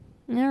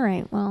 All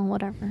right. Well,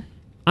 whatever.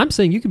 I'm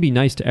saying you can be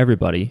nice to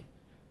everybody,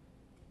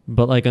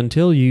 but like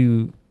until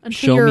you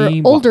show you're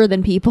me older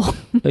than people.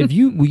 if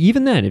you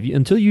even then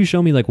until you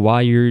show me like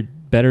why you're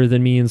better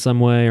than me in some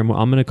way, or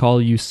I'm gonna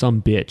call you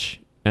some bitch,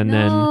 and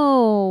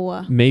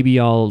No. then maybe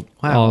I'll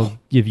Wow.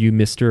 give you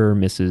Mr. or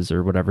Mrs.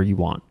 or whatever you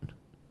want.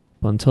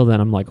 But until then,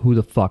 I'm like, who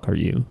the fuck are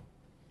you?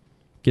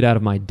 Get out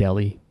of my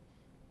deli.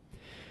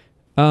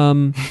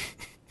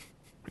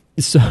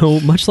 So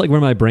much like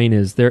where my brain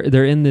is,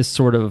 they're in this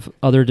sort of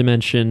other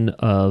dimension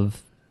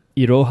of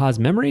Iroha's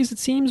memories, it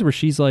seems, where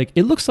she's like,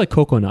 it looks like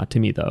Coconut to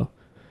me though.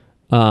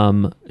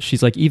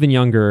 She's like even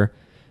younger,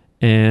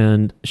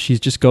 and she's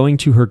just going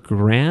to her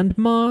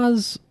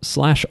grandma's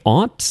 /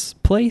 aunt's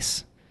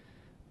place.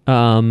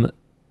 And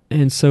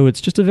so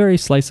it's just a very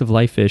slice of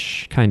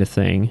life-ish kind of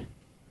thing,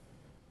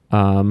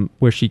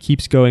 where she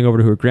keeps going over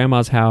to her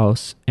grandma's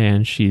house,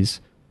 and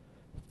she's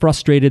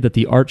frustrated that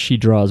the art she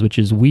draws, which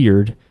is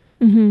weird,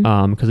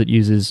 because it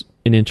uses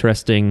an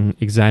interesting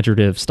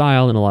exaggerative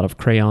style and a lot of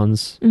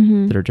crayons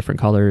that are different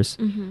colors.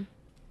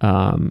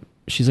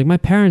 She's like, my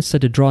parents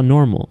said to draw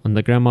normal, and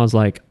the grandma's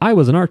like, I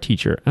was an art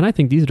teacher, and I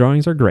think these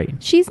drawings are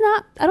great. She's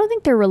not. I don't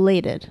think they're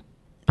related.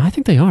 I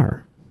think they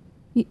are.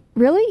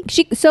 Really?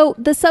 So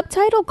the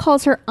subtitle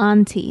calls her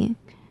auntie,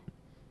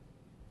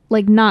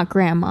 like not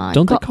grandma.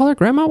 Don't they call her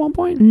grandma at one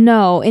point?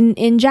 No,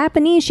 in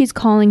Japanese she's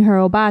calling her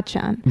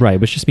obachan. Right,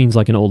 which just means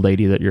like an old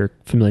lady that you're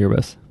familiar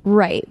with.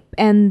 Right,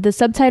 and the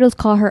subtitles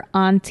call her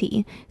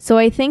auntie. So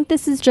I think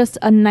this is just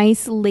a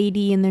nice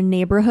lady in their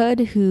neighborhood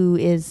who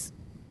is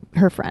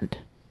her friend.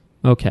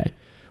 Okay.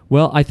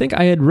 Well, I think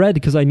I had read,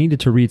 because I needed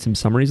to read some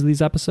summaries of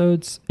these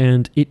episodes,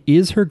 and it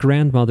is her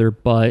grandmother,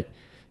 but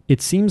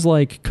it seems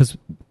like, because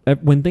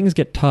when things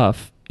get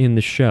tough in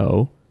this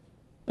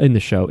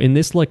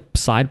like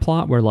side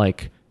plot where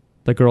like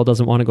the girl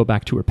doesn't want to go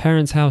back to her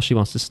parents' house, she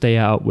wants to stay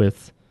out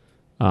with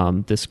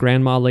this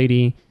grandma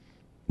lady.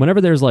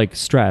 Whenever there's like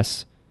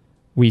stress,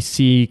 we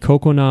see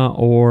Kokona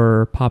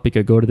or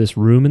Papika go to this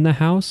room in the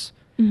house,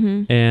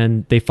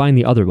 and they find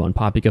the other one.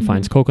 Papika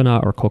finds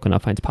Kokona, or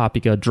Kokona finds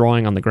Papika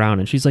drawing on the ground,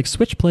 and she's like,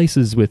 switch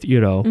places with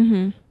Iro.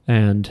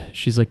 And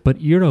she's like,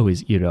 but Iro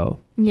is Iro.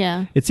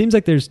 Yeah. It seems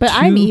like there's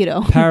I'm two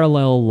Iro.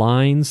 parallel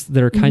lines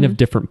that are kind of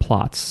different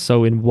plots.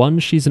 So in one,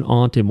 she's an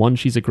aunt, in one,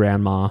 she's a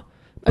grandma.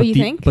 But you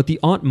think? But the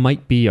aunt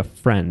might be a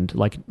friend,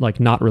 like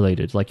not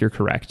related. Like, you're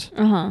correct.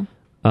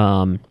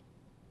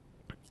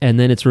 And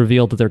then it's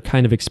revealed that they're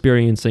kind of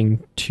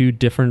experiencing two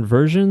different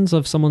versions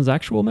of someone's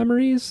actual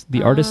memories.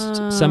 The artist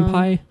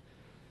senpai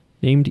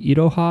named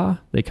Iroha,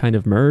 they kind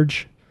of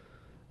merge.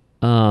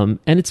 And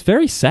it's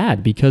very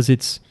sad, because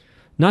it's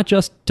not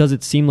just does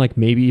it seem like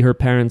maybe her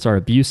parents are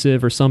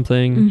abusive or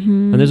something.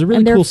 And there's a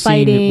really cool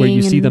scene where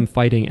you see them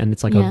fighting, and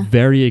it's like a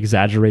very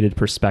exaggerated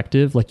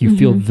perspective. Like, you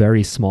feel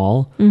very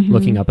small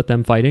looking up at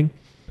them fighting.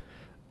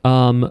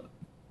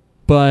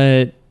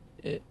 But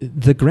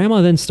the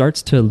grandma then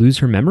starts to lose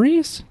her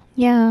memories.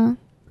 Yeah.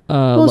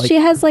 Well, she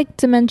has like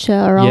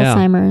dementia or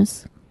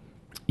Alzheimer's.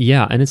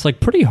 Yeah, and it's like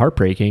pretty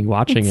heartbreaking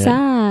watching it.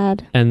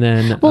 Sad. And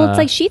then well, it's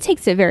like she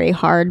takes it very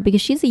hard because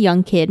she's a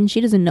young kid and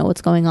she doesn't know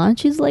what's going on.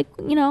 She's like,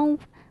 what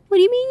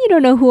do you mean you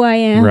don't know who I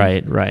am?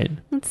 Right.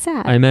 It's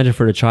sad. I imagine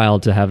for a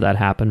child to have that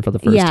happen for the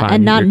first time. Yeah,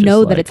 and not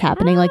know that it's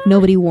happening. Like,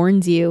 nobody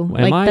warns you.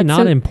 Am like, I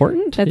not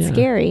important? That's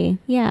scary.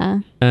 Yeah.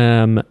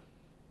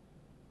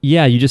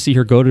 Yeah, you just see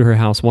her go to her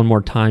house one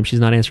more time. She's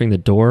not answering the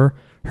door.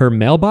 Her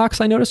mailbox,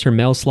 I noticed, her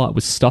mail slot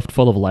was stuffed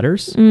full of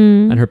letters.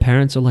 And her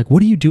parents are like,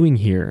 what are you doing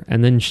here?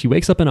 And then she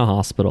wakes up in a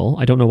hospital.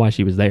 I don't know why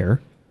she was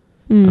there.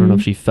 I don't know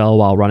if she fell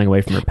while running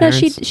away from her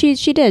parents. No,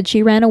 she did.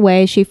 She ran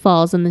away, she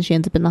falls, and then she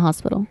ends up in the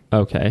hospital.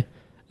 Okay.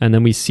 And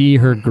then we see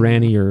her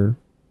granny or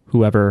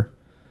whoever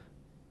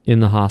in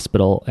the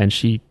hospital, and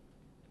she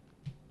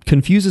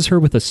confuses her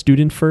with a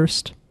student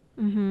first.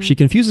 She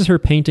confuses her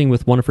painting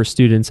with one of her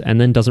students, and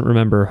then doesn't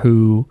remember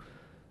who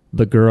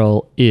the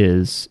girl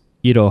is,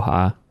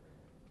 Iroha.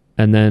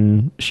 And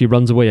then she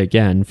runs away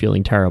again,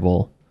 feeling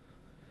terrible.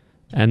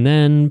 And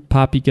then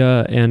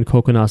Papika and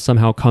Kokona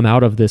somehow come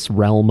out of this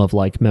realm of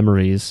like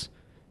memories,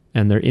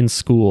 and they're in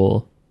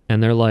school,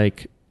 and they're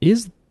like, are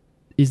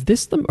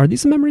these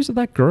the memories of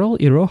that girl,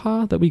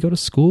 Iroha, that we go to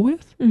school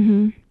with?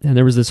 And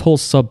there was this whole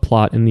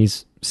subplot in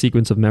these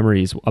sequence of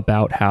memories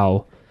about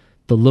how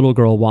the little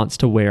girl wants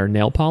to wear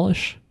nail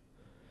polish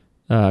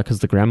because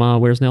the grandma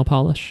wears nail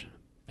polish.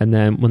 And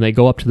then when they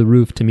go up to the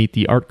roof to meet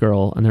the art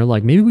girl, and they're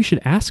like, maybe we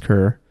should ask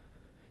her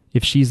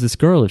if she's this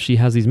girl, if she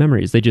has these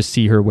memories. They just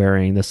see her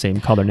wearing the same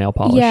color nail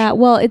polish. Yeah,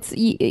 well, it's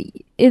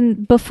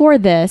before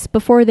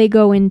they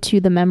go into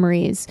the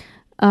memories,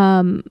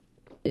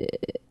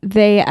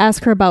 they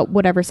ask her about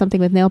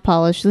something with nail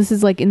polish. This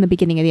is like in the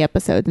beginning of the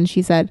episode, and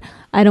she said,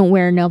 I don't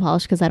wear nail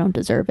polish because I don't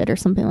deserve it, or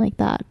something like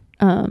that.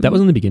 That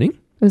was in the beginning?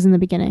 It was in the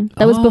beginning.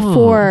 That was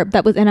before,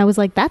 and I was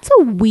like, that's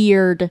a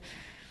weird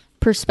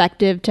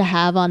perspective to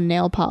have on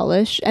nail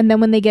polish. And then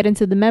when they get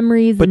into the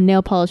memories, and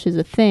nail polish is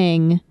a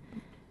thing.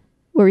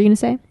 What were you going to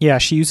say? Yeah,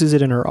 she uses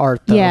it in her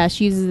art, though. Yeah,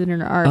 she uses it in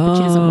her art, but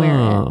she doesn't wear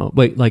it.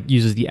 Wait, like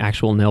uses the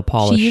actual nail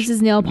polish She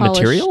uses nail polish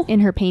material?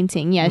 in her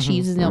painting. Yeah, she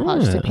uses nail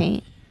polish to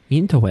paint.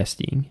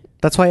 Interesting.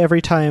 That's why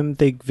every time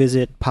they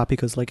visit,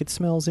 Papika's like, it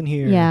smells in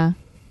here. Yeah.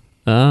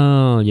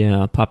 Oh,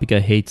 yeah.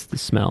 Papika hates the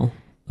smell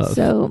of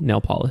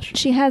nail polish.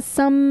 She has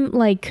some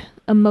like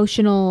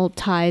emotional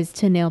ties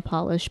to nail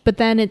polish, but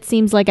then it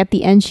seems like at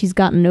the end she's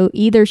gotten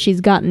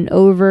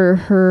over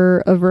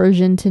her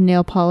aversion to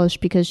nail polish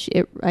because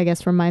it, I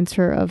guess, reminds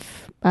her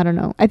of, I don't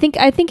know. I think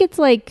they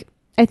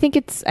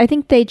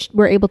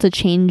were able to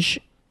change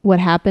what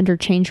happened or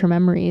change her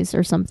memories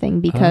or something,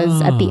 because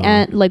at the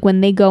end, like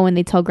when they go and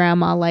they tell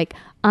grandma like,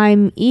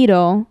 I'm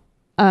Ito,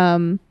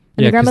 and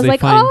the grandma's like,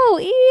 oh,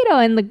 Ito,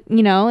 and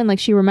and like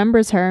she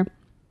remembers her.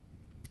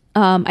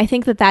 I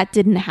think that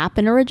didn't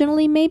happen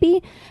originally,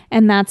 maybe,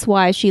 and that's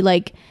why she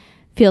like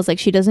feels like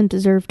she doesn't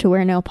deserve to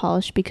wear nail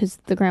polish because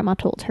the grandma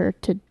told her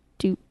to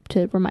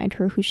remind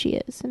her who she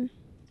is, and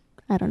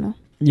I don't know.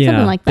 Yeah,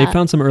 something like that. They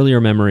found some earlier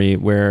memory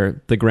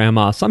where the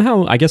grandma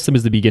somehow, I guess it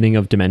was the beginning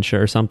of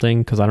dementia or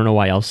something, because I don't know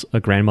why else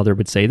a grandmother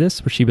would say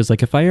this, where she was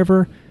like, if I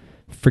ever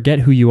forget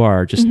who you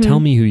are, just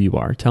tell me who you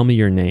are, tell me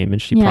your name, and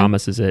she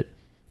promises it.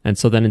 And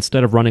so then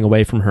instead of running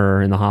away from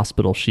her in the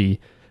hospital, she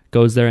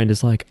goes there and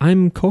is like,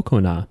 I'm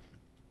Kokona.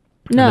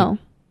 No,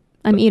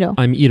 I'm Ito.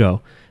 I'm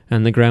Ito.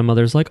 And the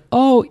grandmother's like,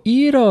 oh,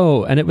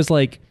 Ito. And it was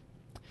like,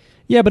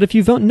 yeah, but if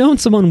you've known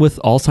someone with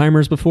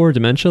Alzheimer's before,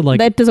 dementia, like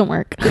that doesn't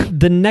work.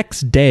 The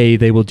next day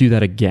they will do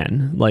that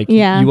again. Like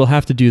you will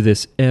have to do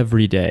this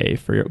every day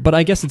for your, but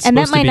I guess it's and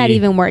supposed that might to be, not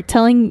even work.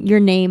 Telling your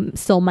name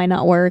still might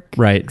not work.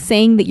 Right.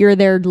 Saying that you're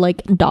their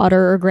like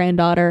daughter or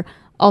granddaughter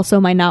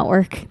also might not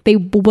work. They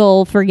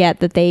will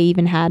forget that they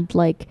even had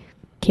like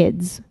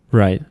kids.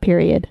 Right.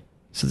 Period.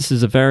 So this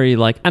is a very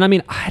like, and I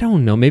mean, I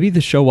don't know, maybe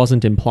the show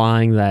wasn't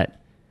implying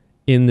that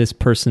in this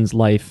person's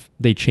life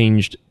they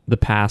changed the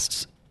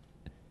past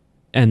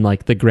and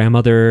like the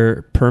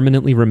grandmother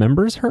permanently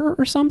remembers her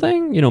or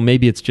something. You know,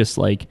 maybe it's just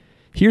like,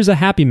 here's a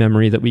happy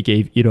memory that we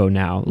gave Ito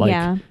now.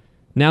 Like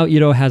now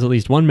Ito has at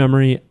least one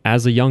memory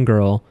as a young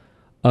girl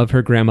of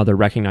her grandmother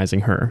recognizing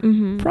her.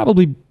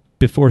 Probably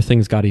before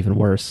things got even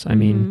worse. I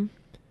mean,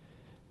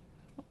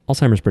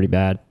 Alzheimer's pretty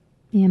bad.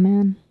 Yeah,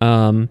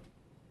 man.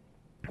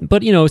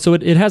 But you know, so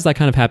it has that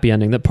kind of happy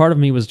ending that part of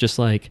me was just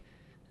like,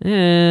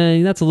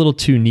 that's a little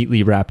too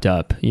neatly wrapped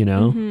up, you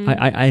know?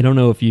 I don't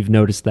know if you've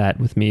noticed that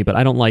with me, but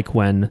I don't like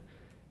when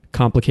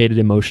complicated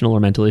emotional or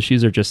mental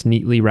issues are just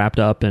neatly wrapped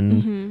up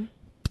and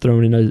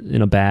thrown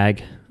in a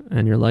bag.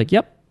 And you're like,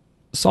 yep,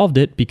 solved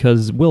it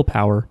because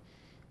willpower.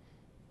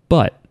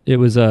 But it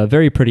was a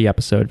very pretty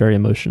episode, very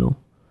emotional.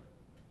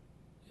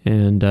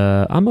 And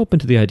I'm open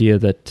to the idea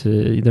that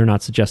they're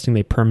not suggesting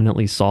they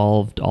permanently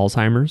solved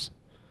Alzheimer's.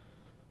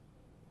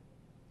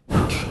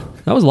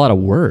 That was a lot of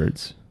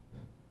words.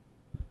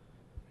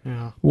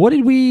 Yeah. What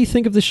did we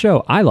think of the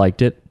show? I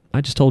liked it.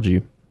 I just told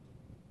you.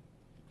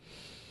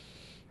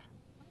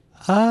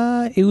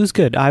 It was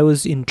good. I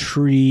was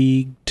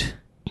intrigued.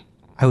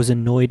 I was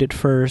annoyed at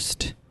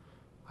first.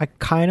 I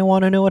kind of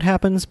want to know what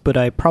happens, but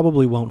I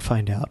probably won't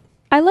find out.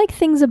 I like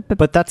things about...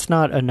 But that's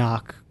not a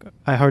knock.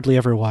 I hardly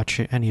ever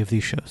watch any of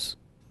these shows.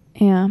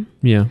 Yeah.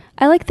 Yeah.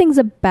 I like things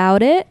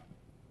about it,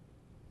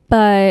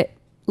 but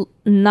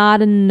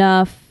not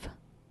enough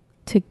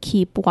to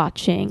keep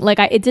watching. Like,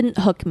 it didn't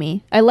hook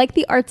me. I like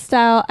the art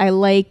style. I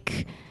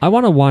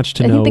want to watch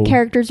to know. I think the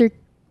characters are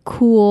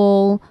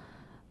cool.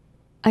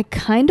 I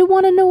kind of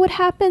want to know what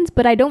happens,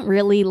 but I don't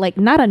really, like,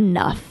 not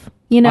enough.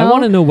 You know? I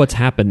want to know what's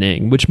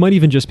happening, which might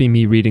even just be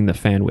me reading the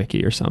fan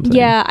wiki or something.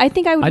 Yeah, I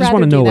think I would rather do that. I just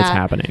want to know what's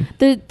happening.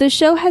 The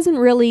show hasn't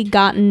really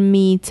gotten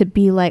me to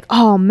be like,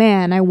 oh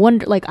man, I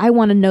wonder, like, I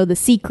want to know the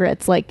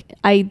secrets. Like,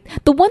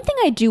 the one thing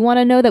I do want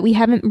to know that we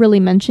haven't really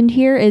mentioned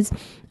here is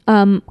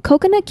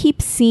Kokona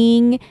keeps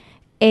seeing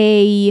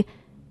I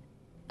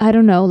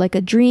don't know, like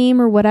a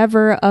dream or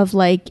whatever of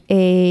like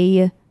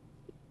a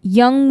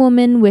young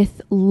woman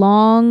with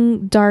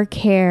long dark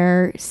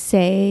hair,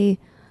 say,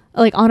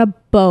 like on a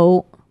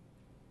boat,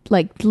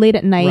 like late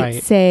at night,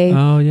 right. say,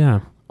 oh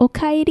yeah,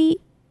 Okaeri,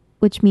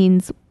 which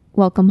means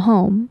welcome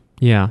home.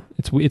 Yeah,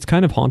 it's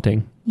kind of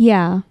haunting.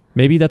 Yeah.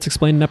 Maybe that's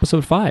explained in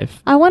episode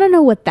 5. I want to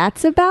know what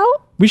that's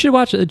about. We should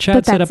watch it.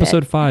 Chad said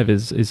episode it. 5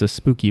 is a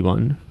spooky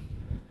one.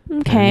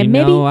 Okay, and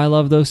maybe I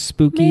love those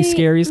spooky,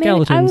 scary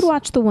skeletons. I would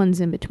watch the ones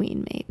in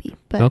between, maybe.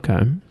 But okay. I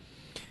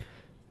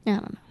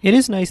don't know. It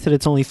is nice that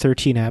it's only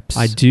 13 eps.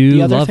 I do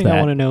The other love thing that. I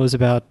want to know is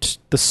about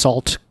the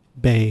Salt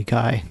Bay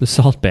guy. The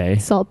Salt Bay.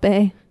 Salt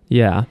Bay.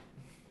 Yeah.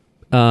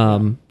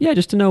 Yeah,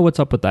 just to know what's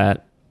up with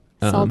that.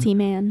 Salty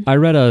man. I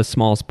read a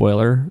small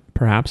spoiler,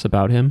 perhaps,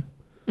 about him.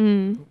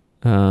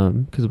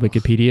 Because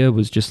Wikipedia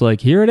was just like,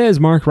 here it is,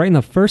 Mark, right in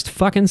the first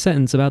fucking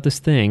sentence about this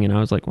thing. And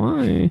I was like,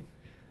 why?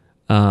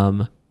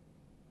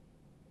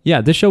 Yeah,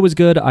 this show was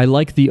good. I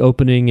like the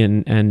opening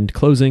and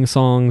closing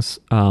songs.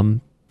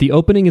 The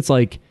opening, it's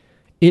like,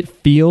 it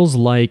feels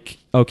like,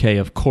 okay,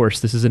 of course,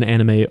 this is an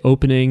anime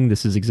opening.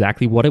 This is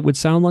exactly what it would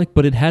sound like.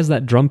 But it has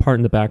that drum part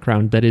in the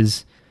background that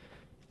is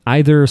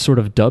either sort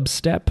of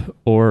dubstep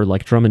or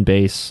like drum and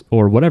bass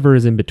or whatever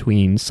is in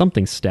between,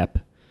 something step.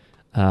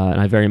 And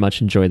I very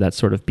much enjoy that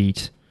sort of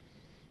beat.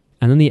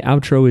 And then the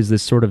outro is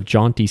this sort of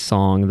jaunty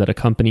song that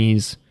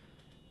accompanies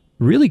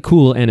really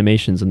cool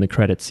animations in the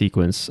credit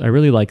sequence. I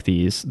really like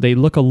these. They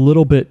look a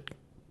little bit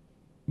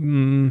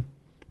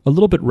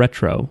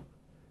retro.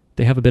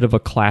 They have a bit of a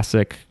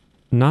classic,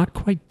 not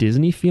quite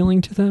Disney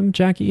feeling to them.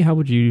 Jackie, how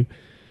would you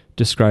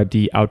describe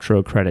the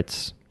outro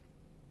credits?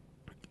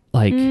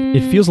 Like,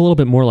 it feels a little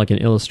bit more like an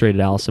illustrated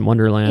Alice in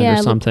Wonderland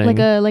or something.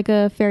 like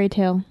a fairy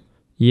tale.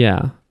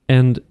 Yeah,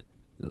 and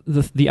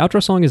the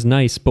outro song is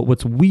nice, but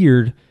what's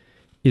weird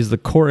is the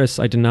chorus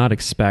I did not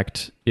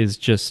expect is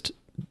just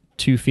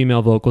 2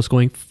 female vocals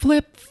going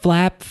flip,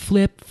 flap,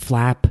 flip,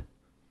 flap.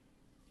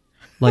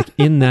 like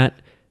in that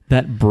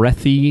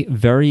breathy,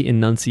 very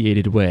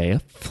enunciated way.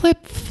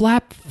 Flip,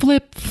 flap,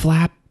 flip,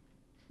 flap.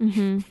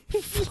 Mm-hmm.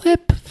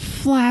 Flip,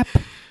 flap.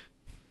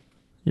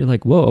 You're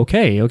like, whoa,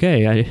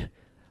 okay.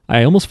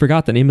 I almost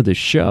forgot the name of this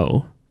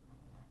show,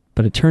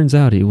 but it turns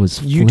out it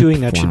was You Flip,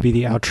 doing that Flap. should be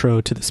the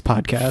outro to this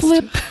podcast.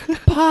 Flip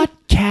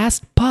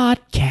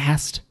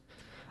podcast.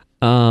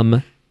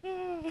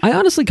 I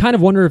honestly kind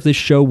of wonder if this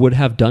show would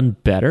have done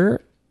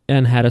better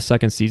and had a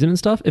second season and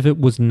stuff if it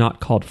was not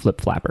called Flip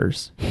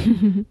Flappers.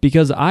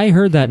 Because I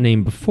heard that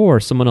name before.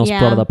 Someone else Yeah.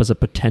 brought it up as a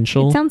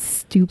potential It sounds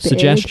stupid.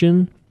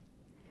 suggestion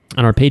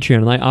on our Patreon,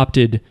 and I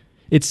opted.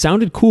 It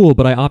sounded cool,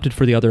 but I opted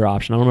for the other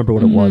option. I don't remember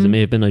what it was. It may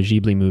have been a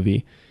Ghibli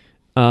movie.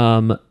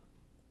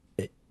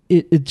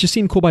 It just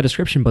seemed cool by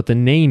description, but the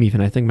name,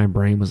 even, I think my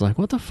brain was like,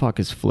 what the fuck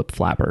is Flip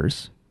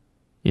Flappers?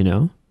 You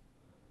know?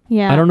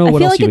 Yeah, I don't know what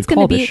feel else like you it's would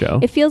gonna call be, this show.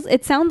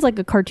 It sounds like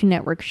a Cartoon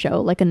Network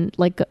show, like a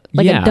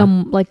Yeah.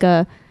 dumb, like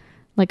I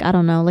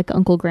don't know, like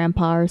Uncle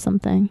Grandpa or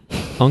something.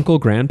 Uncle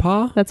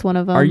Grandpa? That's one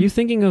of them. Are you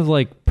thinking of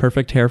like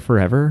Perfect Hair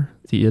Forever,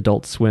 the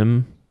Adult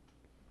Swim?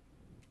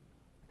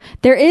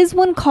 There is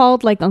one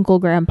called like Uncle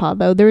Grandpa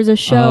though. There's a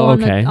show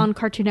okay. on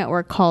Cartoon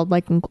Network called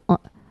like I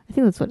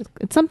think that's what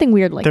it's something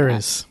weird like There that.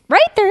 is.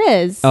 Right, there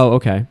is. Oh,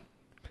 okay.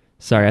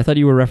 Sorry, I thought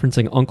you were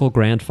referencing Uncle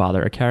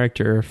Grandfather, a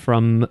character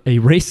from a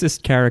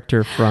racist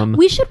character from.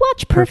 We should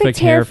watch Perfect, Perfect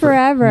Hair Hair for-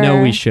 Forever.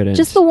 No, we shouldn't.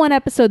 Just the one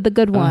episode, the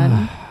good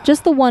one.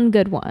 Just the one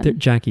good one.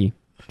 Jackie,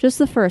 Just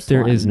the first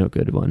there one. is no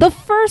good one. The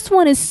first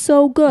one is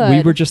so good.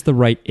 We were just the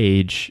right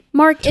age.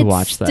 Mark, to it's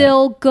watch that.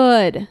 still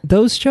good.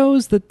 Those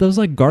shows, those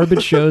like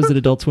garbage shows that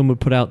Adult Swim would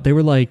put out, they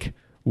were like,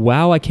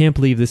 wow, I can't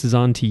believe this is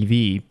on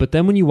TV. But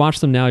then when you watch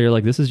them now, you're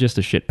like, this is just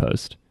a shit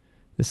post.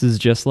 This is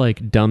just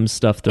like dumb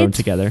stuff thrown It's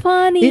together.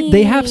 funny.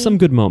 They have some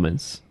good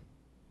moments.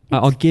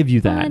 I'll give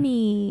you that.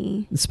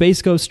 Funny.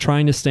 Space Ghost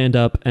trying to stand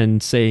up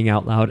and saying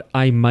out loud,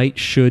 I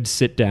should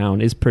sit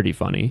down, is pretty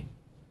funny.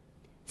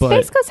 But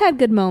Space Ghost had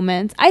good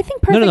moments. I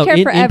think Perfect no. Hair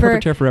In Forever.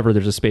 Perfect Hair Forever,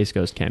 there's a Space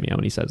Ghost cameo,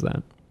 and he says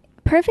that.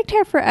 Perfect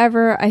Hair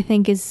Forever, I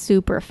think, is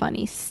super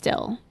funny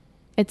still.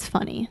 It's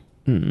funny.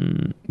 We're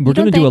don't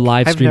going to do a think-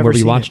 live I've stream never where we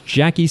seen watch it.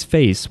 Jackie's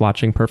face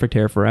watching Perfect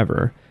Hair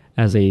Forever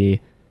as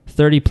a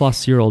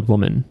 30-plus-year-old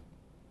woman.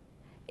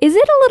 Is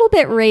it a little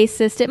bit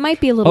racist? It might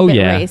be a little bit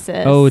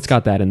racist. Oh, it's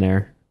got that in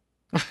there.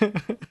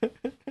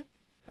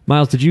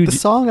 Miles, did you? The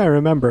song I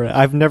remember.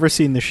 I've never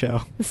seen the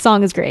show. The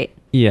song is great.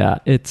 Yeah,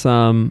 it's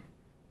one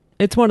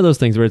of those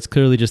things where it's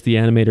clearly just the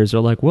animators are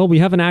like, well, we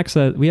have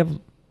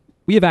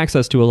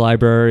access to a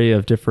library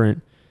of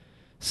different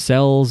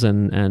cells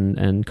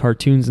and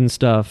cartoons and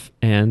stuff,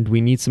 and we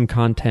need some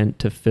content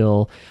to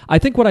fill. I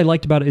think what I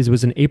liked about it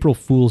was an April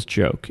Fool's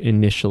joke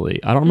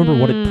initially. I don't remember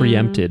what it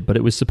preempted, but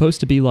it was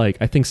supposed to be like,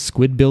 I think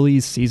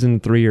Squidbillies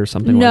season 3 or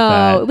something like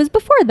that. No, it was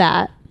before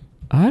that.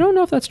 I don't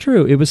know if that's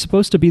true. It was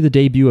supposed to be the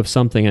debut of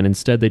something, and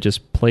instead they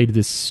just played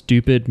this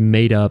stupid,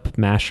 made-up,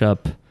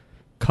 mashup,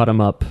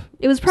 cut-em-up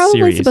It was probably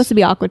series. supposed to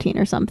be Aqua Teen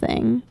or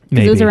something.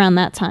 Because it was Maybe. around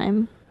that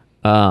time.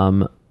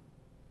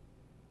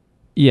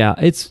 Yeah,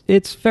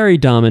 it's very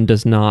dumb and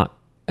does not...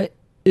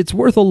 It's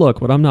worth a look,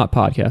 but I'm not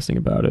podcasting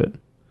about it.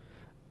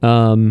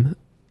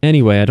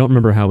 Anyway, I don't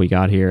remember how we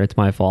got here. It's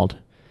my fault.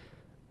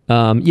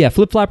 Yeah,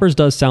 Flip Flappers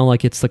does sound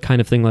like it's the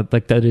kind of thing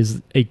like that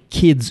is a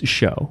kid's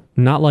show,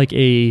 not like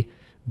a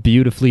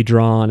beautifully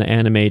drawn,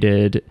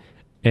 animated,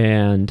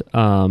 and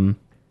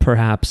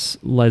perhaps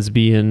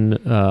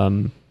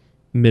lesbian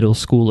middle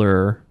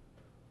schooler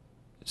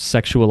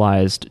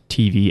sexualized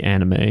TV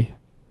anime.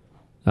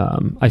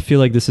 I feel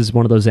like this is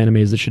one of those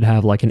animes that should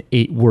have like an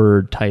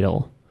 8-word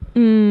title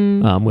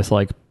with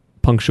like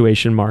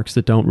punctuation marks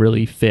that don't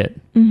really fit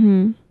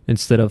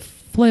instead of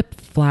Flip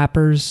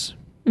Flappers.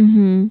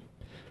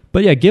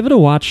 But yeah, give it a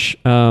watch.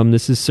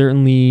 This is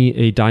certainly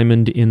a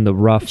diamond in the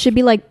rough. Should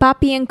be like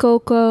Papi and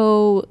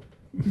Coco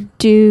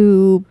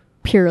do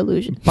Pure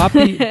Illusion.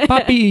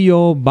 Papi y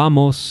yo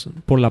vamos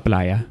por la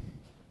playa.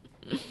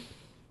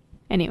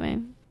 Anyway.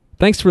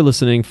 Thanks for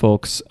listening,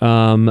 folks.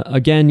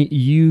 Again,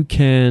 you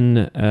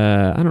can...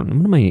 I don't know.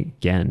 What am I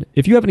again?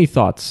 If you have any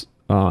thoughts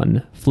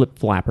on Flip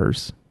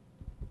Flappers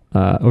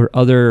or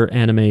other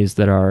animes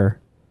that are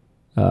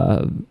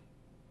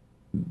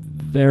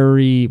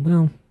very...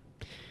 Well...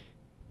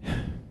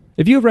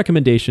 If you have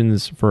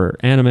recommendations for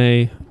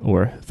anime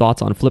or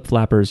thoughts on Flip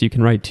Flappers, you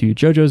can write to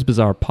Jojo's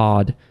Bizarre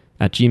Pod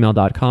at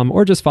gmail.com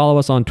or just follow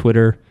us on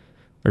Twitter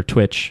or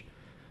Twitch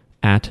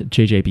at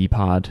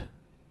JJBpod.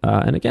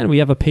 And again, we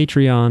have a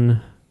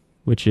Patreon,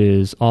 which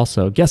is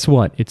also, guess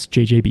what? It's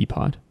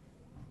JJBpod.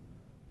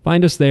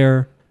 Find us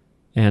there.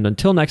 And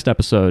until next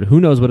episode, who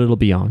knows what it'll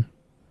be on.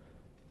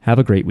 Have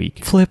a great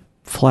week. Flip,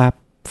 flap,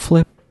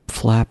 flip,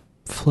 flap,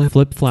 flip.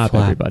 Flip, flap,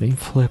 everybody.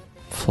 Flip,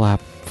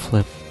 flap,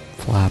 flip,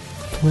 flap,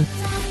 flip,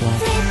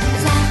 flap.